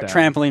like hurt them.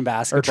 trampoline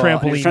basketball. or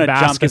and you're trampoline trying to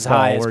basketball jump as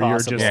high as where you're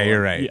possible. just Yeah,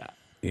 you're right.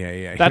 Yeah.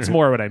 Yeah. That's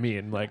more what I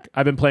mean. Like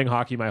I've been playing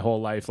hockey my whole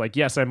life. Like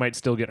yes, I might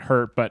still get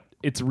hurt, but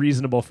it's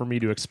reasonable for me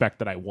to expect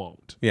that I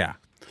won't. Yeah.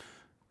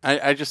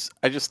 I just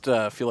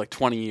feel like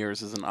 20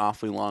 years is an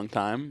awfully long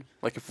time.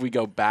 Like if we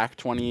go back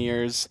 20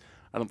 years,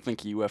 I don't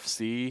think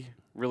UFC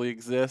really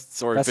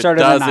exists, or That if it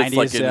started in does, the it's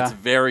like 90s, in its yeah.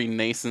 very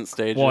nascent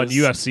stages. Well, and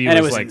UFC And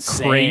it was was like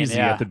insane, crazy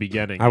yeah. at the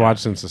beginning. I yeah. watched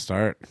since the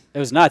start. It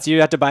was nuts.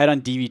 You had to buy it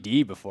on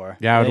DVD before.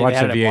 Yeah, I would They watch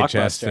had the it at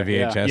VHS, the Blockbuster,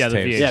 yeah. VHS Yeah, the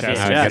tapes. VHS, I would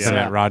yeah. get them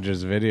Yeah. at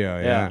Rogers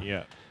Video. Yeah.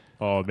 Yeah.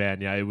 Oh man,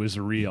 yeah, it was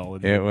real.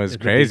 in It the- was at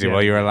the crazy.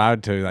 Well, you were beginning.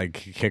 allowed to like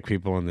kick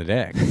people in the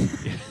dick.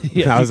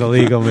 Yeah. That was a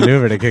legal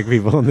maneuver to kick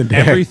people in the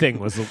dick. Everything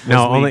was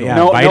No, only legal. yeah,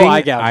 No biting,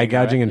 eye gouging, eye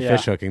gouging, right? and Yeah.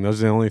 fish hooking.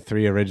 Those are the only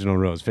three original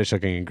rules. Fish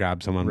hooking and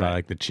grab someone by Right.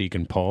 like the cheek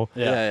and pull.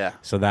 yeah.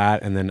 So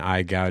that, and then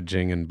eye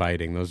gouging and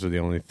biting. Those are the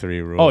only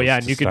three rules. Oh yeah,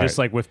 and to you could just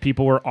start. like, if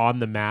people were on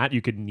the mat,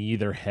 you could knee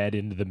their head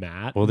into the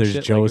mat. Well, and there's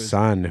shit. Joe Like, it was-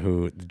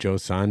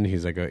 Son.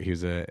 He's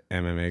a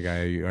MMA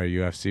guy or a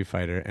UFC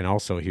fighter, and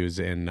also he was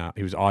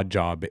Odd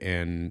Job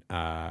in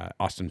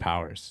Austin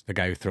Powers, the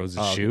guy who throws his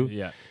Oh, shoe.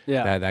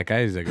 Yeah. That guy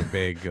is like a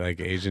big like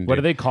Asian. What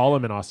do dude. they call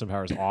him in Austin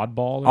Powers?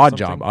 Oddball. Or Odd something?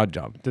 Job. Odd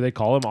Job. Do they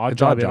call him Odd It's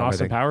Job Odd in Job, I Austin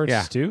think. Powers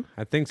Yeah. too?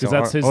 I think so. 'Cause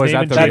that's his is name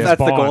that in the James real- That's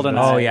the Bond. golden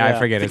Oh eye, yeah, I yeah.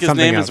 forget. I It's think his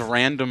something name else. is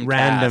Random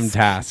Random Task.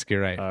 Task.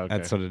 You're right. Oh, okay.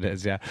 That's what it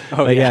is. Yeah.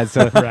 Oh, But yeah.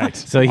 So Right.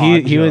 So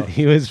Odd Job.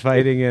 he was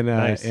fighting in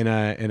Nice.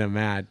 a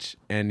match,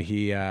 and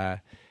he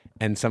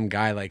and some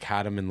guy like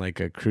had him in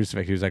like a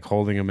crucifix. He was like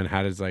holding him and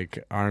had his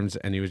like arms,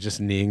 and he was just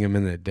kneeing him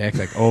in the dick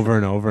like over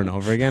and over and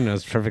over again. It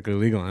was perfectly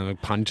legal, and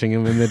like punching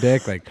him in the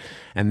dick like,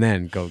 and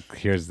then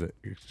here's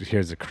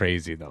the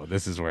crazy though.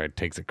 This is where it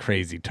takes a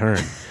crazy turn.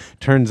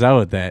 Turns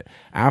out that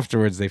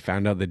afterwards they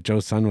found out that Joe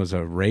Son was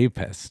a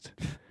rapist.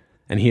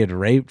 And he had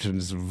raped and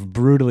just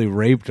brutally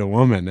raped a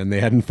woman, and they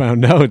hadn't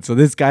found out. So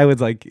this guy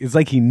was like, it's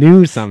like he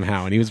knew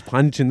somehow, and he was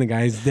punching the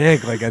guy's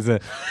dick like as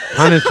a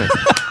punishment.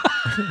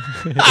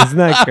 Isn't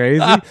that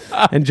crazy?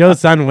 And Joe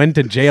Son went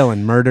to jail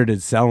and murdered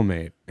his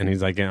cellmate, and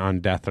he's like on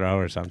death row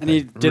or something. And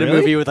he did a Really?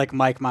 movie with like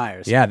Mike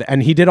Myers. Yeah,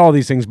 and he did all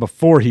these things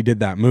before he did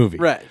that movie.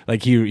 Right.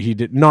 Like he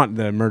did not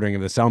the murdering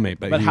of the cellmate,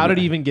 But how did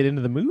he even get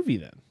into the movie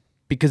then?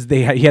 Because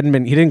he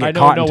didn't get I know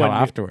caught no until one-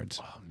 afterwards.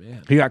 Oh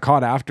man. He got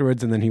caught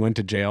afterwards, and then he went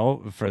to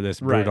jail for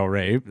this Right. brutal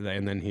rape,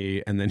 and then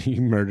he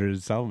murdered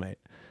his cellmate,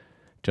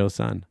 Joe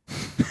Son.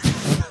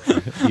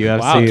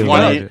 UFC.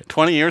 Wow,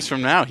 20 years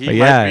from now, he But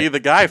might yeah. be the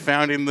guy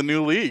founding the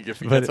new league if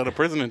he But- gets out of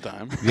prison in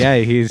time. Yeah,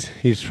 he's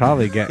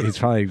probably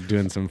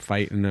doing some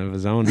fighting of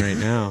his own right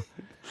now.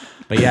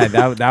 But yeah,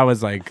 that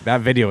was like,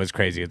 that video was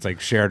crazy. It's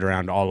like shared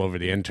around all over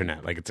the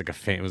internet. Like it's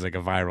like it was like a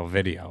viral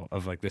video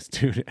of like this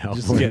dude Just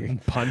elbowing- getting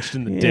punched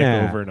in the dick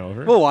Yeah. over and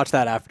over. We'll watch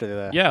that after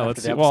the. Yeah, after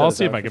let's the see. Well, I'll episode's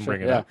see if out I for can bring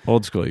sure. it Yeah. up.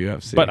 old school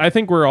UFC. But I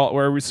think we're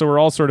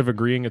all sort of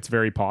agreeing it's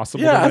very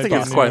possible. Yeah, to I get think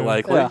it's Tony quite to-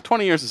 likely. Yeah.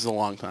 20 years is a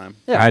long time.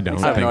 Yeah, I don't.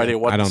 I have think, no idea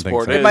what I the don't think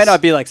sport so. is. It might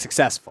not be like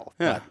successful.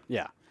 Yeah.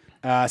 but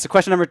yeah. So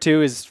question number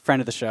 2 is friend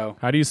of the show.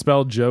 How do you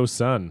spell Joe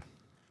Son?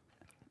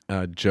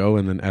 Joe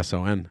and then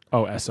SON.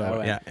 Oh,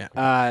 S-O.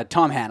 Yeah.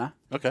 Tom Hanna.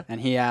 Okay.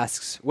 And he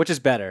asks, which is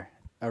better,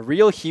 a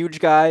real huge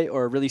guy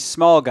or a really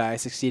small guy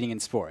succeeding in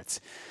sports?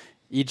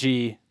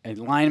 E.g., a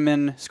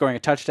lineman scoring a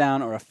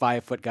touchdown or a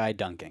 5-foot guy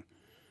dunking?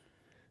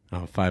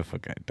 Oh,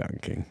 5-foot guy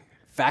dunking.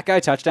 Fat guy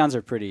touchdowns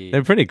are pretty.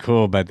 They're pretty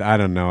cool, but I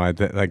don't know.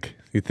 Like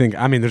you think?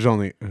 I mean, there's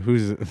only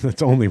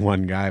that's only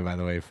one guy, by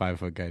the way.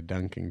 5-foot guy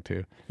dunking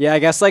too. Yeah, I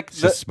guess like It's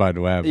just Spud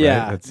Webb. yeah.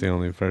 Right? That's the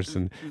only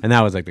person, and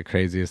that was like the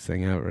craziest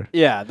thing ever.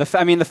 yeah. The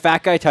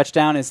fat guy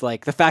touchdown is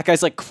like the fat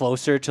guy's like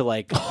closer to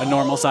like a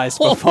normal sized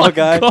football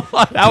guy. God,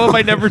 how have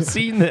I never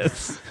seen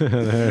this?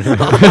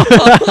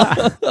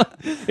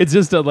 It's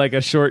just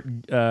a short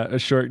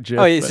gif.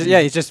 Oh, but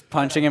he's just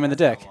punching him in the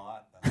dick.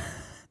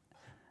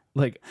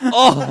 like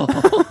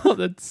oh,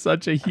 that's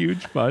such a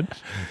huge punch.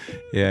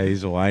 Yeah,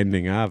 he's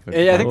winding up.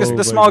 Yeah, I think Oh the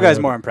my small guy's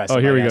God. more impressive. Oh,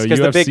 here I we guess, go. Because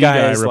UFC the big guy,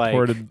 guy is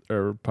reported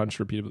or punched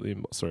repeatedly.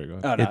 Sorry, go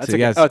ahead. Like, oh no, It's it's a okay.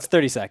 guess. Oh, it's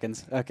 30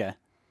 seconds. Okay.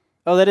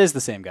 Oh, that is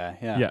the same guy.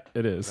 Yeah. Yeah,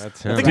 it is.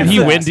 That's I him. think Did that's he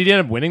the win? best. Did he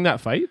end up winning that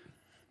fight?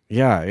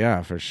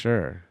 Yeah, for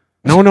sure.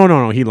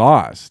 No. He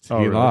lost. Oh,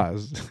 he really?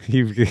 lost. Oh,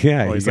 he he's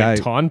got.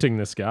 like taunting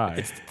this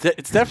guy.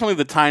 It's definitely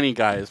the tiny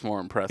guy is more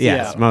impressive.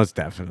 Yes, Yeah. most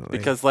definitely.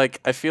 Because like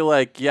I feel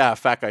like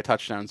fat guy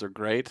touchdowns are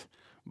great,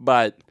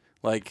 but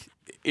like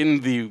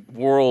in the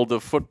world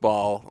of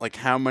football, like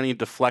how many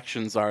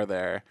deflections are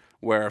there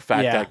where a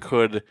fat Yeah. guy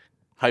could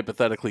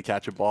hypothetically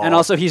catch a ball? And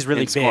also he's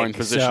really in scoring big,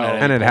 position so- at any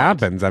and it point.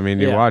 happens. I mean,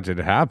 you Yeah. watch it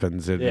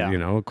happens.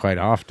 Yeah. Quite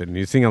often.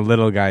 You're seeing a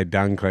little guy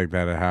dunk like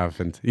that. It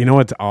happens. You know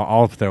what?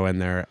 I'll throw in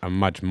there a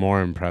much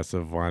more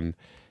impressive one.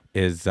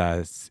 There was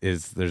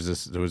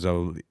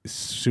a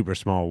super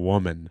small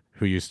woman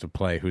who used to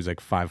play who's like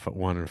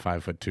 5'1" or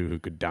 5'2" who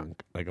could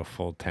dunk like a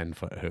full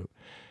 10-foot hoop.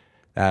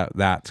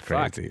 That's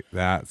crazy.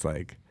 That's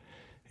like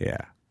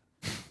Yeah,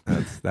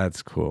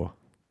 that's cool.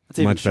 That's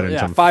even Much better short.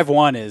 than Yeah, some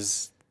 5'1"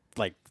 is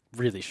like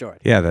really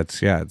short. Yeah,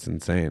 it's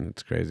insane.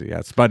 It's crazy.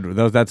 Yeah, that's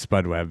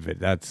Spud Webb.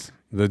 That's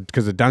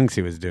because the dunks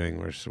he was doing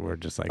were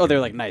just like, Oh, they're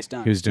like nice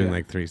dunks. he was doing yeah.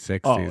 like 360s.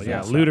 Oh and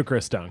yeah, stuff.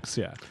 ludicrous dunks.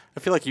 Yeah. I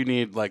feel like you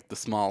need like the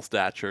small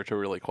stature to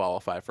really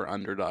qualify for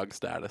underdog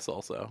status.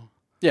 Also,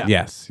 Yeah.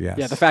 Yes. Yeah,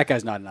 the fat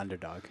guy's not an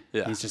underdog.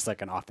 Yeah. He's just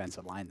like an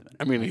offensive lineman.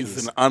 I mean,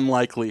 he's an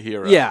unlikely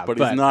hero. Yeah, but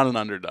but- he's not an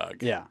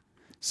underdog. Yeah.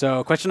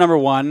 So question number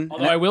 1.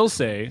 Although I will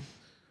say,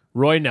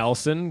 Roy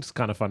Nelson's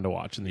kind of fun to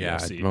watch in the Yeah,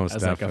 UFC most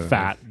as like a definitely.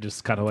 fat,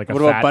 just kind of like a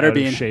What about fat,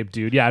 Butterbean? out-of-shape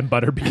dude. Yeah, and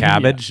Butterbean.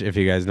 Cabbage, if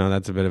you guys know,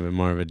 that's a bit of a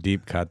more of a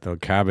deep cut though.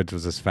 Cabbage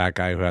was this fat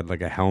guy who had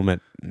like a helmet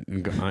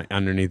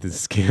underneath his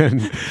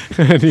skin,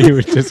 and he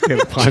would just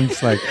get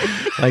punched like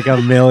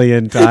a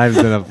million times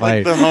in a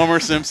fight. The Homer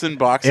Simpson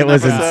boxing. It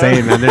was episode.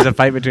 insane, man. There's a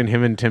fight between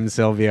him and Tim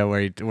Sylvia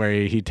where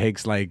he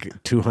takes like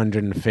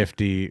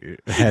 250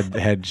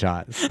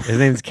 headshots. His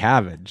name's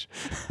Cabbage.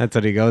 That's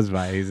what he goes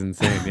by. He's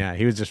insane. Yeah,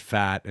 he was just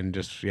fat and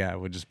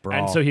would just brawl.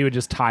 And so he would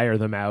just tire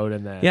them out,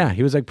 and then yeah,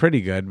 he was like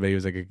pretty good, but he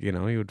was like he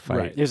would fight.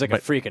 Right. He was like a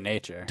But- freak of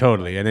nature.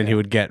 Totally, and then he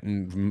would get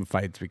in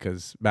fights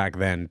because back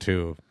then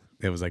too,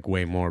 it was like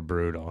way more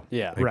brutal.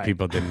 Yeah. like Right.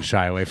 people didn't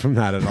shy away from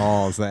that at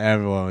all. So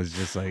everyone was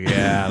just like,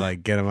 yeah,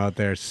 like get them out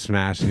there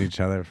smashing each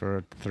other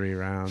for 3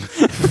 rounds.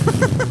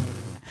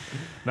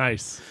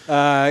 nice.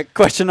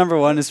 Question number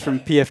 1 is from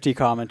PFT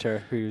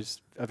commenter,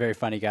 who's a very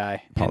funny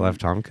guy. Paul F.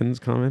 Tompkins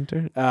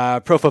commenter.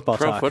 Pro Football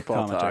Pro Talk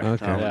Football commenter. Talk.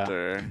 Okay.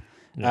 Commenter.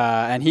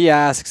 And he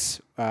asks,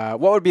 what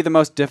would be the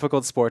most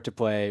difficult sport to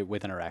play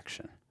with an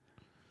erection?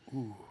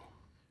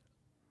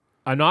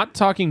 I'm not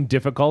talking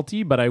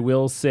difficulty, but I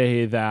will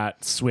say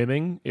that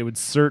swimming, it would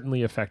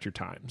certainly affect your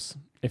times.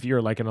 If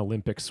you're like an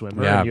Olympic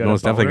swimmer, Yeah, and you had a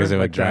most definitely because boner,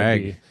 it would like,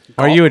 that'd drag. be-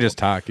 Or you would just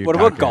talk. What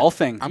about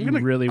golfing? I'm You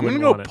gonna really I'm gonna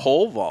wouldn't go want it.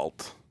 pole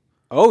vault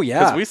Oh, because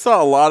yeah. we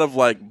saw a lot of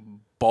like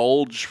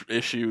bulge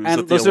issues And at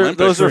the those are Olympics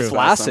those are this past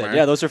flaccid. summer.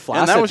 Yeah, those are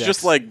flaccid. And that was dicks.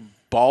 just like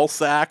ball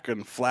sack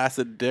and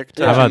flaccid dick.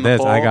 How touching about the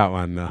this? I pole. got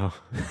one though.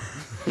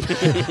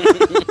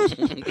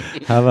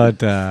 How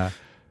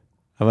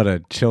about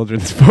a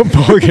children's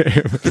football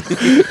game?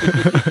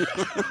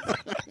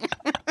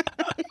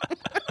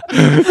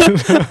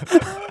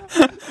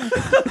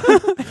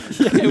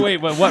 Hey, wait,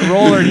 what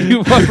role are you?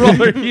 What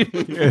role are you?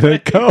 You're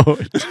the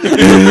coach.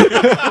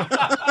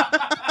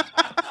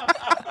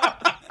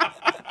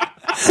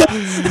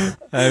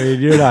 I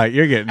mean,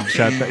 you're getting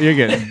shut.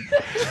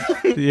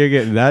 You're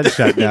getting that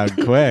shut down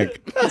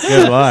quick.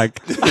 Good luck.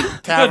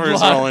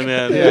 Taver's rolling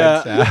in.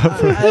 Yeah.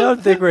 I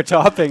don't think we're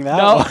topping that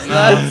No, one.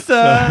 that's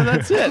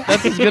it.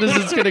 That's as good as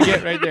it's gonna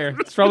get right there.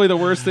 It's probably the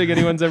worst thing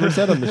anyone's ever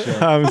said on the show.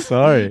 I'm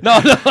sorry. No,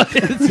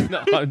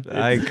 it's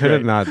I it's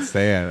couldn't great. not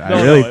say it. No, I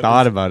really no, it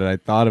thought was- about it. I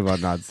thought about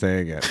not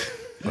saying it.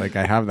 Like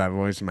I have that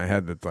voice in my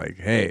head that's like,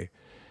 "Hey,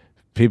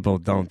 people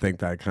don't think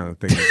that kind of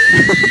thing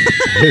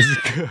is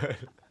good."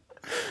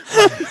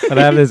 But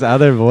I have this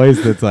other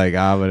voice that's like,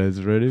 but it's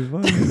really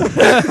funny.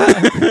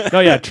 No,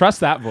 yeah,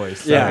 trust that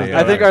voice. Yeah, Yeah,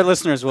 I think right. our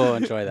listeners will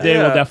enjoy that. They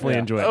will Yeah. definitely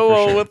enjoy it. Oh, for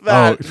well, sure. with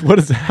that, What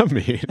does that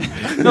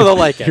mean? No, they'll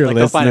like it. Your Like,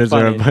 they'll find it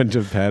listeners are a funny. bunch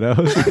of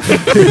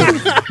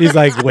pedos. He's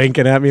like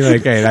winking at me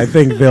like, hey, I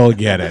think they'll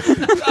get it.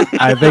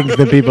 I think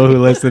the people who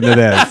listen to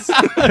this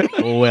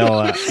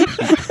will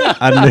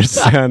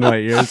understand what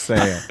you're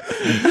saying.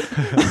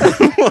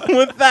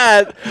 with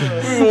that,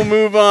 we will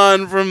move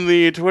on from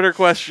the Twitter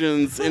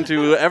questions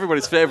into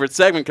everybody's favorite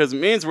segment because it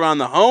means we're on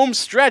the home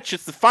stretch.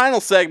 It's the final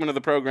segment of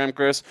the program,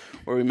 Chris,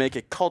 where we make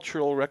a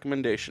cultural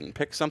recommendation.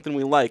 Pick something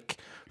we like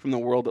from the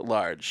world at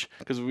large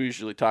because we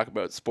usually talk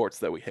about sports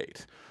that we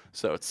hate.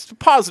 So it's a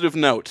positive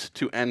note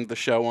to end the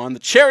show on. The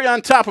cherry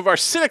on top of our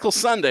cynical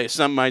Sunday,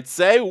 some might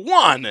say.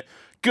 One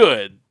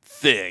good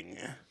thing.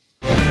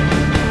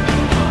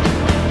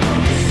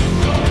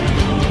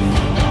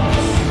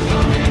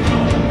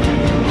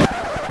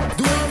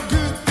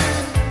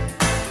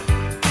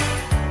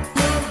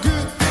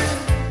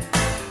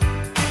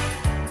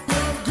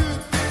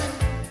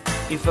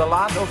 If a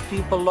lot of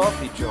people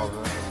love each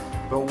other,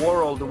 the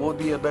world would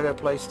be a better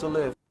place to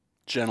live.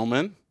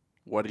 Gentlemen,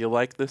 what do you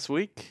like this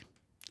week?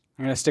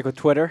 I'm going to stick with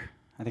Twitter.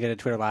 I think I did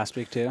Twitter last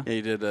week, too. Yeah,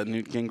 you did a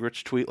Newt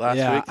Gingrich tweet last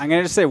yeah, week. I'm going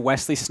to just say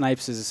Wesley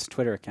Snipes'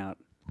 Twitter account.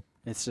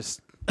 It's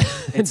just...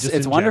 It's Just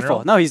it's in wonderful.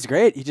 general? No, he's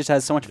great. He just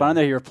has so much fun on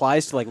there. He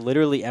replies to like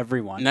literally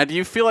everyone. Now, do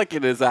you feel like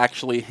it is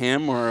actually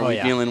him, or are Oh, we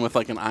yeah. dealing with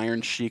like an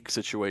Iron Sheik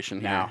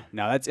situation No, here?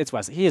 no, it's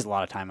Wesley. He has a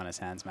lot of time on his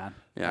hands, man.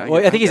 Yeah, Well,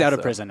 I think he's guess out of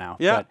so. prison now.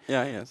 Yeah, but,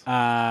 yeah, he is.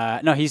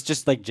 no, he's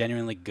just like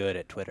genuinely good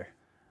at Twitter,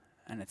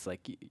 and it's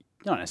like you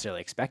don't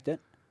necessarily expect it,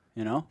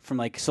 you know, from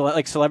like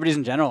celebrities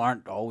in general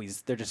aren't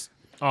always. They're just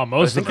Oh,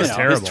 most of them you are know,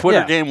 terrible. His Twitter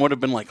Yeah. game would have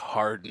been like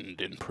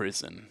hardened in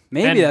prison.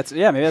 maybe And-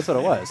 maybe that's what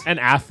it was. And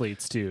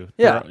athletes too.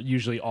 Yeah. They're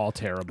usually all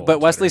terrible. But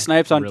on Wesley Twitter.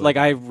 Snipes on Really like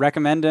I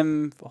recommend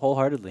him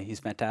wholeheartedly. He's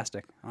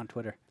fantastic on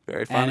Twitter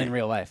Very and funny. in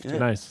real life. Yeah. Too.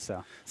 Nice.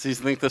 So So you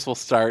think this will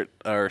start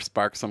or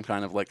spark some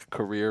kind of like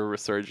career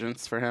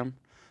resurgence for him?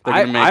 They're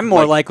gonna make, I'm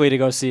more like, likely to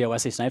go see a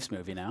Wesley Snipes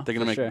movie now. They're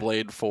gonna for make sure.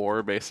 Blade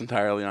 4 based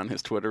entirely on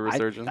his Twitter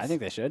resurgence. I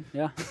think they should.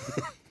 Yeah,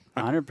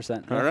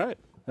 100%. All right.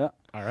 Yeah.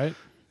 All right.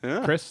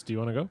 Yeah. Chris, do you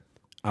want to go?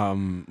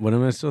 What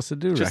am I supposed to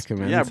do? Just-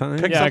 Recommend yeah,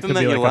 something? pick Yeah, it something could that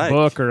be you like a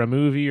like. book or a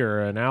movie or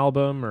an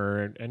album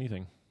or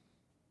anything.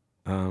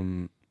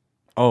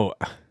 Oh,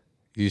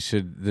 you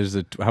should. There's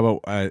a. How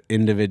about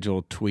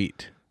individual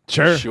tweet?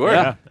 Sure. Sure.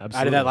 Yeah, I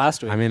absolutely. did that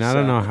last week. I mean, I so-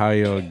 don't know how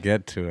you'll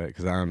get to it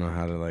because I don't know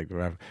how to like.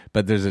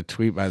 But there's a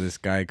tweet by this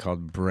guy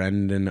called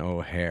Brendan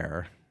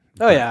O'Hare.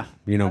 Oh yeah.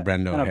 You know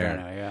Brendan I know O'Hare.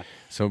 Breno, yeah.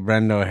 So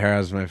Brendan O'Hare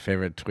is my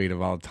favorite tweet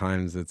of all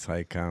times. It's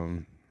like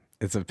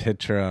it's a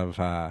picture of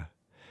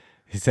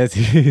he says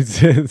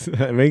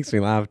it makes me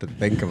laugh to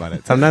think about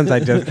it. Sometimes I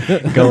just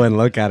go and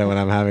look at it when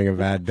I'm having a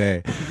bad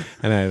day,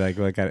 and I like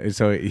look at it.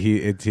 So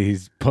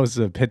he's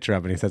posted a picture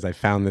up and he says, "I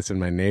found this in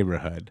my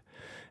neighborhood."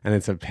 And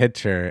it's a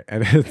picture,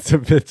 and it's a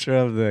picture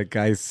of the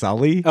guy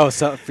Sully. Oh,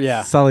 so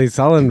yeah. Sully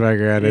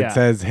Sullenberger, and Yeah. it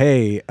says,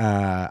 "Hey,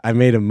 I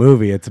made a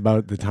movie. It's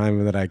about the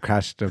time that I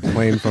crashed a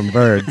plane from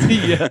birds.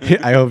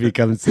 I hope you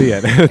come see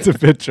it." It's a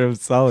picture of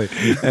Sully,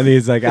 and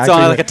he's like, It's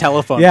actually, on like a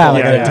telephone. yeah, pole.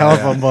 like Yeah, a yeah,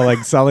 telephone pole. Like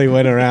Sully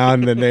went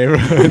around the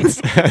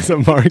neighborhoods as a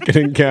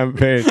marketing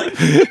campaign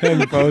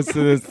and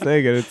posted this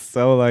thing, and it's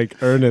so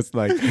like earnest,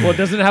 like. Well,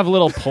 doesn't it have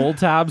little pull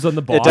tabs on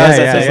the bottom does,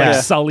 that yeah, says yeah.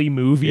 like Sully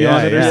movie Yeah,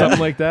 on it or yeah. something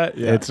like that?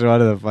 Yeah. It's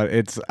one of the fun.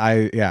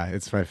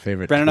 It's my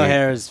favorite. Brendan tweet.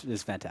 O'Hare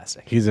is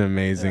fantastic. He's an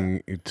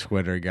amazing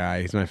Twitter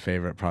guy. He's my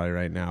favorite probably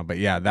right now. But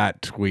yeah,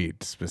 that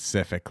tweet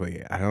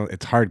specifically,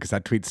 it's hard because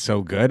that tweet's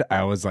so good. I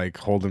always like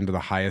hold him to the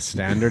highest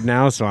standard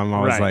now. So I'm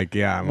always Right. like,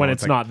 yeah. I'm when always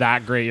it's like, not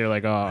that great, you're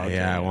like, oh, okay.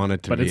 Yeah, I want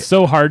it to but be- it's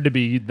so hard to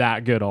be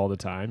that good all the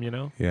time, you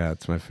know? Yeah,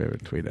 it's my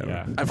favorite tweet ever.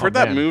 Yeah. I've Oh, heard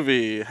that man.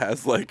 movie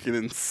has like an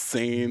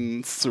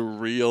insane,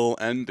 surreal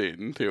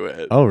ending to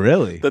it. Oh,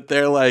 really? That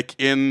they're like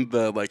in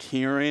the like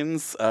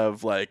hearings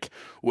of like,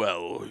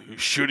 well,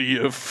 should he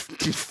have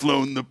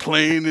flown the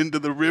plane into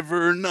the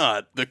river or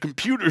not? The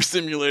computer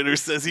simulator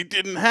says he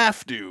didn't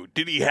have to.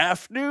 Did he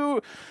have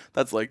to?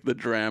 That's like the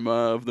drama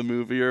of the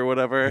movie or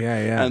whatever.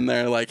 Yeah, yeah. And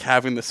they're like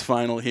having this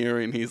final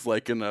hearing. He's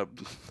like in a,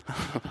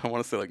 I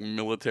want to say like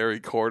military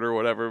court or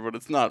whatever, but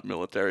it's not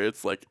military.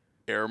 It's like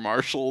air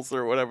marshals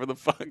or whatever the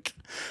fuck.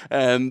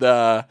 And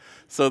so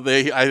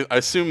I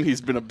assume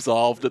he's been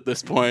absolved at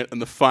this point,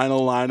 and the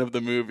final line of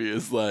the movie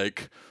is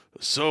like,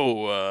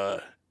 so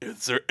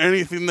is there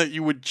anything that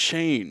you would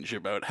change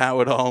about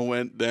how it all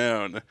went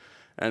down?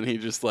 And he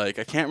just like,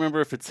 I can't remember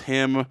if it's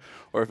him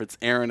or if it's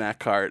Aaron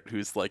Eckhart,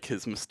 who's like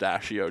his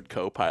mustachioed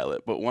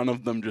co-pilot, but one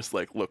of them just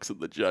like looks at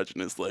the judge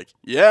and is like,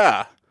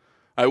 yeah,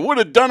 I would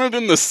have done it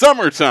in the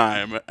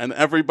summertime. And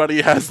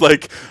everybody has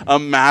like a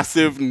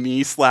massive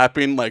knee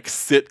slapping like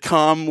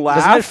sitcom laugh.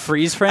 Doesn't it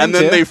freeze frame And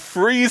then too? they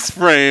freeze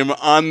frame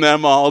on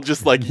them all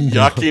just like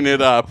yucking it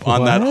up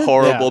on that What?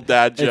 horrible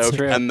Yeah, dad it's joke.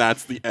 true. And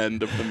that's the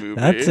end of the movie.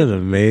 That's an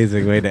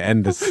amazing way to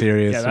end a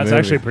serious Yeah, that's movie.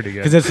 actually pretty good.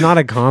 Because it's not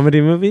a comedy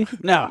movie?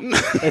 No,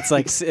 it's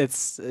like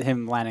it's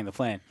him landing the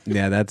plane.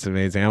 Yeah, that's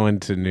amazing. I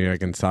went to New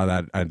York and saw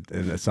that and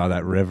I saw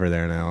that river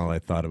there, and all I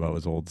thought about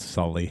was old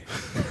Sully.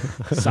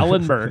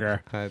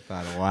 Sullenberger. I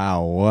thought,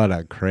 wow, what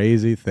a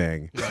crazy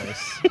thing.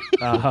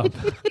 I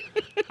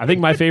think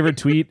my favorite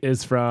tweet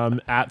is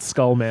from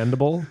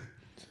 @SkullMandible.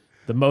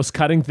 The most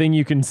cutting thing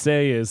you can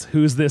say is,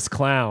 who's this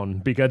clown?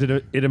 Because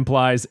it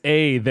implies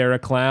A, they're a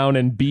clown,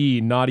 and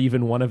B, not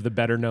even one of the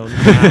better known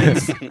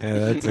clowns. Yeah,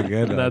 that's a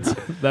good one.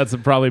 That's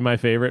probably my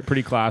favorite.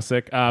 Pretty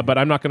classic. But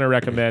I'm not going to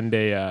recommend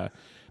a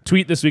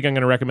tweet this week. I'm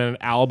going to recommend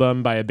an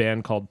album by a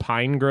band called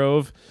Pine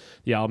Grove.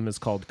 The album is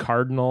called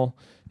Cardinal.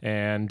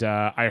 And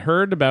I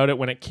heard about it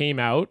when it came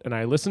out, and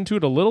I listened to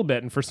it a little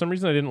bit, and for some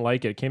reason I didn't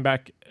like it.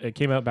 It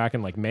came out back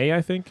in like May,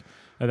 I think.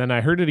 And then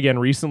I heard it again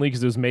recently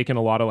because it was making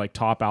a lot of like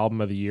top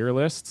album of the year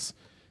lists,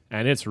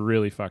 and it's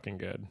really fucking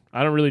good.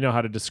 I don't really know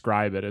how to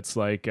describe it. It's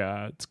like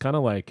it's kind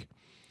of like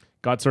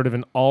got sort of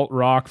an alt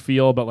rock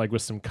feel, but like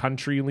with some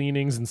country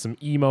leanings and some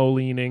emo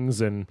leanings,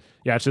 and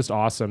yeah, it's just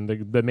awesome.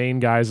 The main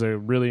guy's a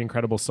really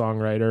incredible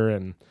songwriter,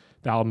 and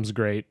the album's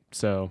great.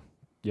 So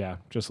yeah,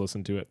 just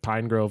listen to it.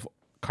 Pine Grove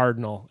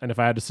Cardinal. And if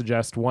I had to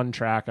suggest one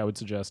track, I would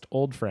suggest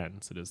Old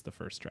Friends. It is the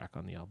first track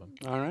on the album.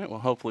 All right. Well,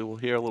 hopefully we'll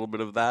hear a little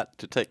bit of that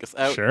to take us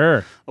out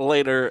Sure.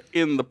 later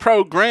in the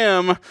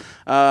program.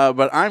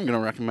 But I'm going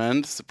to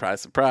recommend,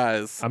 surprise,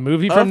 surprise, A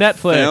movie from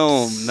Netflix.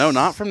 Film. No,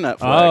 not from Netflix.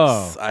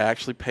 Oh. I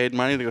actually paid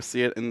money to go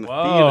see it in the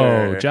Whoa,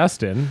 theater.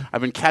 Justin. I've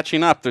been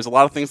catching up. There's a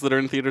lot of things that are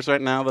in theaters right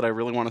now that I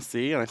really want to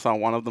see, and I saw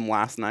one of them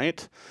last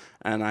night.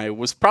 And I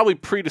was probably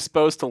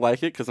predisposed to like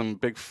it because I'm a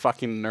big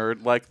fucking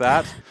nerd like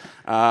that.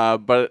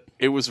 But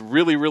it was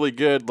really, really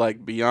good,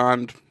 like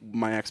beyond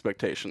my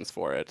expectations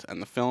for it.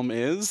 And the film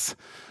is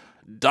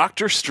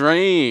Doctor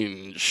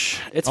Strange.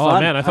 It's Oh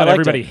fun. man, I thought liked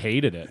everybody it.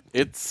 hated it.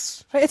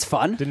 It's It's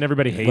fun. Didn't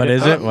everybody hate What it?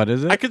 is it? What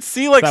is it? I could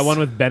see like That one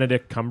with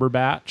Benedict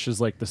Cumberbatch is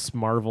like this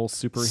Marvel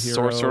superhero.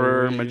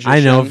 Sorcerer, magician. I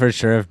know for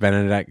sure if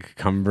Benedict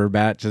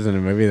Cumberbatch is in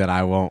a movie that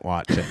I won't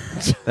watch it.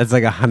 That's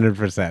like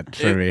 100%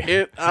 for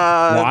me.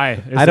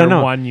 Why? Is I don't there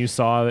know. one you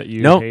saw that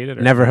you Nope, hated?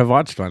 Or never have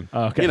watched one.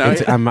 Oh, okay. You know,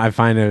 I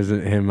find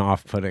him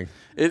off-putting.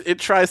 It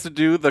tries to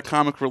do the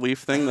comic relief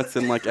thing that's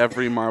in like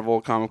every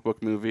Marvel comic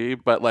book movie,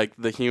 but like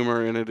the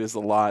humor in it is a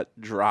lot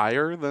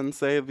drier than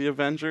say the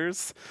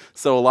Avengers.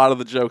 So a lot of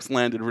the jokes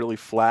landed really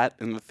flat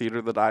in the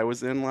theater that I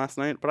was in last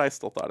night, but I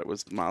still thought it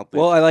was mildly.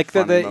 Well, I like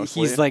that funny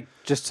mostly. he's like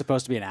just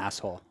supposed to be an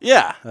asshole.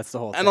 Yeah. That's the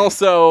whole And thing.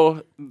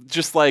 also,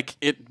 just like,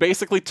 it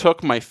basically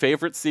took my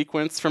favorite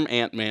sequence from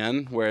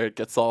Ant-Man, where it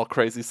gets all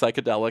crazy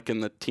psychedelic in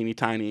the teeny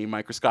tiny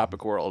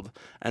microscopic world,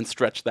 and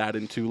stretched that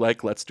into,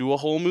 like, let's do a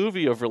whole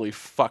movie of really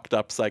fucked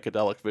up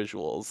psychedelic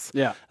visuals.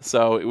 Yeah.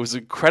 So it was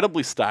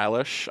incredibly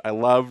stylish. I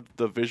loved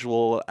the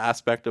visual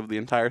aspect of the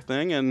entire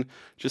thing, and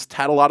just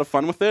had a lot of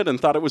fun with it, and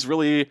thought it was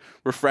really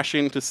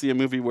refreshing to see a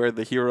movie where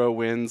the hero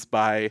wins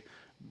by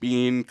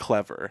being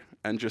clever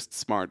and just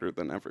smarter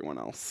than everyone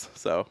else.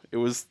 So it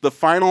was the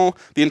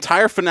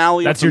entire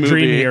finale That's of the your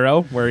movie. dream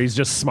hero, where he's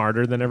just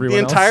smarter than everyone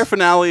The else. entire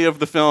finale of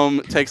the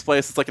film takes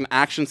place, it's like an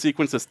action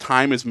sequence as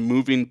time is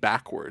moving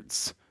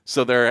backwards.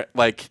 So they're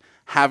like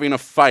having a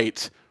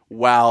fight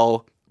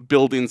while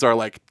buildings are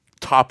like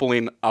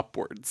toppling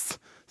upwards.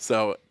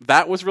 So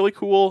that was really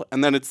cool.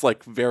 And then it's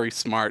like very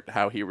smart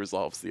how he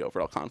resolves the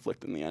overall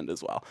conflict in the end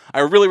as well. I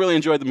really, really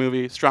enjoyed the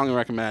movie. Strongly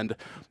recommend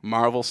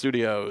Marvel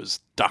Studios,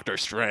 Doctor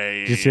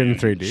Strange. Did you see it in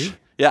 3D?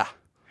 Yeah.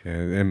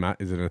 Yeah,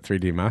 is it a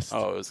 3D must?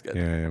 Oh, it was good.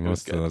 Yeah, It was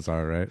most of good. those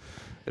are, right?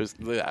 It was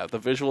the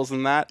visuals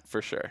in that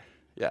for sure.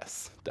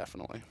 Yes,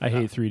 definitely. I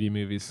hate 3D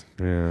movies.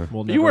 Yeah.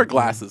 We'll You never- wear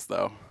glasses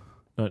though.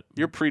 Not-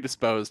 You're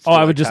predisposed. Oh, to,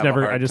 I would like, just have a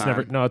never. hard I just time.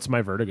 never. No, it's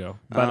my vertigo.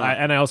 But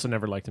I also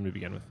never liked them to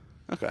begin with.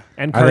 Okay.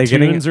 And Are they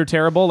getting- cartoons are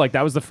terrible. Like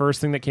that was the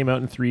first thing that came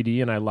out in 3D,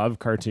 and I love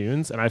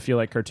cartoons. And I feel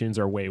like cartoons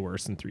are way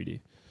worse in 3D.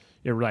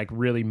 It like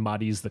really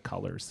muddies the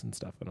colors and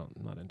stuff. I'm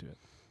not into it.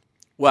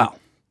 Well,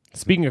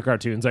 Speaking of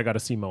cartoons, I got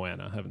to see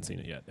Moana. Haven't seen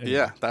it yet. Anyway,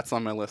 yeah, that's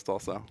on my list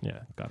also. Yeah,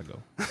 gotta go.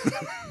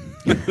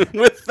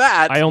 With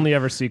that, I only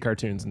ever see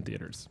cartoons in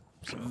theaters.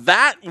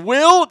 that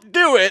will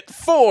do it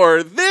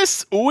for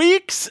this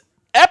week's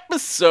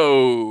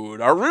episode.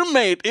 Our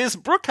roommate is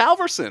Brooke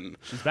Halverson,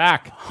 She's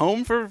back.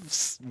 home for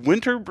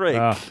winter break.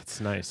 Oh,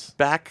 it's nice.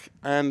 Back,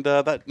 and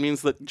that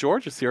means that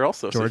George is here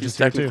also. George so he's is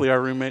here technically too.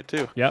 our roommate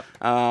too. Yep.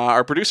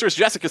 Our producer is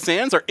Jessica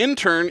Sands. Our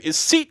intern is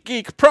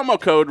SeatGeek.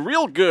 Promo code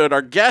Real Good.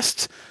 Our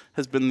guest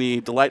has been the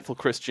delightful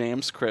Chris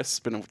James. Chris, it's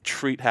been a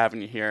treat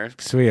having you here.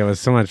 Sweet, it was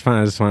so much fun.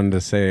 I just wanted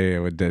to say,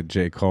 did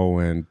J. Cole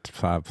win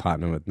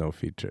platinum with no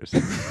features?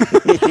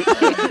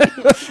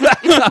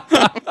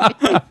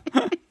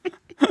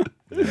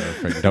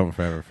 Don't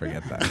forever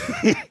forget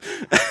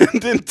that.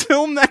 And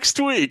until next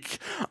week,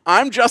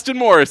 I'm Justin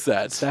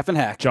Morissette. Stephen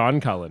Heck. John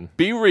Cullen.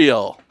 Be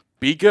real.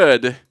 Be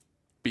good.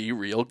 Be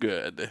real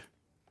good.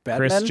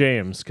 Chris Batman?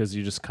 James, because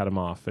you just cut him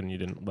off and you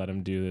didn't let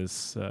him do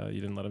this. You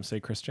didn't let him say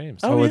Chris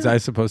James. Oh, was I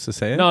supposed to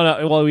say it?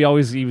 No. Well,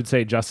 you would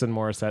say Justin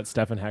Morissette,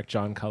 Stephen Heck,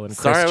 John Cullen, Chris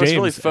Sorry, I was James.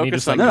 really and he focused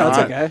just, on like, No, that's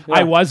God. okay. I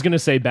Yeah. was gonna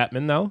say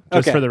Bettman though,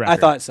 just Okay, for the I record.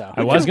 thought so.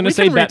 I was gonna we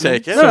say can Bettman.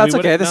 retake it. No, so that's we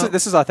okay. would've-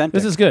 This is authentic.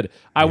 This is good.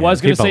 I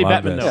was gonna people say love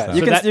Bettman this though. stuff.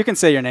 You So can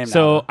say your name now.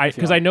 So if you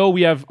because I want. know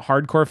we have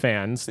hardcore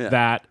fans Yeah.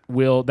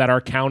 that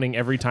are counting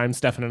every time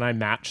Stefan and I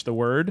match the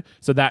word,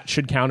 so that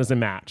should count as a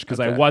match.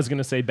 Because I Okay. was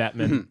gonna say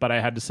Bettman, but I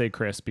had to say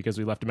Chris because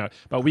we left him out.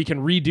 But we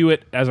can redo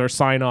it as our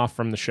sign off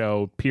from the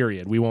show.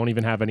 Period. We won't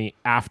even have any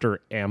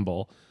after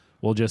amble.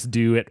 We'll just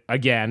do it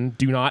again.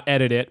 Do not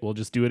edit it. We'll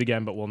just do it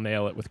again, but we'll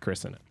nail it with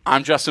Chris in it.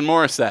 I'm Justin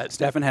Morissette.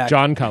 Stephen Heck.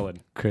 John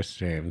Cullen, Chris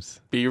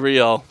James. Be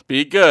real.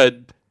 Be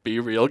good. Be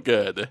real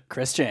good.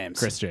 Chris James.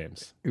 Chris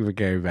James.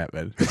 Gary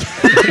Bettman.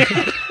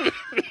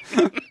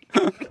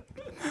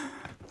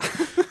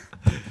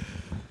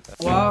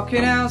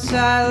 Walking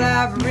outside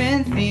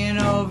labyrinthian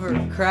over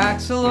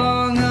cracks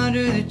along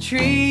under the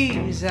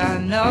trees. I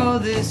know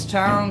this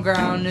town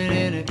grounded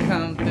in a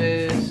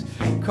compass,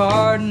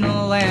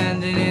 cardinal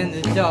landing in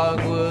the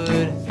dogwood.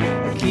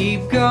 I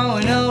keep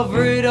going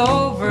over it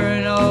over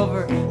and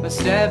over. My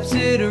steps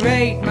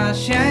iterate my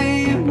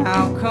shame.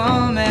 How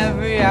come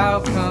every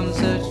outcome's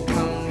such a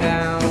come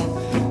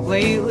down?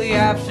 Lately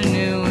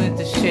afternoon with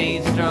the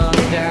shades drawn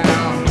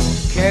down.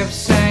 Kept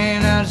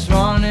saying I just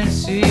wanted to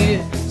see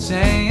it.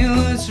 Saying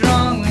what's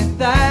wrong with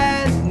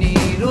that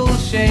needle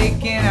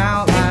shaking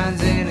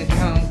outlines in a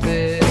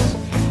compass.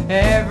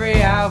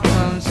 Every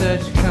outcome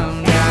such a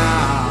come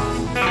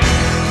down.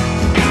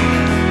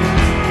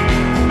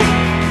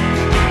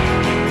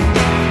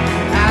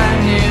 I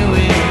knew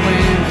it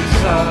when I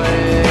saw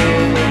it.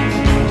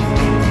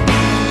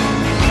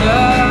 So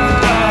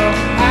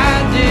I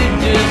did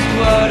just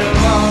what I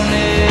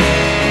wanted.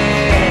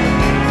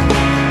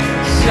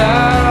 So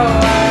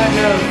I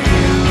drove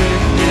through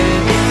with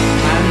it.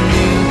 I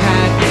knew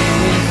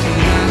happiness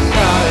when I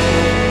saw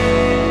it.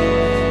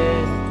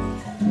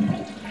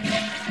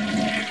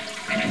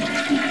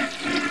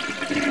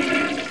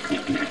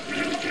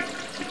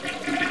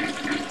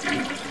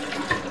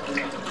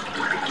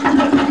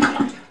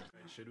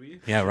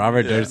 Yeah,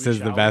 Robert Durst is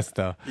the best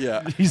though.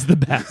 Yeah. He's the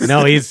best.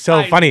 No, he's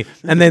so funny.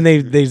 And then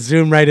they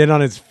zoom right in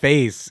on his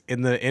face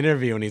in the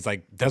interview, and he's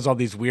like does all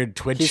these weird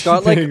twitch. He's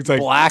got like things,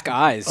 black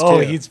eyes. oh,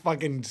 too. he's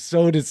fucking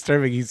so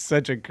disturbing. He's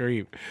such a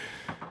creep.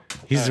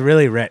 He's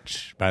really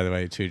rich, by the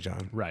way, too,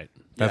 John. Right.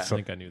 That's I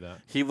think I knew that.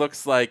 He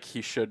looks like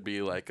he should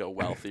be like a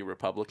wealthy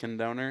Republican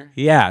donor.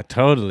 Yeah,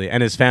 totally.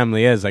 And his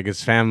family is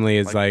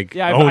like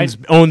Yeah,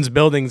 owns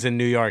buildings in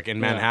New York, in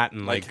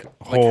Manhattan, Like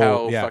whole,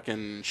 how yeah.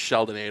 fucking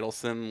Sheldon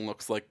Adelson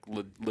looks like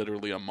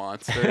literally a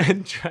monster.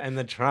 and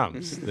the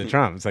Trumps,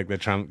 like the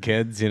Trump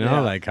kids,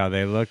 like how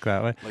they look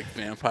that way. Like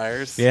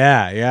vampires.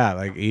 Yeah,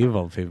 like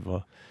evil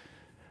people.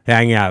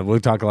 Yeah, we'll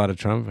talk a lot of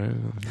Trump.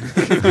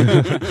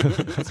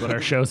 That's what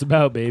our show's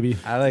about, baby.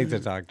 I like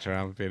to talk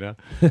Trump,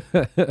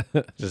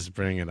 just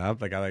bring it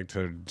up. Like I like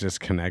to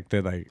just connect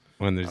it, like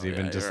when there's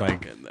just you're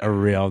like in there. a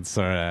real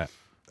sort of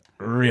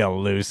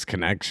real loose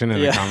connection in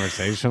the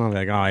conversation. I'll be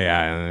like, oh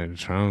yeah, and then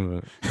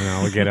Trump,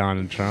 we'll get on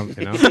in Trump,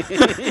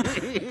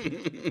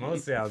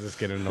 Mostly I'll just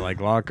get into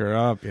like lock her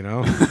up, Did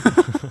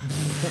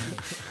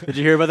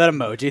you hear about that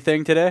emoji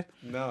thing today?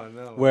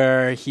 No.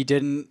 Where he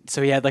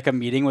had like a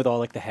meeting with all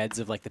like the heads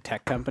of like the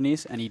tech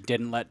companies, and he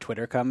didn't let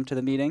Twitter come to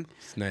the meeting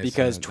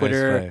because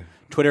Twitter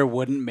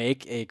wouldn't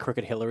make a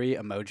Crooked Hillary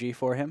emoji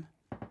for him.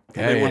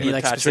 They and wouldn't he,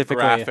 like, attach a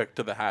specifically graphic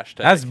to the hashtag.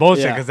 That's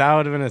bullshit because that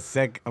would have been a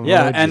sick emoji.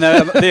 Yeah, and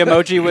the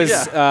emoji was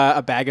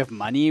a bag of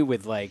money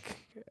with like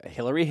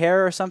Hillary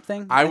hair or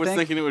something. I was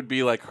thinking it would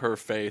be like her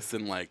face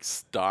in like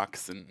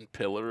stocks and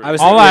pillars. I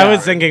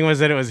was thinking was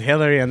that it was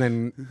Hillary and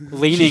then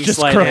leaning just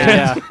slightly.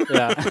 crooked.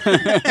 Yeah.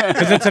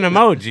 because it's an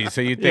emoji,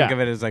 so you think of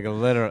it as like a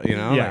literal,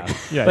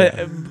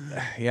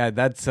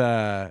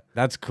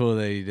 that's cool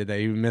that he did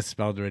that. You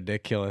misspelled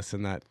ridiculous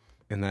in that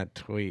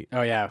tweet.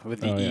 Oh yeah, with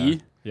the yeah.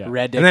 E. Yeah.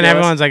 Red. And then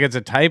everyone's like, it's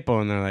a typo,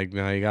 and they're like,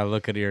 no, you gotta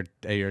look at your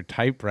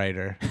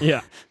typewriter.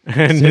 Yeah.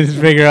 And just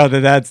figure out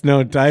that that's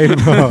no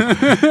typo.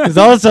 There's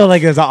also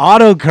like there's an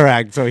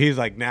autocorrect, so he's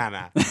like,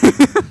 nah.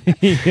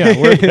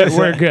 Yeah,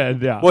 we're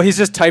good. Yeah. Well, he's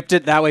just typed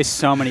it that way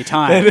so many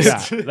times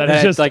that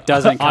it just like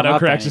doesn't come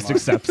up autocorrect just anymore.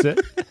 accepts it.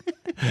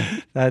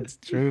 That's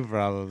true,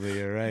 probably.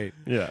 You're right.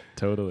 Yeah,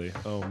 totally.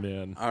 Oh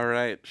man. All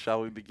right,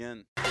 shall we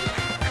begin?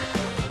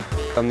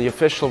 On the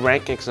official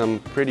rankings, I'm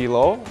pretty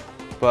low,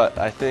 but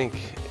I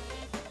think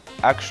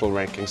actual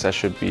rankings I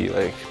should be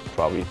like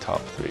probably top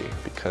 3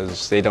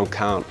 because they don't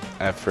count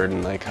effort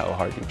and like how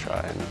hard you try,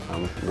 and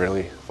I'm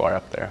really far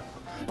up there.